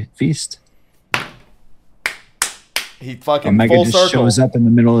be Feast. He fucking Omega full just circle. shows up in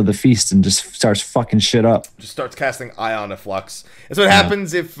the middle of the feast and just starts fucking shit up. Just starts casting Ion Efflux. That's what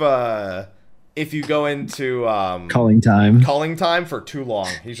happens if you go into Calling time. culling time for too long.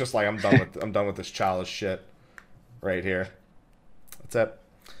 He's just like, I'm done with this childish shit right here. That's it.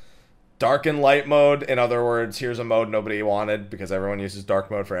 Dark and light mode. In other words, here's a mode nobody wanted because everyone uses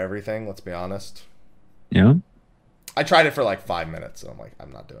dark mode for everything. Let's be honest. Yeah. I tried it for like 5 minutes, and I'm like, I'm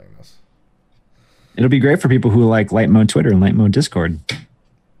not doing this. It'll be great for people who like light mode Twitter and light mode Discord.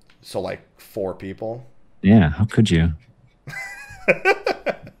 So like 4 people. Yeah, how could you?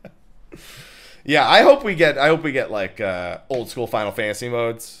 Yeah, I hope we get like old school Final Fantasy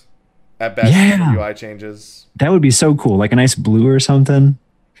modes at best Yeah. for UI changes. That would be so cool. Like a nice blue or something.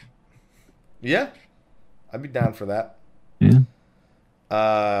 Yeah, I'd be down for that. Yeah.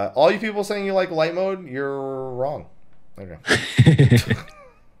 All you people saying you like light mode, you're wrong. Okay.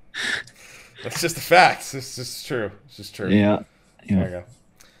 That's just the facts. It's just true. It's just true. Yeah. There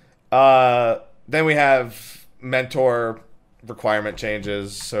you go. Then we have mentor requirement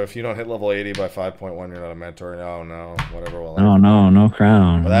changes. So if you don't hit level 80 by 5.1, you're not a mentor. No, whatever. Well, Oh no, no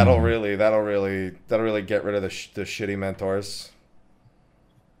crown. but that'll really get rid of the shitty mentors.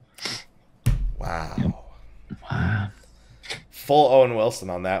 Wow. Wow. Full Owen Wilson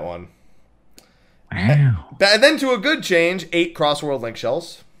on that one. Wow. And then to a good change, 8 cross-world link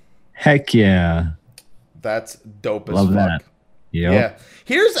shells. Heck yeah. That's dope as Love fuck. that. Yep. Yeah.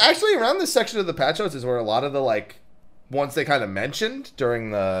 Here's actually around this section of the patch notes is where a lot of the like ones they kind of mentioned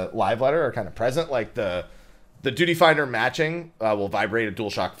during the live letter are kind of present. Like the Duty Finder matching will vibrate a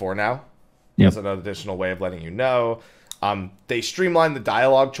DualShock 4 now. Yep. That's an additional way of letting you know. They streamlined the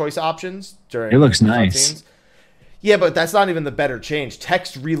dialogue choice options during It looks the nice. cutscenes. Yeah, but that's not even the better change.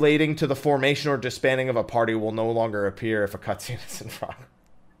 Text relating to the formation or disbanding of a party will no longer appear if a cutscene is in front.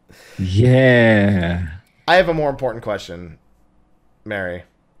 Yeah. I have a more important question, Mary.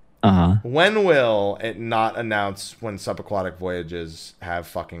 Uh-huh. When will it not announce when subaquatic voyages have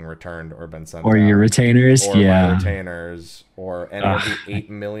fucking returned or been sent Or out? your retainers? Or my Yeah. retainers, or any of the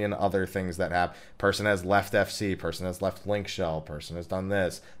 8 million other things that have. Person has left FC, person has left Link Shell, person has done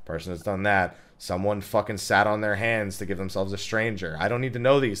this, person has done that. Someone fucking sat on their hands to give themselves a stranger. I don't need to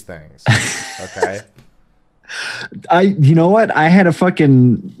know these things. Okay? You know what? I had a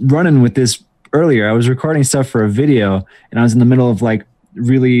fucking run-in with this earlier. I was recording stuff for a video and I was in the middle of like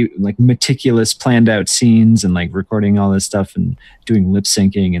really like meticulous planned out scenes and like recording all this stuff and doing lip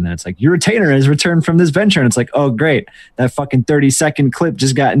syncing, and then it's like, your retainer has returned from this venture, and it's like, oh great, that fucking 30-second clip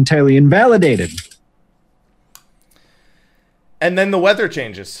just got entirely invalidated. And then the weather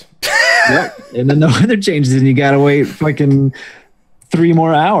changes. Yep. And then the weather changes and you gotta wait fucking 3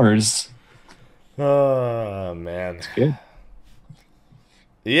 more hours. Oh, man. Good.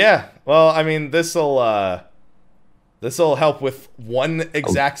 Yeah. Well, I mean, this'll help with one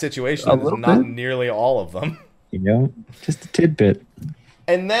exact situation. A That is little not bit. nearly all of them. You know, just a tidbit.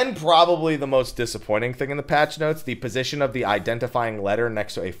 And then probably the most disappointing thing in the patch notes, the position of the identifying letter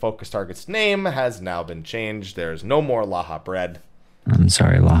next to a focus target's name has now been changed. There's no more Laha Bread. I'm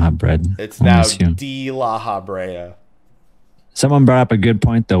sorry, Laha Bread. It's I'll now miss you. D Laha Brea. Someone brought up a good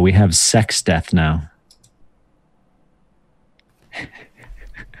point, though. We have sex death now.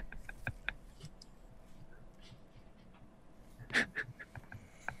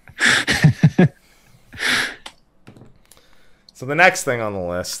 So the next thing on the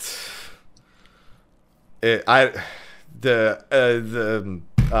list, the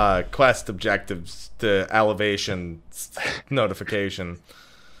quest objectives, the elevation notification.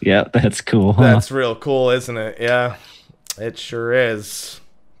 Yeah, that's cool. Huh? That's real cool, isn't it? Yeah, it sure is.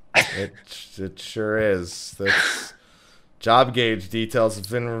 It sure is. That's job gauge details have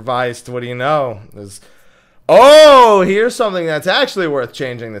been revised. What do you know? Here's something that's actually worth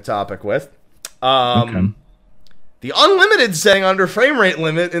changing the topic with. Okay. The unlimited setting under frame rate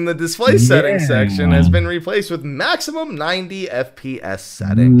limit in the display settings section has been replaced with maximum 90 FPS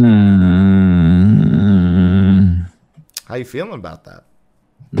setting. How you feeling about that?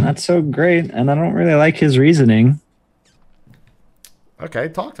 Not so great, and I don't really like his reasoning. Okay,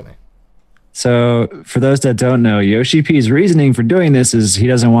 talk to me. So, for those that don't know, Yoshi P's reasoning for doing this is he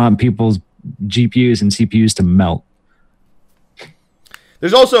doesn't want people's GPUs and CPUs to melt.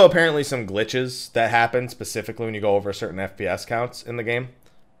 There's also apparently some glitches that happen specifically when you go over certain FPS counts in the game.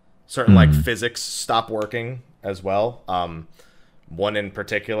 Certain like physics stop working as well. One in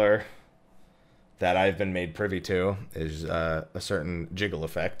particular that I've been made privy to is a certain jiggle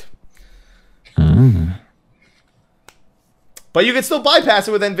effect. But you can still bypass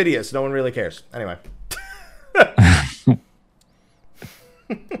it with NVIDIA, so no one really cares. Anyway.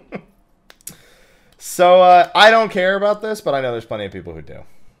 So I don't care about this, but I know there's plenty of people who do.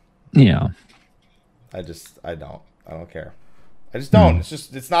 Yeah. I don't care. I just don't.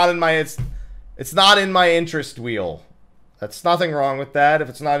 It's not in my interest wheel. That's nothing wrong with that. If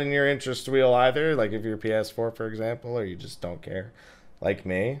it's not in your interest wheel either, like if you're PS4 for example, or you just don't care, like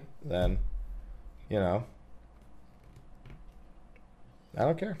me, then I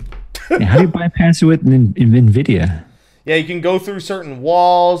don't care. Yeah, how do you bypass it with NVIDIA? Yeah, you can go through certain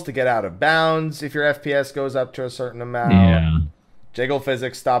walls to get out of bounds if your FPS goes up to a certain amount. Yeah. Jiggle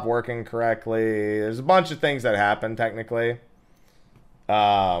physics stop working correctly. There's a bunch of things that happen technically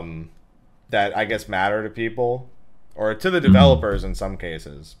that I guess matter to people or to the developers in some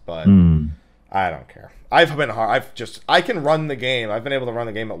cases, but I don't care. I can run the game. I've been able to run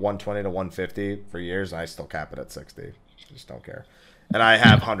the game at 120 to 150 for years, and I still cap it at 60. I just don't care. And I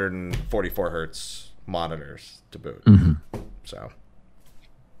have 144 hertz monitors to boot. So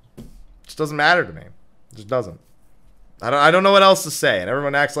it just doesn't matter to me. It just doesn't. I don't know what else to say, and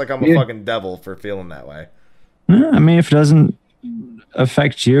everyone acts like I'm a fucking devil for feeling that way. I mean, if it doesn't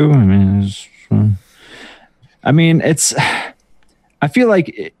affect you, it's. I feel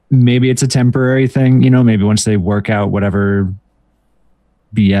like maybe it's a temporary thing. Maybe once they work out whatever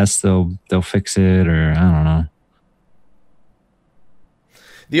BS, they'll fix it, or I don't know.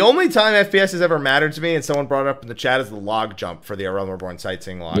 The only time FPS has ever mattered to me, and someone brought it up in the chat, is the log jump for the A Realm Reborn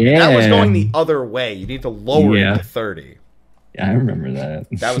sightseeing log. Yeah. And that was going the other way. You need to lower it to 30. Yeah, I remember that.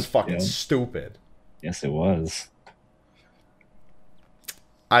 That was fucking stupid. Yes, it was.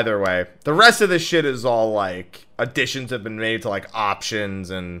 Either way, the rest of this shit is all like additions have been made to like options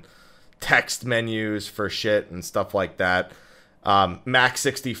and text menus for shit and stuff like that. Mac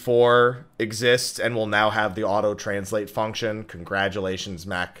 64 exists and will now have the auto translate function. Congratulations,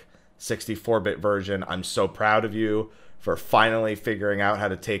 Mac 64-bit version. I'm so proud of you for finally figuring out how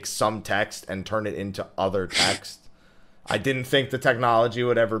to take some text and turn it into other text. I didn't think the technology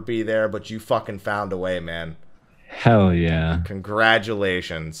would ever be there, but you fucking found a way, man. Hell yeah.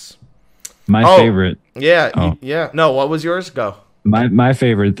 Congratulations. My favorite. Yeah, yeah. No, what was yours? Go. My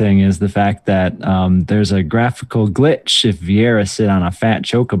favorite thing is the fact that there's a graphical glitch if Vieira sit on a fat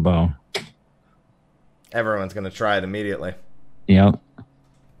chocobo. Everyone's going to try it immediately. Yep.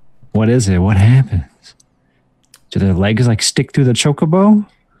 What is it? What happens? Do their legs like stick through the chocobo?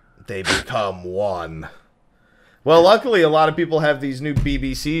 They become one. Well, luckily, a lot of people have these new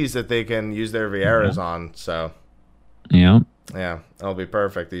BBCs that they can use their Vieiras on, so... Yep. Yeah, it'll be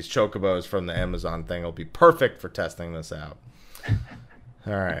perfect. These chocobos from the Amazon thing will be perfect for testing this out.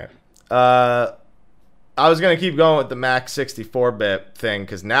 All right. I was going to keep going with the Mac 64-bit thing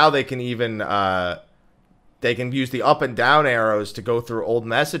because now they can even they can use the up and down arrows to go through old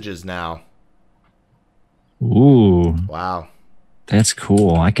messages now. Ooh. Wow. That's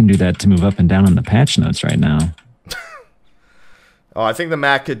cool. I can do that to move up and down on the patch notes right now. Oh, I think the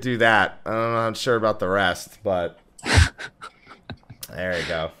Mac could do that. I'm not sure about the rest, but there you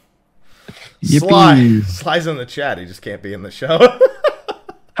go. Yippee. Sly's in the chat. He just can't be in the show.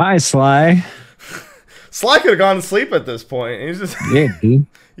 Hi, Sly. Sly could have gone to sleep at this point. He's just Yeah, dude.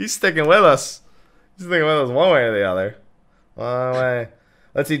 he's sticking with us. He's sticking with us one way or the other. One way.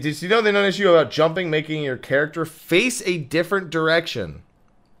 Let's see. Did you know they know an issue about jumping, making your character face a different direction?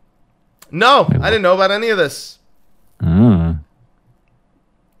 No, I didn't know about any of this. Oh.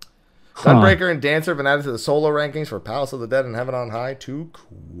 Huh. Gunbreaker and Dancer have been added to the solo rankings for Palace of the Dead and Heaven on High. Too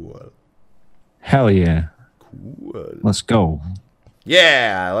cool. Hell yeah. Cool. Let's go.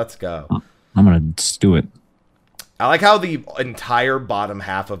 Yeah, let's go. I'm going to do it. I like how the entire bottom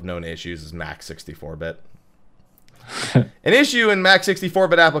half of known issues is Mac 64-bit. An issue in Mac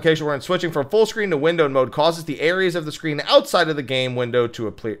 64-bit application wherein switching from full screen to windowed mode causes the areas of the screen outside of the game window to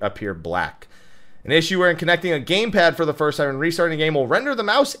appear black. An issue wherein connecting a gamepad for the first time and restarting the game will render the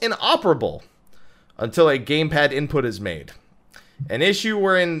mouse inoperable until a gamepad input is made. An issue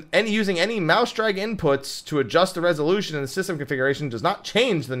wherein using any mouse drag inputs to adjust the resolution in the system configuration does not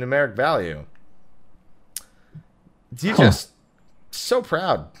change the numeric value. You're just so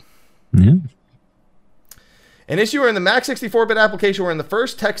proud. Yeah. An issue wherein the Mac 64-bit application wherein the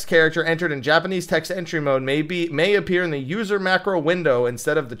first text character entered in Japanese text entry mode may appear in the user macro window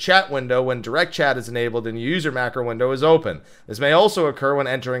instead of the chat window when direct chat is enabled and the user macro window is open. This may also occur when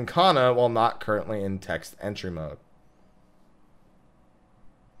entering Kana while not currently in text entry mode.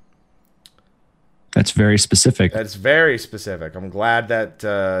 That's very specific. That's very specific. I'm glad that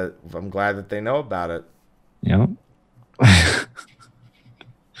they know about it. Yep.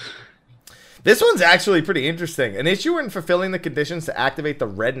 This one's actually pretty interesting. An issue in fulfilling the conditions to activate the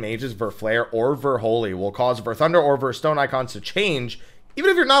red mages Verflare or Verholy will cause Verthunder or Verstone icons to change,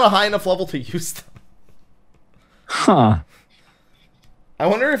 even if you're not a high enough level to use them. Huh. I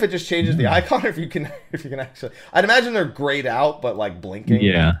wonder if it just changes the icon, or if you can actually. I'd imagine they're grayed out, but like blinking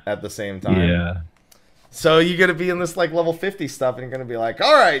at the same time. Yeah. So you're gonna be in this like level 50 stuff, and you're gonna be like,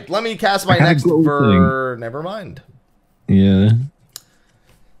 all right, let me cast my next Ver. Never mind. Yeah.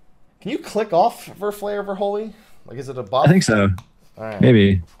 Can you click off Verflare, Verholy? Like, is it a buff? I think so. All right.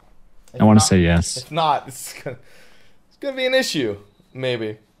 Maybe. If I want not- to say yes. If not, it's gonna be an issue.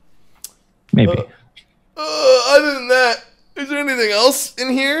 Maybe. Maybe. Other than that, is there anything else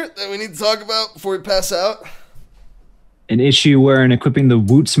in here that we need to talk about before we pass out? An issue wherein equipping the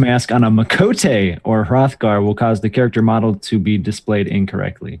Woots mask on a Makote or Hrothgar will cause the character model to be displayed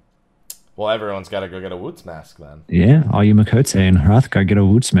incorrectly. Well, everyone's got to go get a Woots mask then. Yeah, all you Makote and Hrothgar get a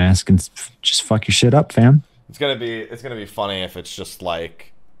Woots mask and just fuck your shit up, fam. It's gonna be funny if it's just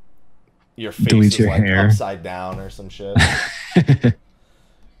like your face Deletes is your like hair. upside down or some shit.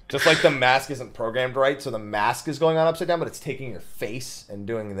 Just like the mask isn't programmed right, so the mask is going on upside down, but it's taking your face and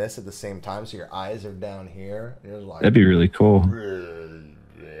doing this at the same time, so your eyes are down here. And you're like, That'd be really cool.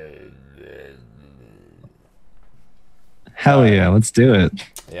 Hell yeah, let's do it.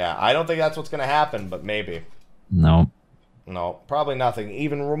 yeah, I don't think that's what's gonna happen, but maybe. No. No, probably nothing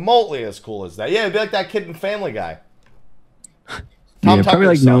even remotely as cool as that. Yeah, it'd be like that kid in Family Guy. Tom Yeah, probably Tucker's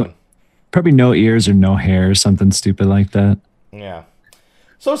like son. probably no ears or no hair or something stupid like that. Yeah.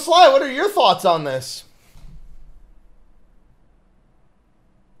 So, Sly, what are your thoughts on this?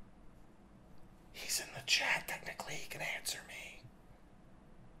 He's in the chat. Technically, he can answer me.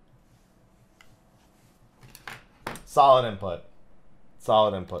 Solid input.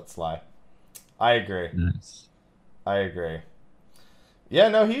 Solid input, Sly. I agree. Nice. I agree. Yeah,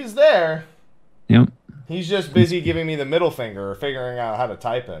 no, he's there. Yep. He's just busy giving me the middle finger or figuring out how to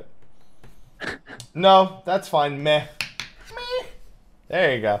type it. No, that's fine. Meh. Meh.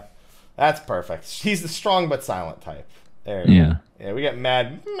 There you go. That's perfect. He's the strong but silent type. There you go. Yeah, we get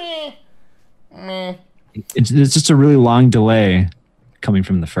mad. Meh. Meh. It's just a really long delay coming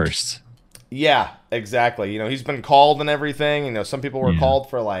from the first. Yeah, exactly. You know, he's been called and everything. You know, some people were Yeah. called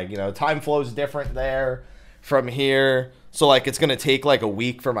for like, you know, time flows different there from here. So like it's gonna take like a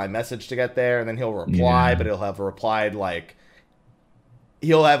week for my message to get there, and then he'll reply, Yeah. but he'll have replied like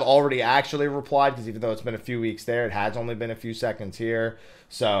he'll have already actually replied, because even though it's been a few weeks there, it has only been a few seconds here.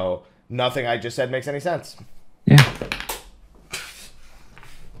 So nothing I just said makes any sense. Yeah.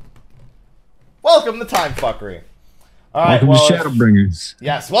 Welcome to Time Fuckery. All right, Welcome well, to Shadowbringers.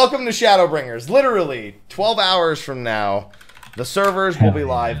 yes, welcome to Shadowbringers. Literally 12 hours from now, the servers will be Hell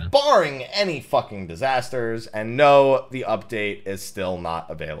live, yeah. barring any fucking disasters. And no, the update is still not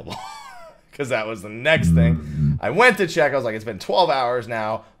available. Because that was the next thing. I went to check. I was like, it's been 12 hours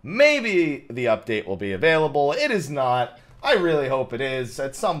now. Maybe the update will be available. It is not. I really hope it is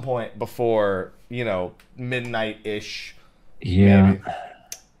at some point before, midnight-ish. Yeah. Maybe.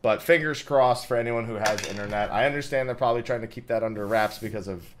 But fingers crossed for anyone who has internet. I understand they're probably trying to keep that under wraps because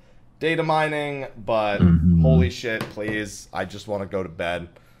of data mining, but holy shit, please. I just want to go to bed.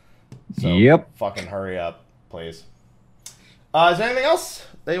 So fucking hurry up, please. Is there anything else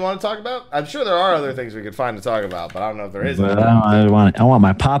that you want to talk about? I'm sure there are other things we could find to talk about, but I don't know if there is. Well, I want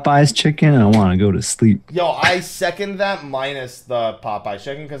my Popeyes chicken and I want to go to sleep. Yo, I second that minus the Popeyes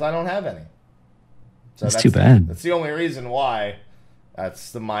chicken because I don't have any. So that's too bad. That's the only reason why.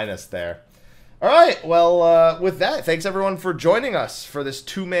 That's the minus there. All right. Well, with that, thanks everyone for joining us for this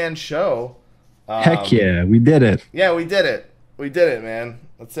 2-man show. Heck yeah, we did it. Yeah, we did it. We did it, man.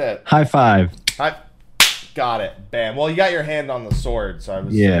 That's it. High five. Got it. Bam. Well, you got your hand on the sword, so I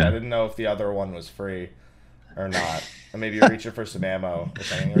didn't know if the other one was free or not. And maybe you're reaching for some ammo or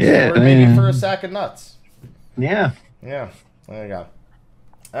something. Or maybe for a sack of nuts. Yeah. Yeah. There you go.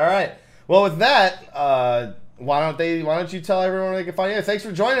 All right. Well, with that, why don't you tell everyone where they can find you? Thanks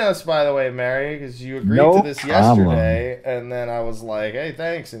for joining us, by the way, Mary, because you agreed to this yesterday, and then I was like, "Hey,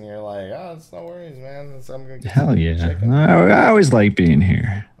 thanks," and you're like, "Oh, it's no worries, man. I'm gonna get hell yeah." Chicken. I always like being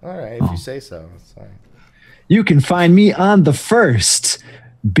here. All right, if you say so. It's fine. You can find me on The First,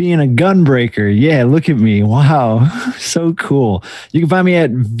 being a gunbreaker. Yeah, look at me. Wow, so cool. You can find me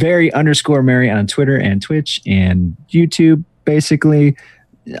at @very_Mary on Twitter and Twitch and YouTube. Basically,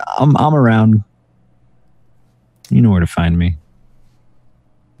 I'm around. You know where to find me.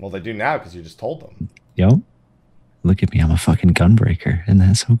 Well, they do now because you just told them. Yo, look at me. I'm a fucking gunbreaker. Isn't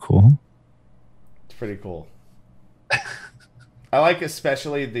that so cool? It's pretty cool. I like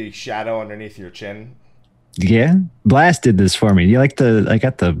especially the shadow underneath your chin. Yeah, Blast did this for me. I got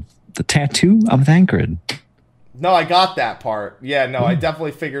the tattoo. I'm Thancred. No, I got that part. Yeah, no, I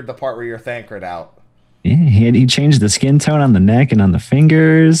definitely figured the part where you're Thancred out. Yeah, he changed the skin tone on the neck and on the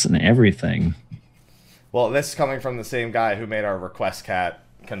fingers and everything. Well, this is coming from the same guy who made our request cat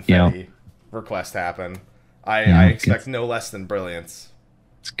confetti request happen. I expect no less than brilliance.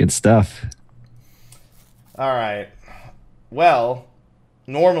 It's good stuff. All right. Well,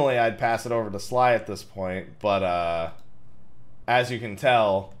 normally I'd pass it over to Sly at this point, but as you can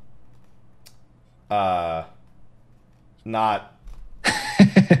tell, not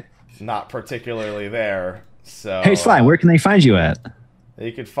particularly there. So hey, Sly, where can they find you at?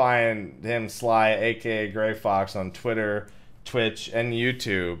 You could find him, Sly, aka Gray Fox, on Twitter, Twitch, and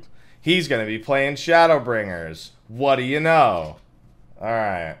YouTube. He's going to be playing Shadowbringers. What do you know? All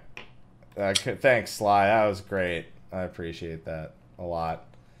right. Thanks, Sly. That was great. I appreciate that a lot.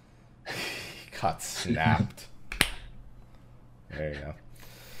 He got snapped. There you go.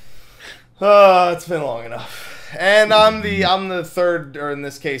 Oh, it's been long enough. And I'm the third, or in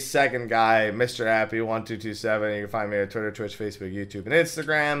this case, second guy, Mr. Happy1227. You can find me on Twitter, Twitch, Facebook, YouTube, and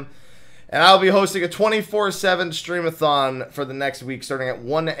Instagram. And I'll be hosting a 24/7 streamathon for the next week, starting at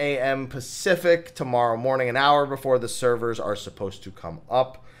 1 a.m. Pacific tomorrow morning, an hour before the servers are supposed to come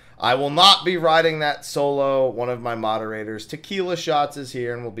up. I will not be riding that solo. One of my moderators, Tequila Shots, is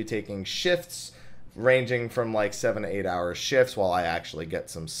here and will be taking shifts ranging from like 7 to 8 hour shifts while I actually get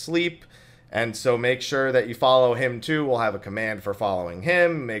some sleep. And so make sure that you follow him too. We'll have a command for following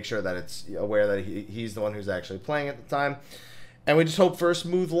him. Make sure that it's aware that he's the one who's actually playing at the time. And we just hope for a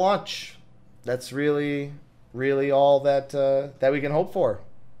smooth launch. That's really, really all that we can hope for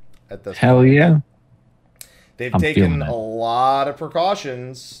at this point. Hell yeah. They've taken a lot of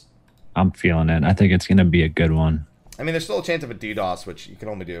precautions. I'm feeling it. I think it's going to be a good one. I mean, there's still a chance of a DDoS, which you can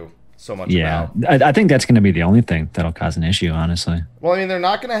only do so much about. Yeah, I think that's going to be the only thing that'll cause an issue, honestly. Well, I mean, they're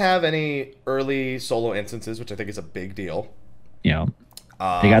not going to have any early solo instances, which I think is a big deal. Yeah.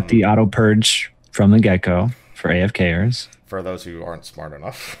 They got the auto purge from the get-go for AFKers. For those who aren't smart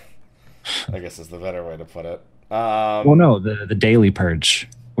enough, I guess is the better way to put it. Well, no, the daily purge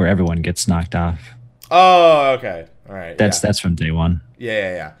where everyone gets knocked off. Oh, okay. All right. That's from day one.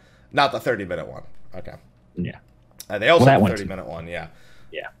 Yeah. Not the 30-minute one. Okay. Yeah. They also have the 30-minute one. Yeah.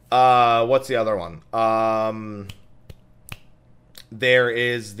 Yeah. What's the other one? There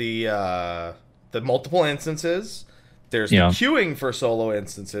is the multiple instances. There's the queuing for solo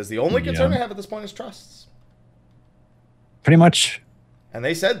instances. The only concern I have at this point is trusts. Pretty much. And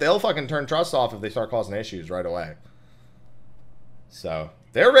they said they'll fucking turn trusts off if they start causing issues right away. So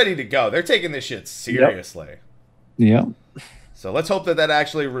they're ready to go. They're taking this shit seriously. Yep. So let's hope that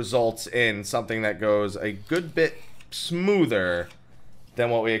actually results in something that goes a good bit smoother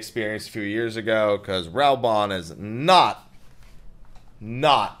than what we experienced a few years ago, because Raubon is not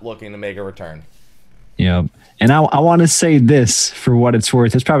looking to make a return. Yep. And I want to say this for what it's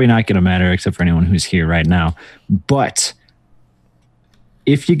worth. It's probably not going to matter except for anyone who's here right now. But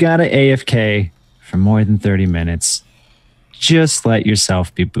if you got to AFK for more than 30 minutes, just let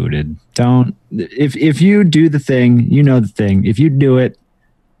yourself be booted. Don't, if you do the thing, you know the thing. If you do it,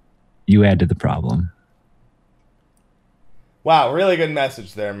 you add to the problem. Wow, really good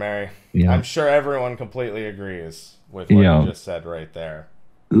message there, Mary. Yeah. I'm sure everyone completely agrees with what you just said right there.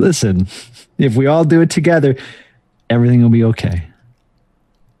 Listen, if we all do it together, everything will be okay.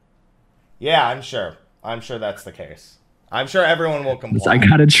 Yeah, I'm sure. I'm sure that's the case. I'm sure everyone will comply. I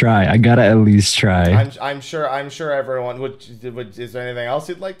gotta try. I gotta at least try. I'm sure everyone would. Is there anything else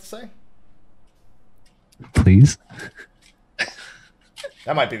you'd like to say? Please.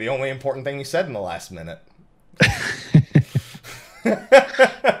 That might be the only important thing you said in the last minute.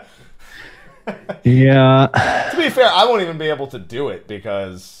 Yeah. To be fair, I won't even be able to do it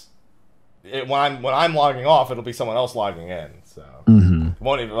because when I'm logging off, it'll be someone else logging in. So it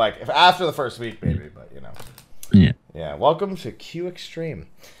won't even if after the first week, maybe. But yeah. Welcome to Q Extreme.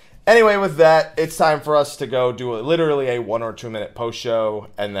 Anyway, with that, it's time for us to go do literally a 1 or 2 minute post show,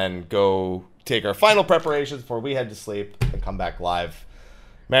 and then go take our final preparations before we head to sleep and come back live.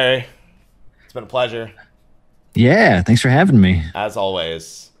 Mary, it's been a pleasure. Yeah, thanks for having me. As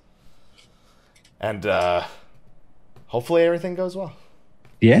always. And hopefully everything goes well.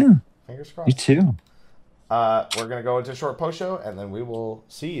 Yeah. Fingers crossed. You too. We're going to go into a short post show, and then we will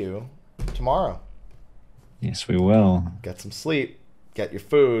see you tomorrow. Yes, we will. Get some sleep. Get your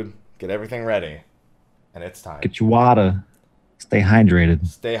food. Get everything ready. And it's time. Get your water. Stay hydrated.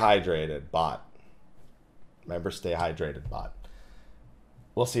 Stay hydrated, bot. Remember, stay hydrated, bot.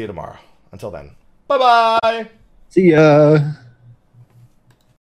 We'll see you tomorrow. Until then, bye-bye. See ya.